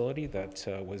facility that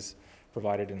was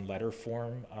provided in letter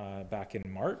form back in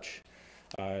March.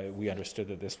 We understood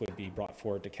that this would be brought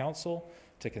forward to council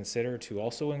to consider to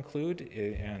also include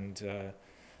and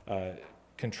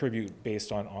contribute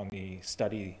based on the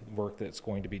study work that's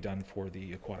going to be done for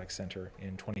the Aquatic Center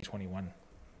in 2021.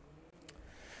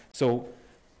 So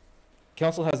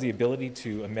council has the ability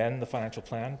to amend the financial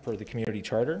plan per the community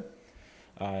charter.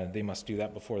 They must do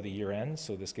that before the year ends,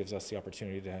 so this gives us the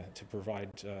opportunity to provide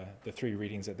the 3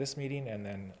 readings at this meeting and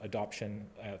then adoption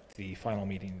at the final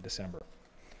meeting in December.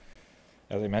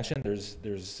 As I mentioned, this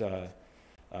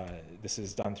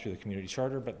is done through the community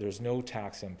charter, but there's no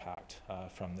tax impact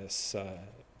from this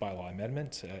bylaw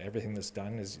amendment. Everything that's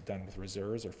done is done with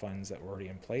reserves or funds that were already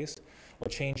in place, or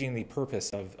changing the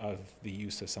purpose of the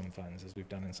use of some funds, as we've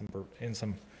done in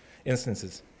some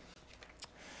instances.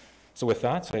 So with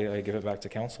that, I give it back to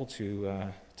council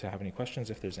to have any questions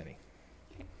if there's any.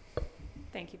 Okay.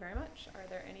 Thank you very much. Are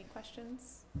there any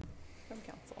questions from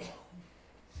council?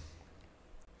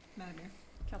 Madam Mayor.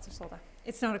 Councillor Solda.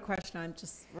 It's not a question. I'm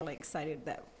just really excited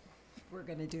that we're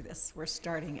going to do this. We're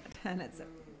starting it, and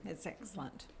it's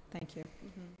excellent. Thank you.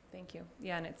 Mm-hmm. Thank you.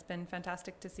 Yeah, and it's been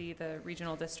fantastic to see the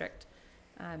regional district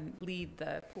lead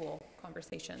the pool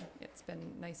conversation. It's been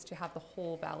nice to have the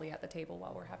whole valley at the table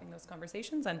while we're having those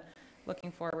conversations, and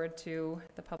looking forward to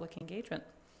the public engagement.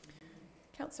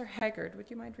 Councillor Haggard, would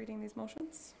you mind reading these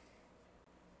motions?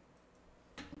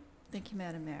 Thank you,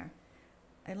 Madam Mayor.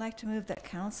 I'd like to move that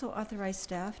council authorize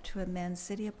staff to amend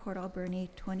City of Port Alberni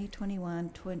 2021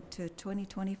 to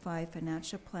 2025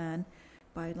 financial plan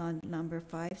bylaw number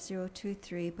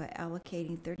 5023 by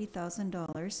allocating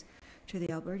 $30,000 to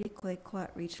the Alberni Clayoquot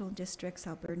Regional District's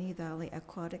Alberni Valley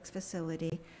Aquatics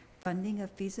Facility, funding a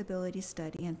feasibility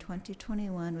study in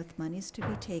 2021 with monies to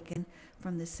be taken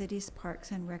from the city's Parks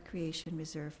and Recreation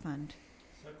Reserve Fund.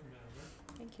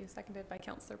 Thank you. Seconded by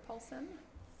Councillor Paulson.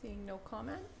 Seeing no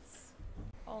comments,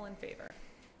 all in favor?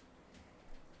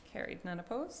 Carried, none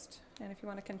opposed. And if you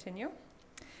want to continue.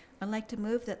 I'd like to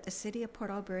move that the City of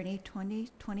Port Alberni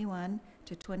 2021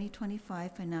 to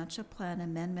 2025 financial plan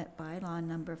amendment bylaw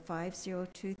number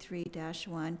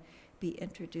 5023-1 be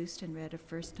introduced and read a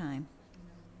first time.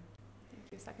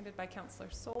 Thank you. Seconded by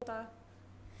Councillor Solda.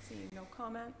 Seeing no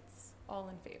comments, all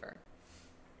in favor?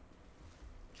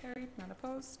 Carried, none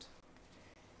opposed.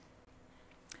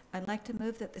 I'd like to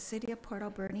move that the City of Port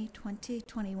Alberni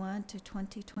 2021 to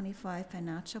 2025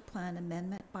 financial plan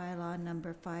amendment bylaw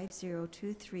number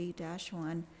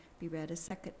 5023-1 be read a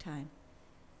second time.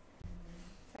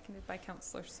 Seconded by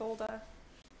Councillor Solda.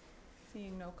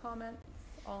 Seeing no comments,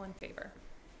 all in favor?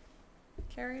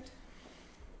 Carried.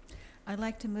 I'd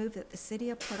like to move that the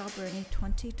City of Port Alberni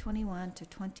 2021 to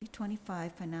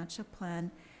 2025 financial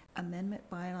plan amendment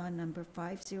bylaw number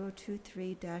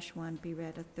 5023-1 be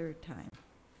read a third time.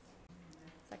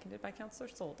 Seconded by Councillor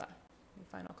Solda. Any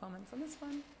final comments on this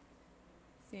one?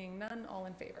 Seeing none, all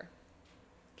in favor?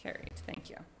 Carried. Thank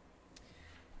you.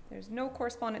 There's no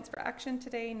correspondence for action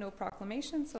today, no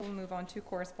proclamation, so we'll move on to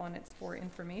correspondence for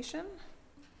information.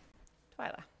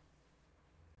 Twyla.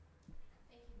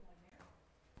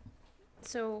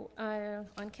 So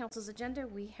on council's agenda,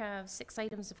 we have 6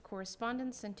 items of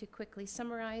correspondence, and to quickly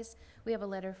summarize, we have a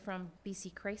letter from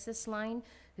BC Crisis Line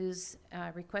who's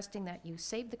requesting that you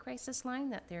save the crisis line,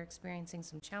 that they're experiencing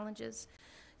some challenges.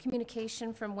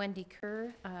 Communication from Wendy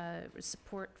Kerr,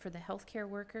 support for the healthcare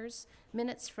workers.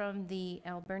 Minutes from the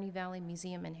Alberni Valley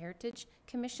Museum and Heritage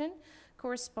Commission.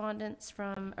 Correspondence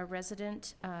from a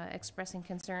resident expressing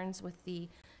concerns with the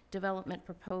development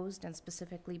proposed, and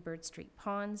specifically Bird Street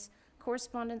Ponds.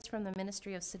 Correspondence from the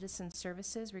Ministry of Citizen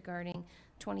Services regarding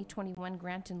 2021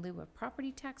 grant in lieu of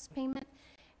property tax payment,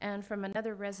 and from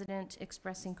another resident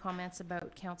expressing comments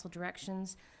about council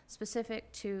directions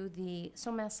specific to the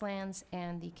SOMAS lands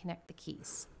and the Connect the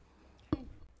Keys. Okay.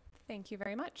 Thank you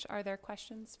very much. Are there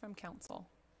questions from council?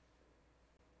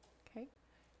 Okay.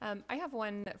 I have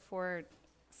one for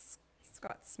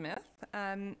Scott Smith.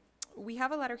 We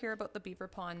have a letter here about the beaver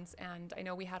ponds, and I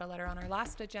know we had a letter on our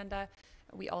last agenda.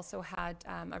 We also had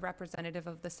a representative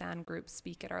of the Sand Group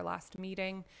speak at our last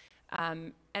meeting.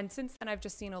 And since then, I've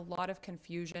just seen a lot of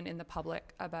confusion in the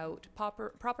public about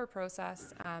proper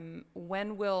process.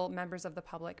 When will members of the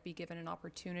public be given an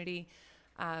opportunity?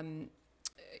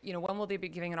 You know, when will they be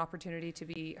given an opportunity to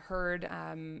be heard?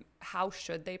 How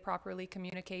should they properly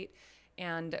communicate?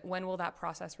 And when will that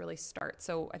process really start?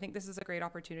 So I think this is a great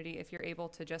opportunity if you're able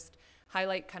to just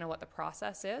highlight kind of what the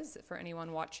process is for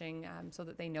anyone watching, so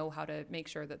that they know how to make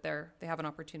sure that they have an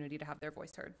opportunity to have their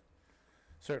voice heard.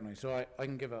 Certainly. So I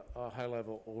can give a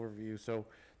high-level overview. So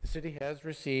the city has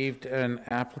received an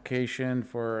application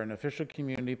for an official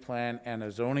community plan and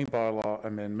a zoning bylaw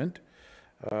amendment,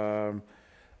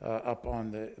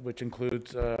 which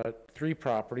includes 3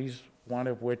 properties, one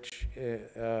of which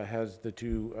has the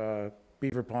 2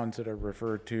 beaver ponds that are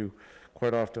referred to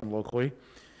quite often locally.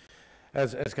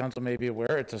 As council may be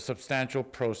aware, it's a substantial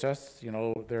process. You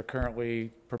know, they're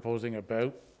currently proposing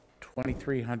about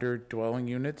 2,300 dwelling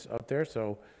units up there,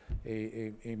 so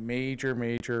a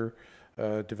major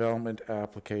development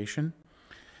application.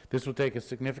 This will take a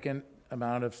significant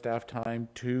amount of staff time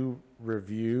to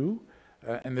review,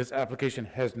 and this application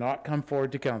has not come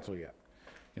forward to council yet.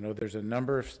 You know, there's a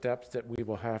number of steps that we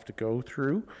will have to go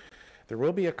through. There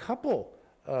will be a couple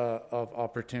of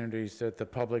opportunities that the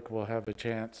public will have a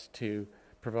chance to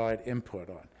provide input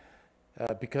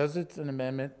on. Because it's an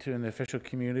amendment to an official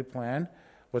community plan,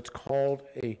 what's called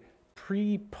a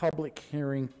pre-public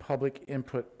hearing public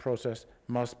input process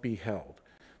must be held.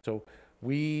 So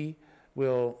we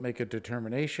will make a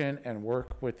determination and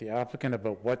work with the applicant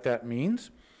about what that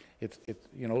means.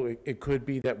 It could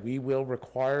be that we will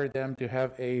require them to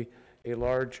have a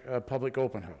large public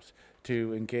open house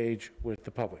to engage with the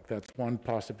public. That's one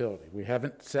possibility. We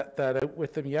haven't set that out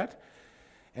with them yet.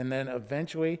 And then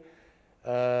eventually,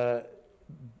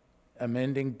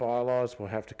 amending bylaws will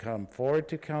have to come forward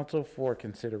to council for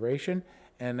consideration,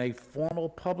 and a formal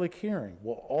public hearing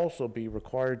will also be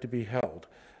required to be held,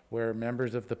 where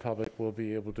members of the public will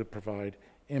be able to provide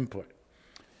input.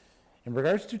 In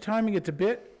regards to timing, it's a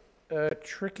bit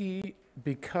tricky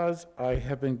because I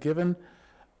have been given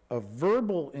a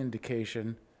verbal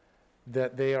indication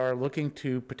that they are looking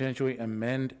to potentially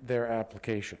amend their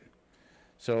application.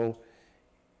 So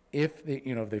if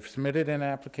they've submitted an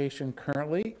application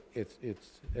currently, it's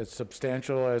as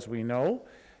substantial as we know.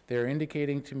 They're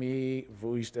indicating to me, at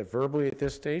least verbally at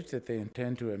this stage, that they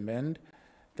intend to amend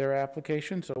their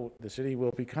application. So the city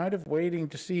will be kind of waiting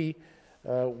to see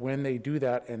when they do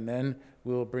that, and then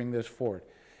we'll bring this forward.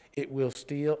 It will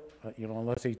still,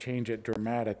 unless they change it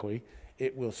dramatically,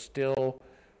 it will still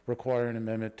require an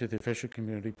amendment to the official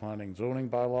community planning zoning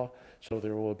bylaw. So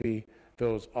there will be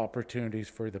those opportunities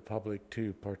for the public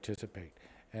to participate.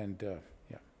 And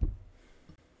yeah.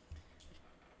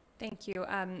 Thank you.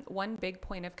 One big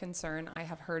point of concern I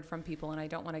have heard from people, and I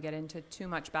don't want to get into too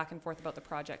much back and forth about the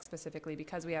project specifically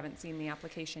because we haven't seen the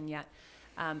application yet,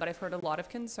 but I've heard a lot of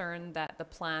concern that the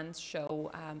plans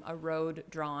show a road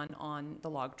drawn on the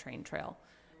log train trail.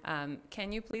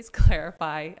 Can you please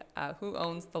clarify who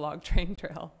owns the log train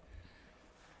trail?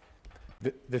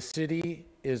 The city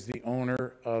is the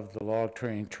owner of the log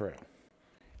train trail.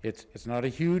 It's not a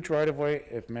huge right-of-way.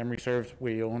 If memory serves,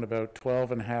 we own about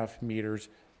 12.5 meters,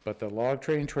 but the log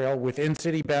train trail within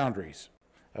city boundaries.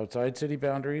 Outside city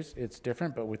boundaries, it's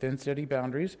different, but within city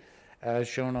boundaries, as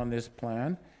shown on this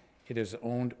plan, it is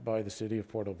owned by the city of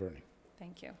Port Alberni.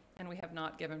 Thank you. And we have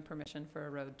not given permission for a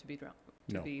road to be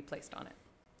No. be placed on it.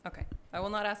 Okay. I will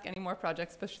not ask any more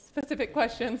project-specific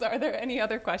questions. Are there any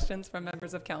other questions from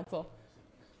members of council?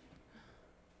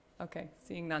 Okay,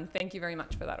 seeing none. Thank you very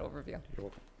much for that overview. You're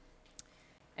welcome.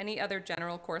 Any other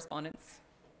general correspondence,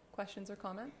 questions or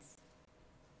comments?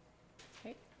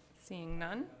 Okay, seeing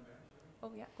none. Oh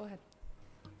yeah, go ahead.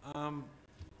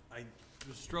 I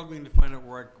was struggling to find out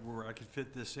where I could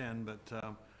fit this in,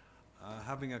 but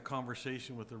having a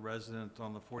conversation with a resident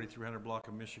on the 4300 block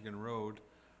of Michigan Road,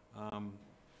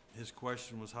 his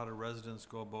question was, how do residents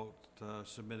go about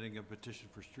submitting a petition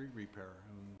for street repair?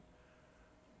 And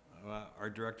our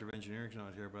director of engineering is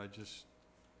not here, but I just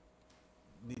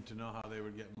need to know how they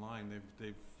would get in line.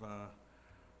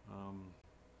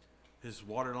 His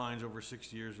water line's over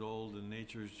 60 years old, and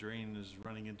nature's drain is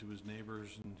running into his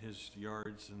neighbors and his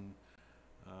yards, and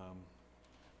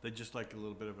they'd just like a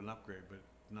little bit of an upgrade, but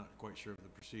not quite sure of the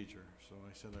procedure. So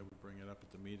I said I would bring it up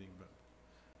at the meeting, but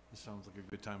this sounds like a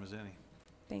good time as any.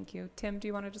 Thank you. Tim, do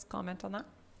you want to just comment on that?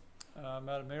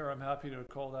 Madam Mayor, I'm happy to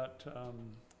call that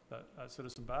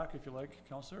citizen back, if you like,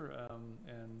 Councillor.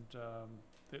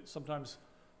 Sometimes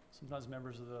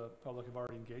members of the public have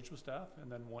already engaged with staff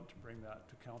and then want to bring that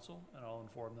to council, and I'll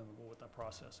inform them about what that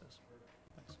process is.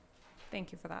 Thanks.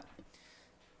 Thank you for that.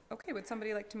 Okay, would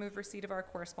somebody like to move receipt of our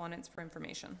correspondence for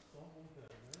information?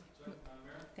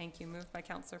 Thank you. Moved by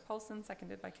Councillor Paulson,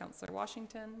 seconded by Councillor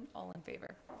Washington. All in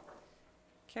favor?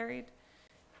 Carried.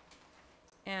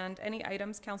 And any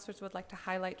items councillors would like to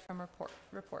highlight from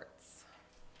reports?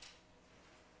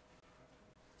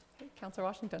 Okay, Councillor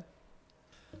Washington.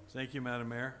 Thank you, Madam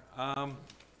Mayor.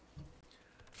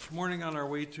 This morning on our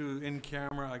way to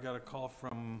in-camera, I got a call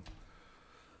from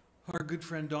our good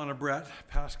friend Donna Brett,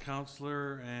 past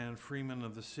councillor and freeman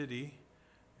of the city,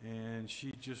 and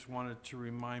she just wanted to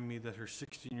remind me that her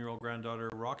 16-year-old granddaughter,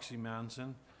 Roxy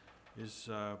Manson, is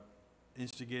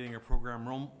instigating a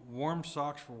program, Warm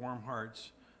Socks for Warm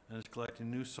Hearts, and is collecting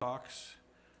new socks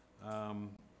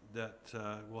that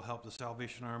will help the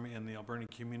Salvation Army and the Alberni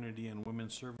Community and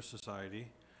Women's Service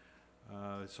Society.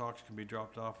 Socks can be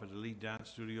dropped off at Elite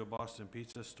Dance Studio, Boston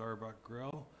Pizza, Starbuck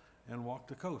Grill, and Walk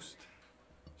the Coast.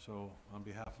 So on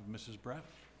behalf of Mrs. Brett,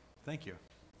 thank you.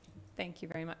 Thank you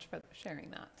very much for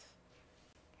sharing that.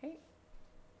 Okay.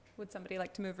 Would somebody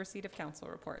like to move receipt of council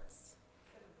reports?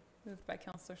 Moved by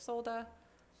Councillor Solda.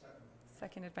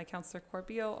 Seconded by Councillor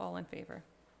Corbeil. All in favor?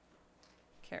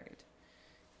 Carried.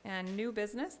 And new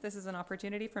business, this is an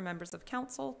opportunity for members of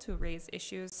council to raise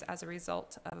issues as a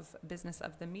result of business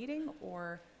of the meeting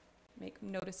or make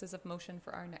notices of motion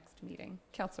for our next meeting.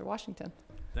 Councillor Washington.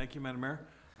 Thank you, Madam Mayor.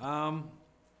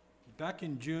 Back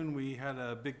in June, we had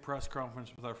a big press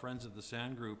conference with our friends at the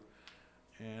Sand Group,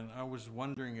 and I was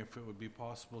wondering if it would be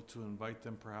possible to invite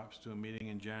them perhaps to a meeting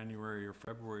in January or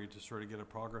February to sort of get a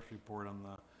progress report on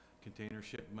the container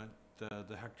shipment,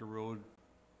 the Hector Road,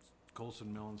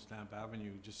 Colson Mill and Stamp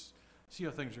Avenue, just see how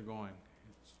things are going.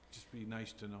 It's just be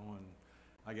nice to know, and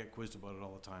I get quizzed about it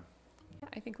all the time. Yeah,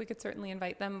 I think we could certainly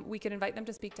invite them. We could invite them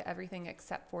to speak to everything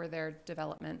except for their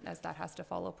development, as that has to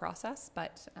follow process,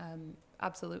 but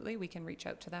absolutely, we can reach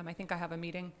out to them. I think I have a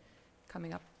meeting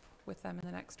coming up with them in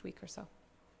the next week or so.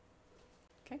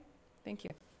 Okay, thank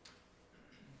you.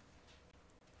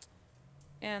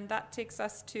 And that takes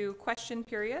us to question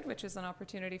period, which is an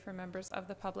opportunity for members of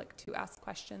the public to ask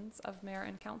questions of Mayor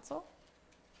and Council.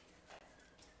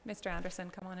 Mr.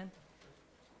 Anderson, come on in.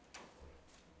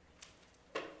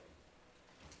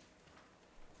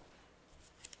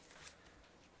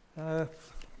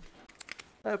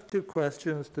 I have two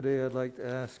questions today I'd like to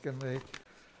ask, and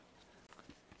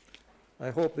I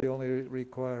hope they only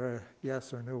require a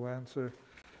yes or no answer.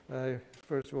 I,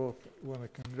 first of all, want to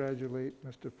congratulate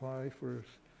Mr. Pye for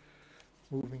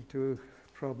moving to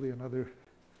probably another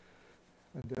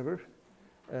endeavor.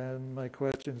 And my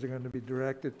questions are going to be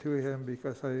directed to him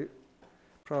because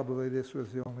probably this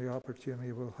was the only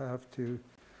opportunity we'll have to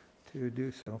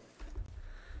do so.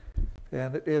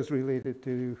 And it is related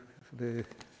to the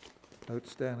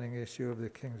outstanding issue of the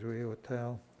Kingsway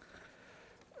Hotel.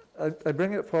 I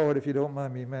bring it forward, if you don't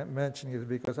mind me mentioning it,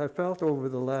 because I felt over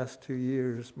the last 2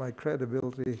 years my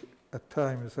credibility at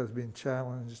times has been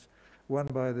challenged, one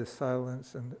by the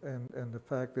silence and the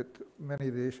fact that many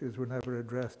of the issues were never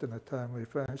addressed in a timely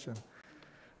fashion.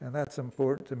 And that's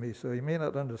important to me. So you may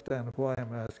not understand why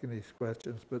I'm asking these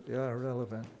questions, but they are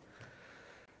relevant.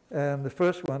 And the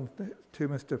first one, to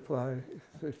Mr. Pye,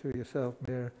 to yourself,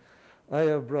 Mayor, I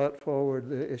have brought forward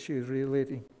the issues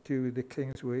relating to the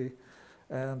Kingsway,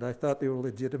 and I thought they were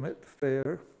legitimate,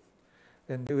 fair,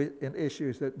 and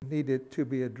issues that needed to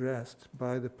be addressed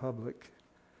by the public.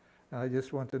 And I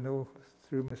just want to know,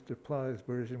 through Mr. Pye's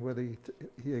version, whether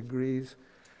he agrees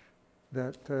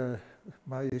that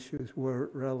my issues were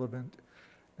relevant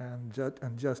and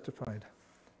justified,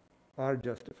 are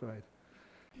justified.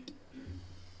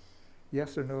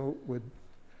 Yes or no would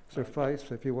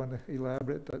suffice. If you want to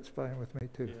elaborate, that's fine with me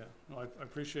too. Yeah, no, I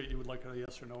appreciate you would like a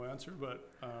yes or no answer, but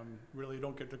really you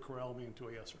don't get to corral me into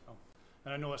a yes or no.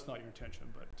 And I know that's not your intention,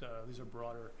 but these are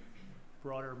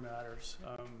broader matters.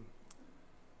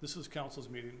 This is council's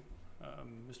meeting.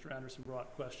 Mr. Anderson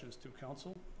brought questions to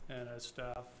council, and as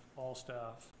staff, all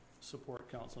staff support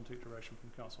council and take direction from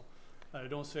council. And I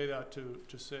don't say that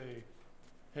to say,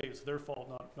 hey, it's their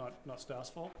fault, not staff's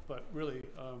fault, but really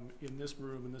in this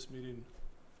room, in this meeting,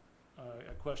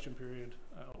 a question period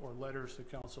or letters to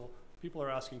council, people are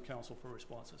asking council for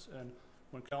responses. And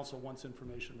when council wants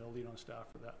information, they'll lean on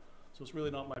staff for that. So it's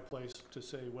really not my place to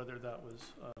say whether that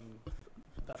was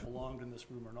that belonged in this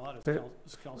room or not.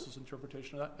 It's council's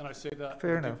interpretation of that, and I say that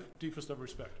Fair with enough. Deepest of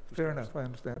respect. Fair enough, I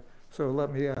understand. So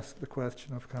let me ask the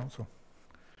question of council.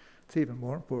 It's even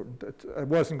more important. I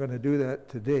wasn't going to do that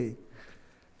today.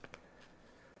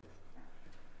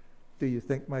 Do you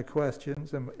think my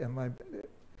questions, am I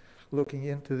looking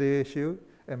into the issue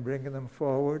and bringing them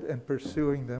forward and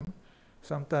pursuing them,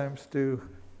 sometimes to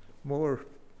more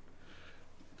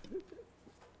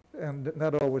and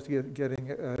not always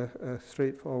getting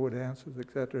straightforward answers,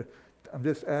 etc. I'm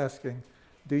just asking,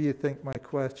 do you think my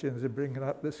questions in bringing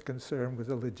up this concern was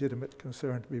a legitimate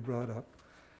concern to be brought up?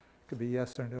 Could be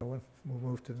yes or no, and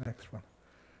we'll move to the next one.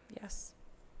 Yes.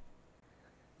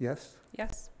 Yes?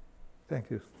 Yes.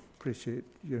 Thank you. Appreciate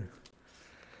your...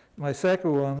 My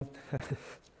second one,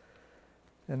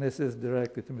 and this is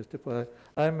directly to Mr. Pye.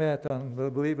 I met on, I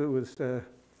believe it was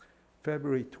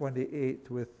February 28th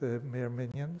with Mayor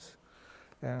Minions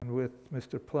and with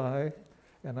Mr. Pye,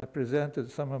 and I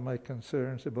presented some of my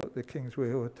concerns about the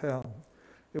Kingsway Hotel.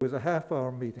 It was a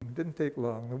half-hour meeting. Didn't take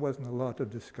long. There wasn't a lot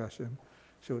of discussion.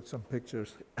 Showed some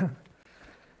pictures.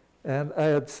 And I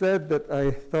had said that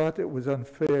I thought it was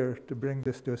unfair to bring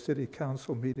this to a city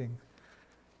council meeting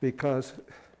because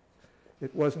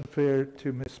it wasn't fair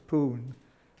to Ms. Poon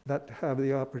not to have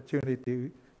the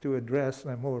opportunity to address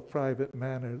in a more private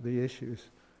manner the issues,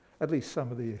 at least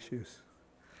some of the issues.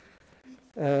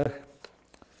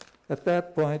 At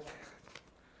that point,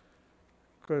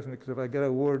 of course, because if I get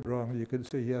a word wrong, you could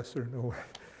say yes or no.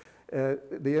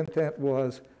 The intent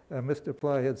was, Mr.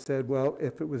 Pye had said, well,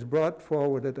 if it was brought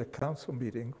forward at a council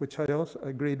meeting, which I also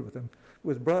agreed with him,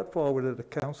 was brought forward at a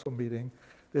council meeting,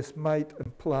 this might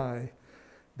imply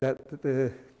that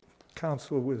the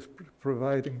council was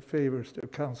providing favors to a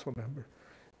council member.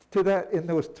 To that, in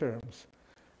those terms.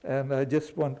 And I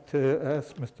just want to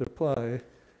ask Mr. Pye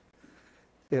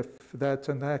if that's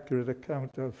an accurate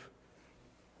account of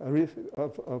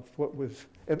what was,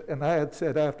 and I had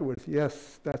said afterwards,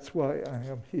 yes, that's why I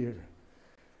am here.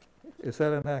 Is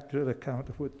that an accurate account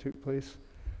of what took place?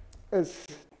 As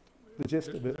the gist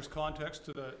of it. There's context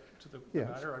to the Yes.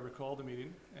 matter. I recall the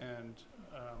meeting, and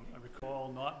I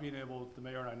recall not being able, the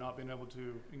mayor and I not being able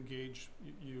to engage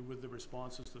you with the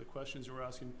responses to the questions you were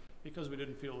asking because we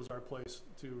didn't feel it was our place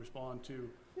to respond to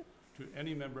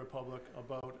any member of public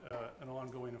about an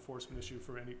ongoing enforcement issue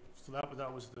for any. So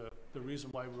that was the reason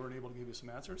why we weren't able to give you some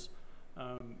answers.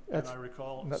 And I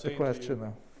recall not saying the question, to you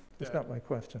though. It's not my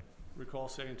question. Recall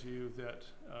saying to you that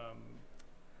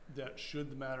that should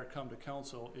the matter come to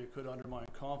council, it could undermine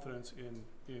confidence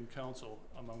in council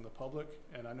among the public,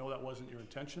 and I know that wasn't your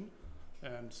intention,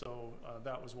 and so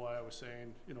that was why I was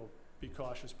saying, you know, be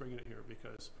cautious bringing it here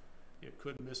because it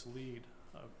could mislead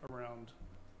around.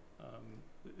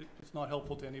 It's not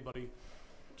helpful to anybody,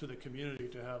 to the community,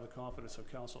 to have the confidence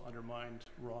of council undermined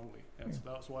wrongly, and so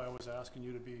that's why I was asking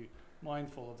you to be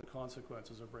mindful of the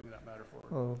consequences of bringing that matter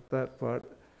forward. Oh, that part.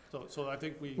 So I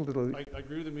think I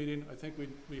agree with the meeting. I think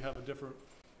we have a different,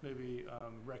 maybe,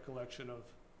 recollection of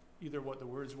either what the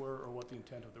words were or what the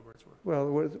intent of the words were.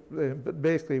 Well, but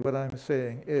basically what I'm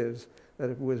saying is that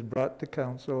if it was brought to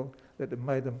council, that it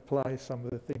might imply some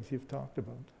of the things you've talked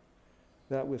about.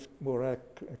 That was more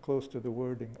close to the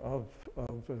wording of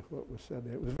what was said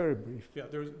there. It was very brief. Yeah,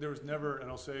 there was never, and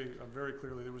I'll say very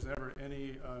clearly, there was never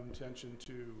any intention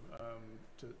to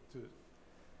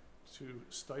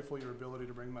stifle your ability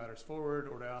to bring matters forward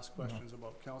or to ask questions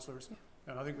about councillors.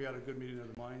 And I think we had a good meeting of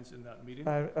the minds in that meeting.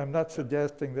 I'm not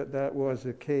suggesting that was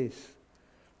the case.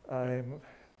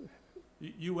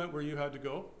 You went where you had to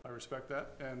go. I respect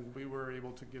that. And we were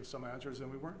able to give some answers and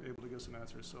we weren't able to give some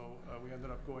answers. So we ended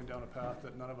up going down a path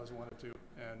that none of us wanted to.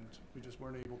 And we just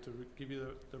weren't able to give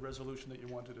you the resolution that you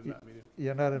wanted in that meeting.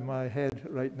 You're not in my head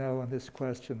right now on this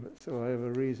question, so I have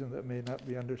a reason that may not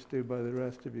be understood by the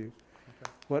rest of you.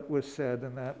 Okay. What was said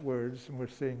in that words, and we're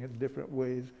seeing it different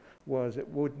ways, was it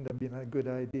wouldn't have been a good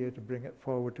idea to bring it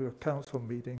forward to a council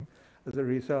meeting. As a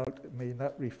result, it may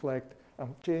not reflect,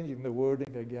 I'm changing the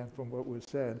wording again from what was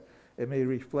said, it may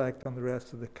reflect on the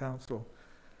rest of the council.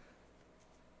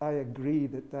 I agree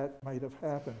that might have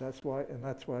happened. That's why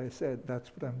I said that's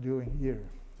what I'm doing here.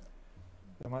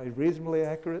 Am I reasonably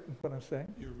accurate in what I'm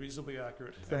saying? You're reasonably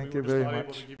accurate. Thank you very much. We were just not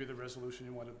able to give you the resolution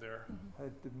you wanted there. I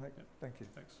didn't. Thank you.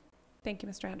 Thanks. Thank you,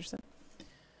 Mr. Anderson.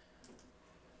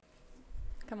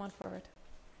 Come on forward.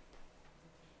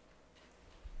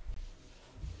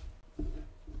 I've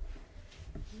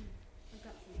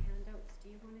got some handouts. Do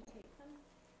you want to take them?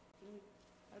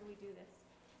 How do we do this?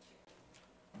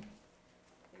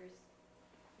 There's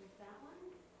that one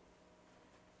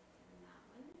and that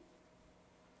one.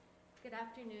 Good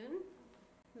afternoon,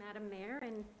 Madam Mayor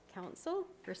and Council.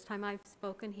 First time I've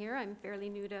spoken here. I'm fairly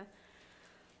new to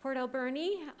Port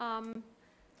Alberni.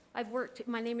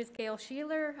 My name is Gail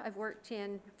Sheeler. I've worked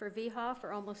for VHA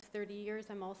for almost 30 years.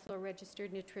 I'm also a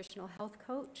registered nutritional health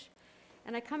coach.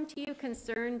 And I come to you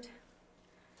concerned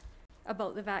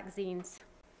about the vaccines.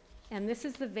 And this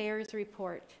is the VAERS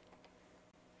report.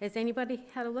 Has anybody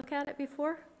had a look at it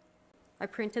before? I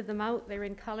printed them out. They're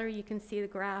in color. You can see the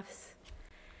graphs.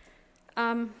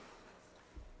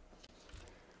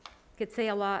 could say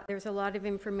a lot. There's a lot of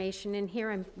information in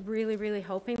here. I'm really, really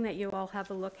hoping that you all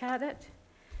have a look at it.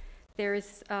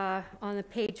 There's, on the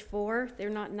page 4,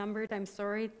 they're not numbered, I'm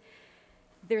sorry.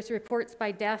 There's reports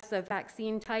by deaths of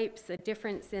vaccine types, a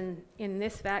difference in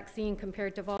this vaccine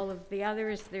compared to all of the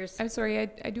others. I'm sorry,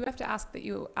 I do have to ask that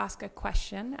you ask a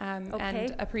question, Okay.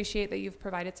 and appreciate that you've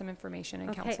provided some information,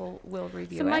 and Okay. council will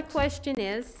review it. So my question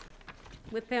is,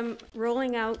 with them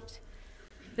rolling out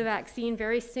the vaccine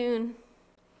very soon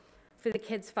for the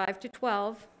kids 5 to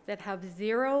 12 that have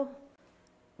 0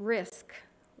 risk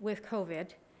with COVID,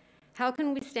 how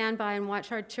can we stand by and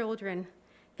watch our children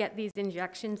get these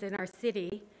injections in our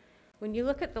city? When you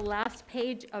look at the last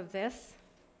page of this,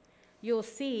 you'll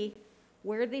see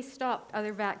where they stopped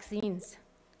other vaccines,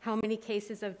 how many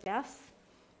cases of deaths.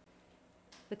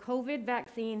 The COVID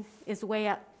vaccine is way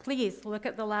up. Please look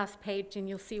at the last page and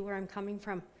you'll see where I'm coming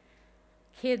from.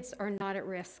 Kids are not at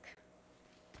risk.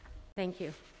 Thank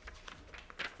you.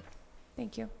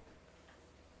 Thank you.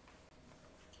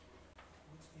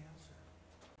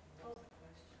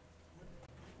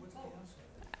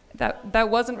 That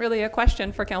wasn't really a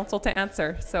question for council to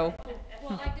answer, so.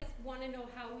 Well, I just want to know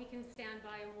how we can stand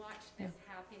by and watch this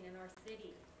happen in our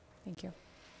city. Thank you.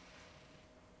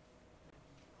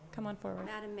 Come on forward.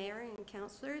 Madam Mayor and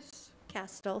councillors,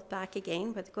 Castle back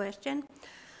again with a question.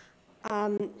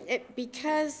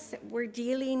 Because we're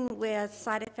dealing with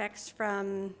side effects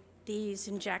from these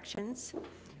injections,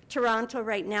 Toronto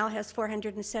right now has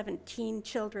 417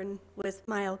 children with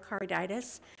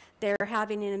myocarditis. They're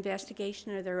having an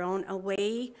investigation of their own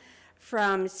away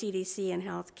from CDC and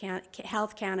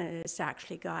Health Canada has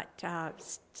actually got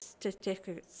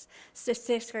statistics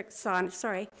on,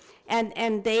 sorry.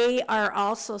 And they are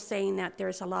also saying that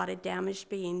there's a lot of damage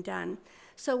being done.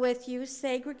 So with you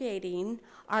segregating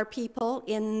our people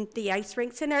in the ice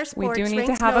rinks and our sports rinks. We do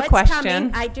need to have a question.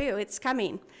 Coming. I do, it's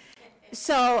coming.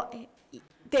 So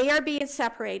they are being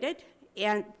separated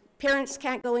and parents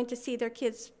can't go in to see their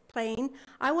kids playing.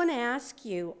 I want to ask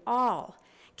you all,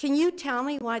 can you tell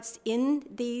me what's in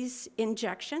these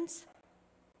injections?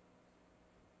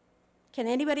 Can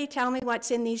anybody tell me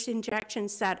what's in these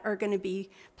injections that are going to be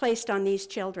placed on these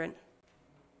children?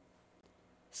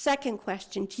 Second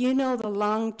question, do you know the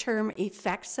long-term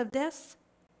effects of this?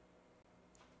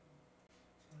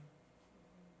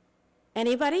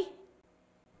 Anybody?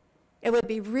 It would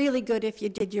be really good if you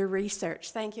did your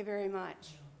research. Thank you very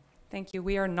much. Thank you.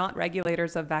 We are not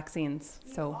regulators of vaccines,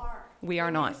 so we are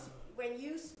not. When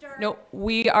you start... No,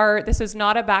 we are, this is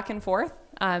not a back and forth.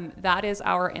 That is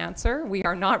our answer. We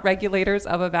are not regulators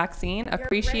of a vaccine.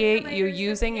 Appreciate you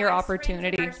using your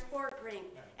opportunity. Our sport ring,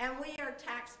 and we are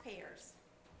taxpayers.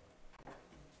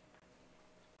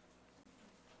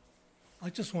 I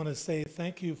just want to say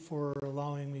thank you for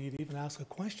allowing me to even ask a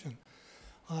question.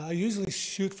 I usually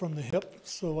shoot from the hip,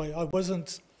 so I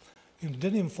wasn't,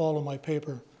 didn't even follow my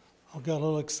paper. I got a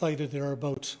little excited there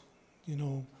about,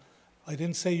 I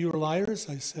didn't say you were liars.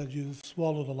 I said you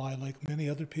swallowed a lie like many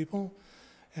other people.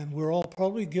 And we're all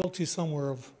probably guilty somewhere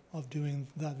of doing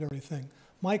that very thing.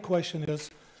 My question is,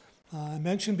 I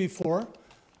mentioned before,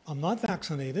 I'm not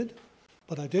vaccinated,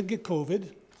 but I did get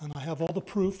COVID, and I have all the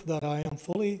proof that I am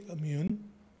fully immune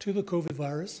to the COVID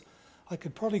virus. I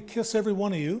could probably kiss every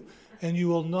one of you, and you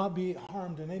will not be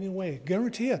harmed in any way.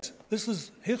 Guarantee it. This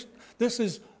is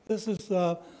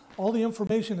all the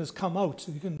information has come out,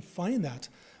 so you can find that.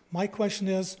 My question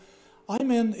is,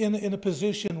 I'm in a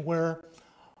position where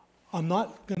I'm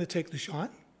not going to take the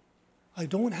shot. I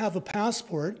don't have a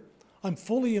passport. I'm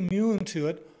fully immune to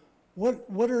it.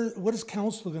 What is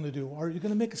council going to do? Are you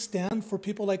going to make a stand for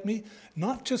people like me?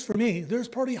 Not just for me. There's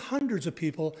probably hundreds of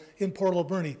people in Port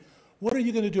Alberni. What are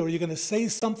you going to do? Are you going to say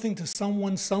something to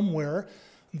someone somewhere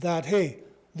that, hey,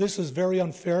 this is very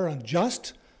unfair and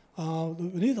unjust?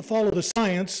 We need to follow the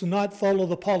science and not follow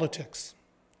the politics.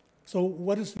 So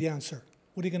what is the answer?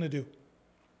 What are you going to do?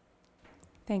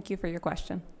 Thank you for your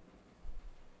question.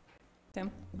 Tim?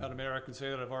 Madam Mayor, I can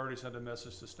say that I've already sent a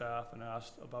message to staff and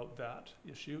asked about that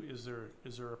issue. Is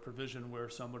there a provision where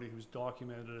somebody who's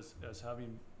documented as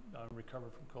having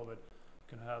recovered from COVID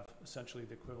can have essentially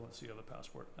the equivalency of a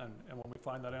passport? And when we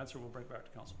find that answer, we'll bring it back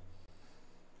to council.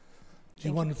 Do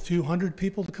you want a few hundred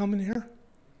people to come in here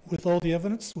with all the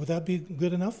evidence? Would that be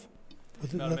good enough?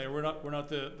 Madam Mayor, we're not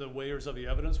the weighers of the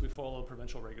evidence. We follow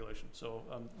provincial regulation. So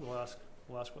we'll ask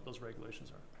what those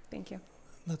regulations are. Thank you.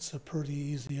 That's a pretty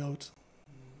easy out.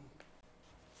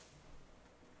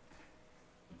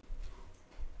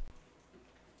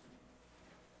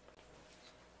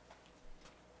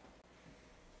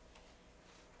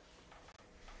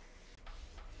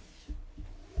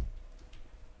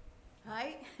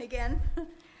 Hi, again.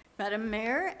 Madam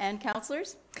Mayor and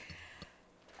councillors,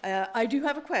 I do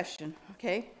have a question,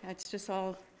 okay? That's just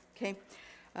all, okay?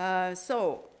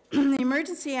 The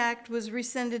Emergency Act was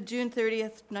rescinded June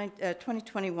 30th,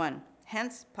 2021.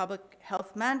 Hence, public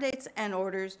health mandates and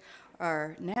orders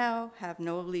have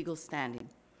no legal standing.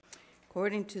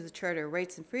 According to the Charter of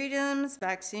Rights and Freedoms,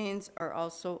 vaccines are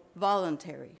also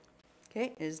voluntary.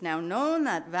 Okay, it is now known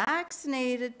that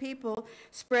vaccinated people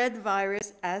spread the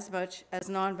virus as much as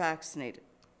non-vaccinated.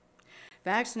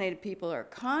 Vaccinated people are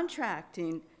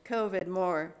contracting COVID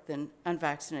more than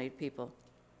unvaccinated people.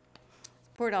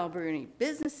 Port Alberni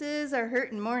businesses are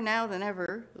hurting more now than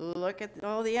ever. Look at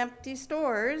all the empty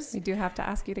stores. We do have to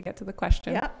ask you to get to the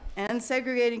question. Yeah, and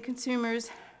segregating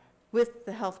consumers with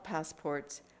the health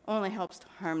passports only helps to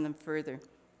harm them further.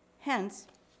 Hence,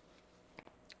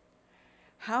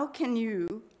 how can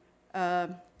you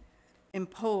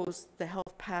impose the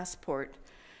health passport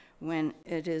when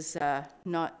it is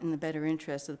not in the better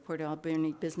interest of the Port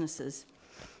Alberni businesses?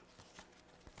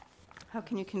 How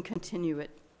can you continue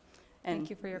it? And, Thank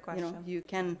you for your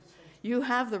question. You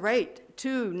have the right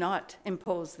to not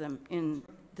impose them in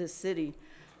the city.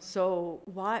 So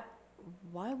why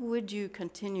would you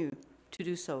continue to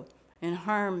do so and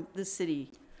harm the city?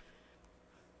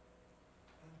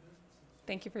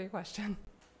 Thank you for your question.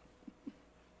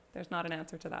 There's not an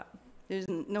answer to that. There's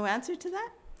no answer to that?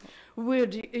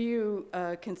 Would you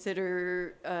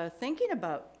consider thinking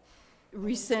about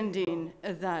rescinding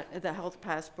the health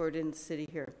passport in the city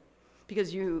here?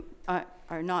 Because you're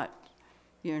not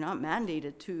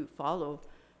mandated to follow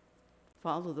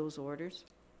those orders.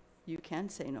 You can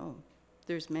say no.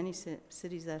 There's many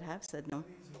cities that have said no.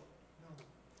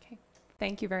 Okay.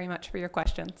 Thank you very much for your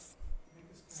questions.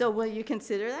 So will you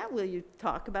consider that? Will you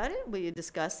talk about it? Will you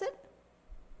discuss it?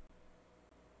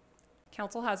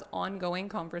 Council has ongoing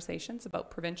conversations about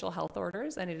provincial health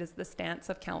orders, and it is the stance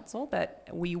of council that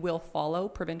we will follow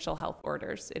provincial health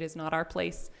orders. It is not our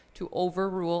place to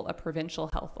overrule a provincial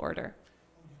health order.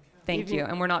 Thank you.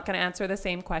 And we're not going to answer the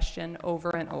same question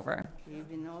over and over.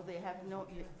 Even though they have no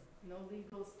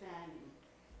legal standing.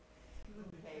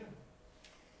 Okay.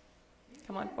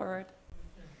 Come on forward.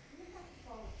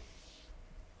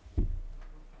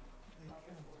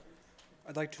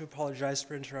 I'd like to apologize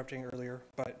for interrupting earlier,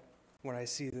 but when I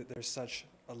see that there's such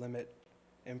a limit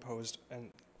imposed and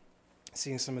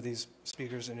seeing some of these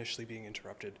speakers initially being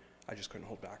interrupted, I just couldn't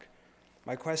hold back.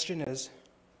 My question is,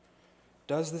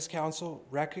 does this council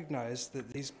recognize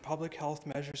that these public health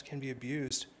measures can be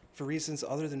abused for reasons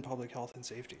other than public health and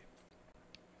safety?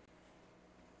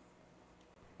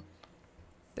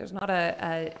 There's not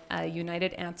a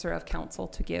united answer of council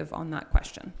to give on that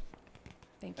question.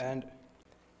 Thank you. And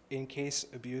in case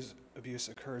abuse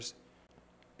occurs,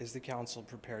 is the council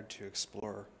prepared to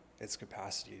explore its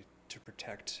capacity to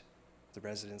protect the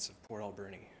residents of Port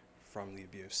Alberni from the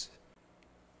abuse?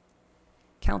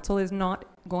 Council is not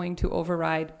going to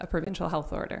override a provincial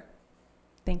health order.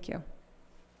 Thank you.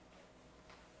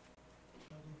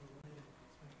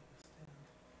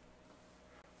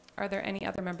 Are there any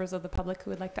other members of the public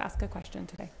who would like to ask a question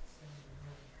today?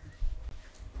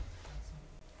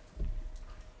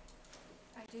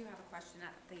 I do have a question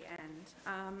at the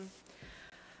end.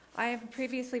 I am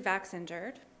previously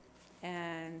vax-injured,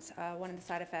 and one of the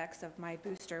side effects of my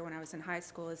booster when I was in high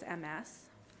school is MS.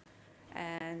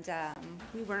 And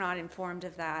we were not informed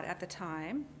of that at the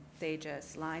time. They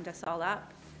just lined us all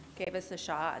up, gave us the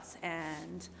shots,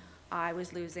 and I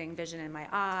was losing vision in my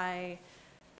eye,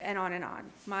 and on and on.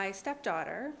 My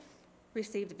stepdaughter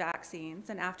received vaccines,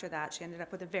 and after that she ended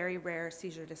up with a very rare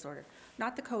seizure disorder.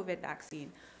 Not the COVID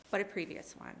vaccine, but a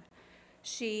previous one.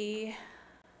 She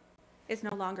is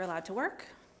no longer allowed to work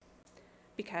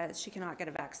because she cannot get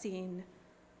a vaccine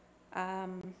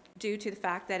due to the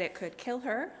fact that it could kill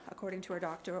her, according to her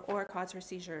doctor, or cause her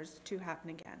seizures to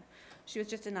happen again. She was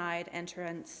just denied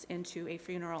entrance into a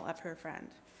funeral of her friend.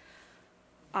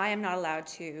 I am not allowed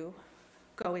to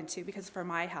go into, because for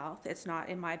my health, it's not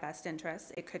in my best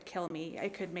interest. It could kill me.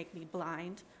 It could make me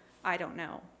blind. I don't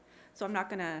know. So I'm not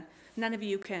gonna, none of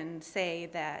you can say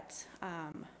that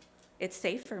it's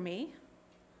safe for me,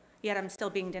 yet I'm still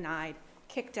being denied,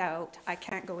 kicked out. I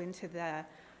can't go into the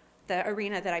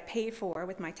arena that I pay for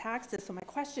with my taxes. So my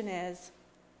question is,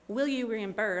 will you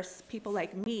reimburse people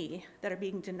like me that are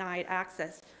being denied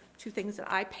access to things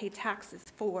that I pay taxes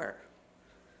for?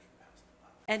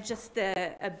 And just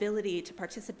the ability to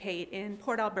participate in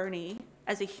Port Alberni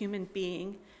as a human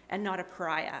being and not a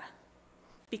pariah.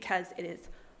 Because it is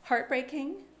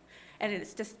heartbreaking and it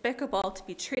is despicable to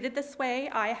be treated this way.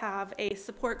 I have a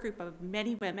support group of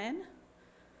many women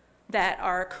that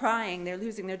are crying, they're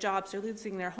losing their jobs, they're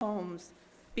losing their homes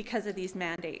because of these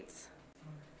mandates.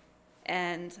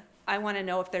 And I want to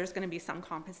know if there's going to be some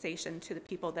compensation to the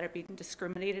people that are being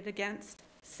discriminated against,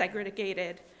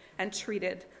 segregated, and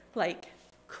treated like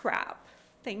crap.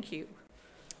 Thank you.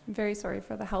 I'm very sorry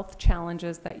for the health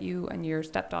challenges that you and your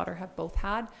stepdaughter have both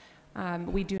had.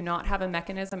 We do not have a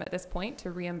mechanism at this point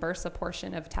to reimburse a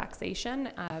portion of taxation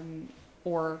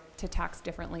or to tax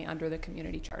differently under the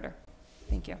community charter.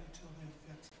 Thank you.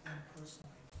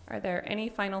 Are there any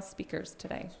final speakers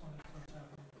today?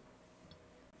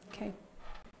 Okay.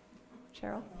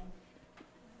 Cheryl?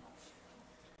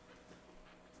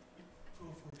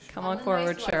 Come on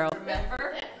forward, Cheryl.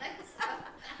 Remember?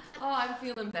 Oh, I'm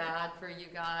feeling bad for you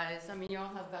guys. I mean, you all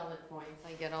have valid points.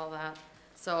 I get all that.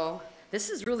 So this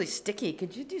is really sticky.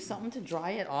 Could you do something to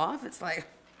dry it off? It's like,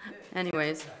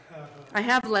 anyways, I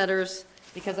have letters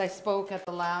because I spoke at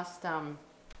the last, to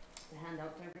hand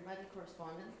out to everybody,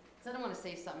 correspondence. Because I don't want to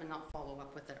say something and not follow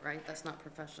up with it, right? That's not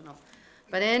professional.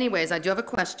 But anyways, I do have a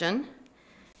question.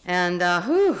 And,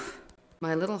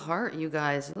 my little heart, you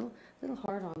guys, little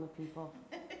hard on the people.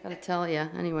 Gotta tell you.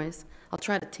 Anyways, I'll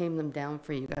try to tame them down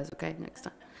for you guys, okay, next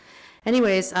time.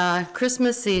 Anyways,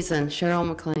 Christmas season, Cheryl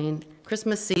McLean.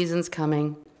 Christmas season's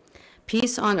coming.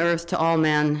 Peace on earth to all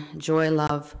men, joy,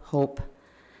 love, hope.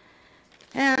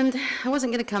 And I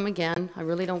wasn't gonna come again. I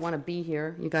really don't want to be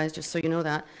here, you guys, just so you know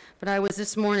that. But I was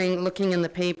this morning looking in the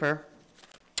paper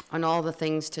on all the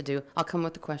things to do. I'll come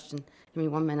with the question. Give me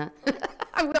 1 minute.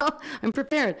 I will. I'm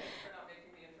prepared.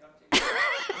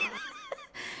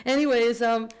 Anyways,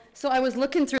 so I was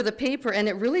looking through the paper and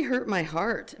it really hurt my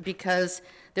heart because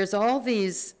there's all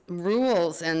these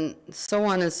rules and so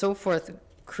on and so forth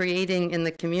creating in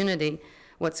the community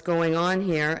what's going on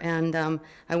here. And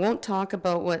I won't talk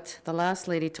about what the last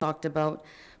lady talked about,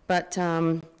 but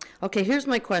okay, here's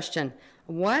my question.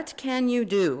 What can you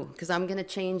do, because I'm going to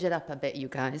change it up a bit, you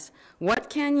guys. What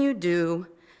can you do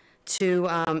to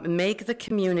make the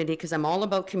community, because I'm all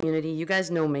about community, you guys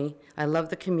know me, I love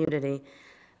the community,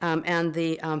 and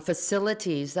the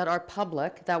facilities that are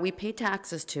public, that we pay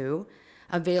taxes to,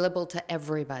 available to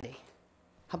everybody?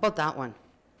 How about that one?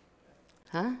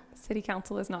 Huh? City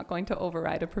Council is not going to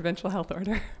override a provincial health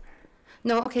order.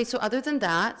 No, okay, so other than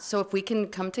that, so if we can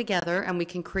come together and we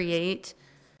can create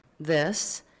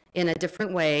this in a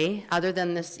different way, other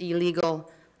than this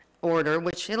illegal order,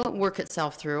 which it'll work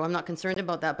itself through, I'm not concerned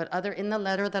about that, but other in the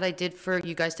letter that I did for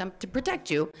you guys to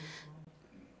protect you,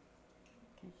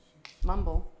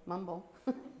 mumble.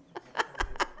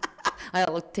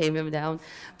 I'll tame him down.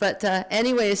 But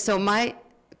anyway, so my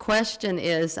question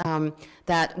is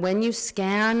that when you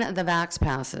scan the Vax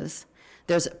passes,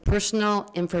 there's personal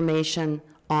information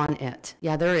on it.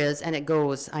 Yeah, there is, and it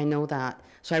goes, I know that.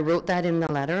 So I wrote that in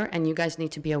the letter, and you guys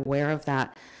need to be aware of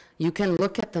that. You can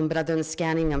look at them, but other than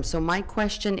scanning them. So my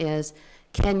question is,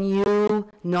 can you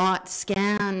not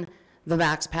scan the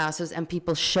Vax passes and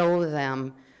people show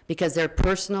them? Because their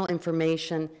personal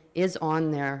information is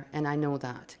on there, and I know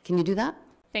that. Can you do that?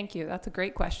 Thank you. That's a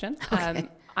great question. Okay.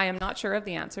 I am not sure of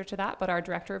the answer to that, but our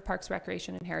Director of Parks,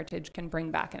 Recreation, and Heritage can bring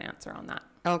back an answer on that.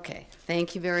 Okay,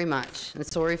 thank you very much. And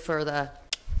sorry for the,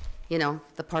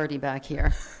 the party back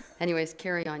here. Anyways,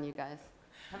 carry on, you guys.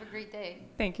 Have a great day.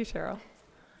 Thank you, Cheryl.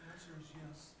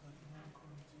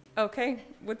 Okay,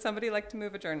 would somebody like to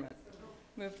move adjournment?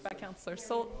 Moved by Councillor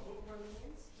Sol.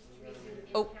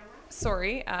 Oh,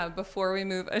 sorry, before we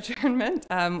move adjournment,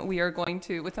 we are going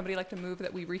to, would somebody like to move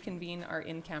that we reconvene our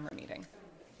in-camera meeting?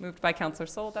 Moved by Councillor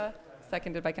Solda,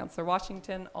 seconded by Councillor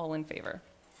Washington, all in favor.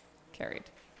 Carried.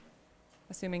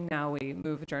 Assuming now we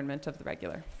move adjournment of the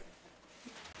regular.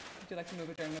 Would you like to move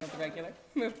adjournment of the regular?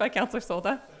 Moved by Councillor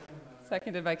Solda,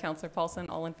 seconded by Councillor Paulson,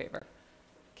 all in favor.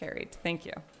 Carried. Thank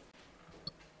you.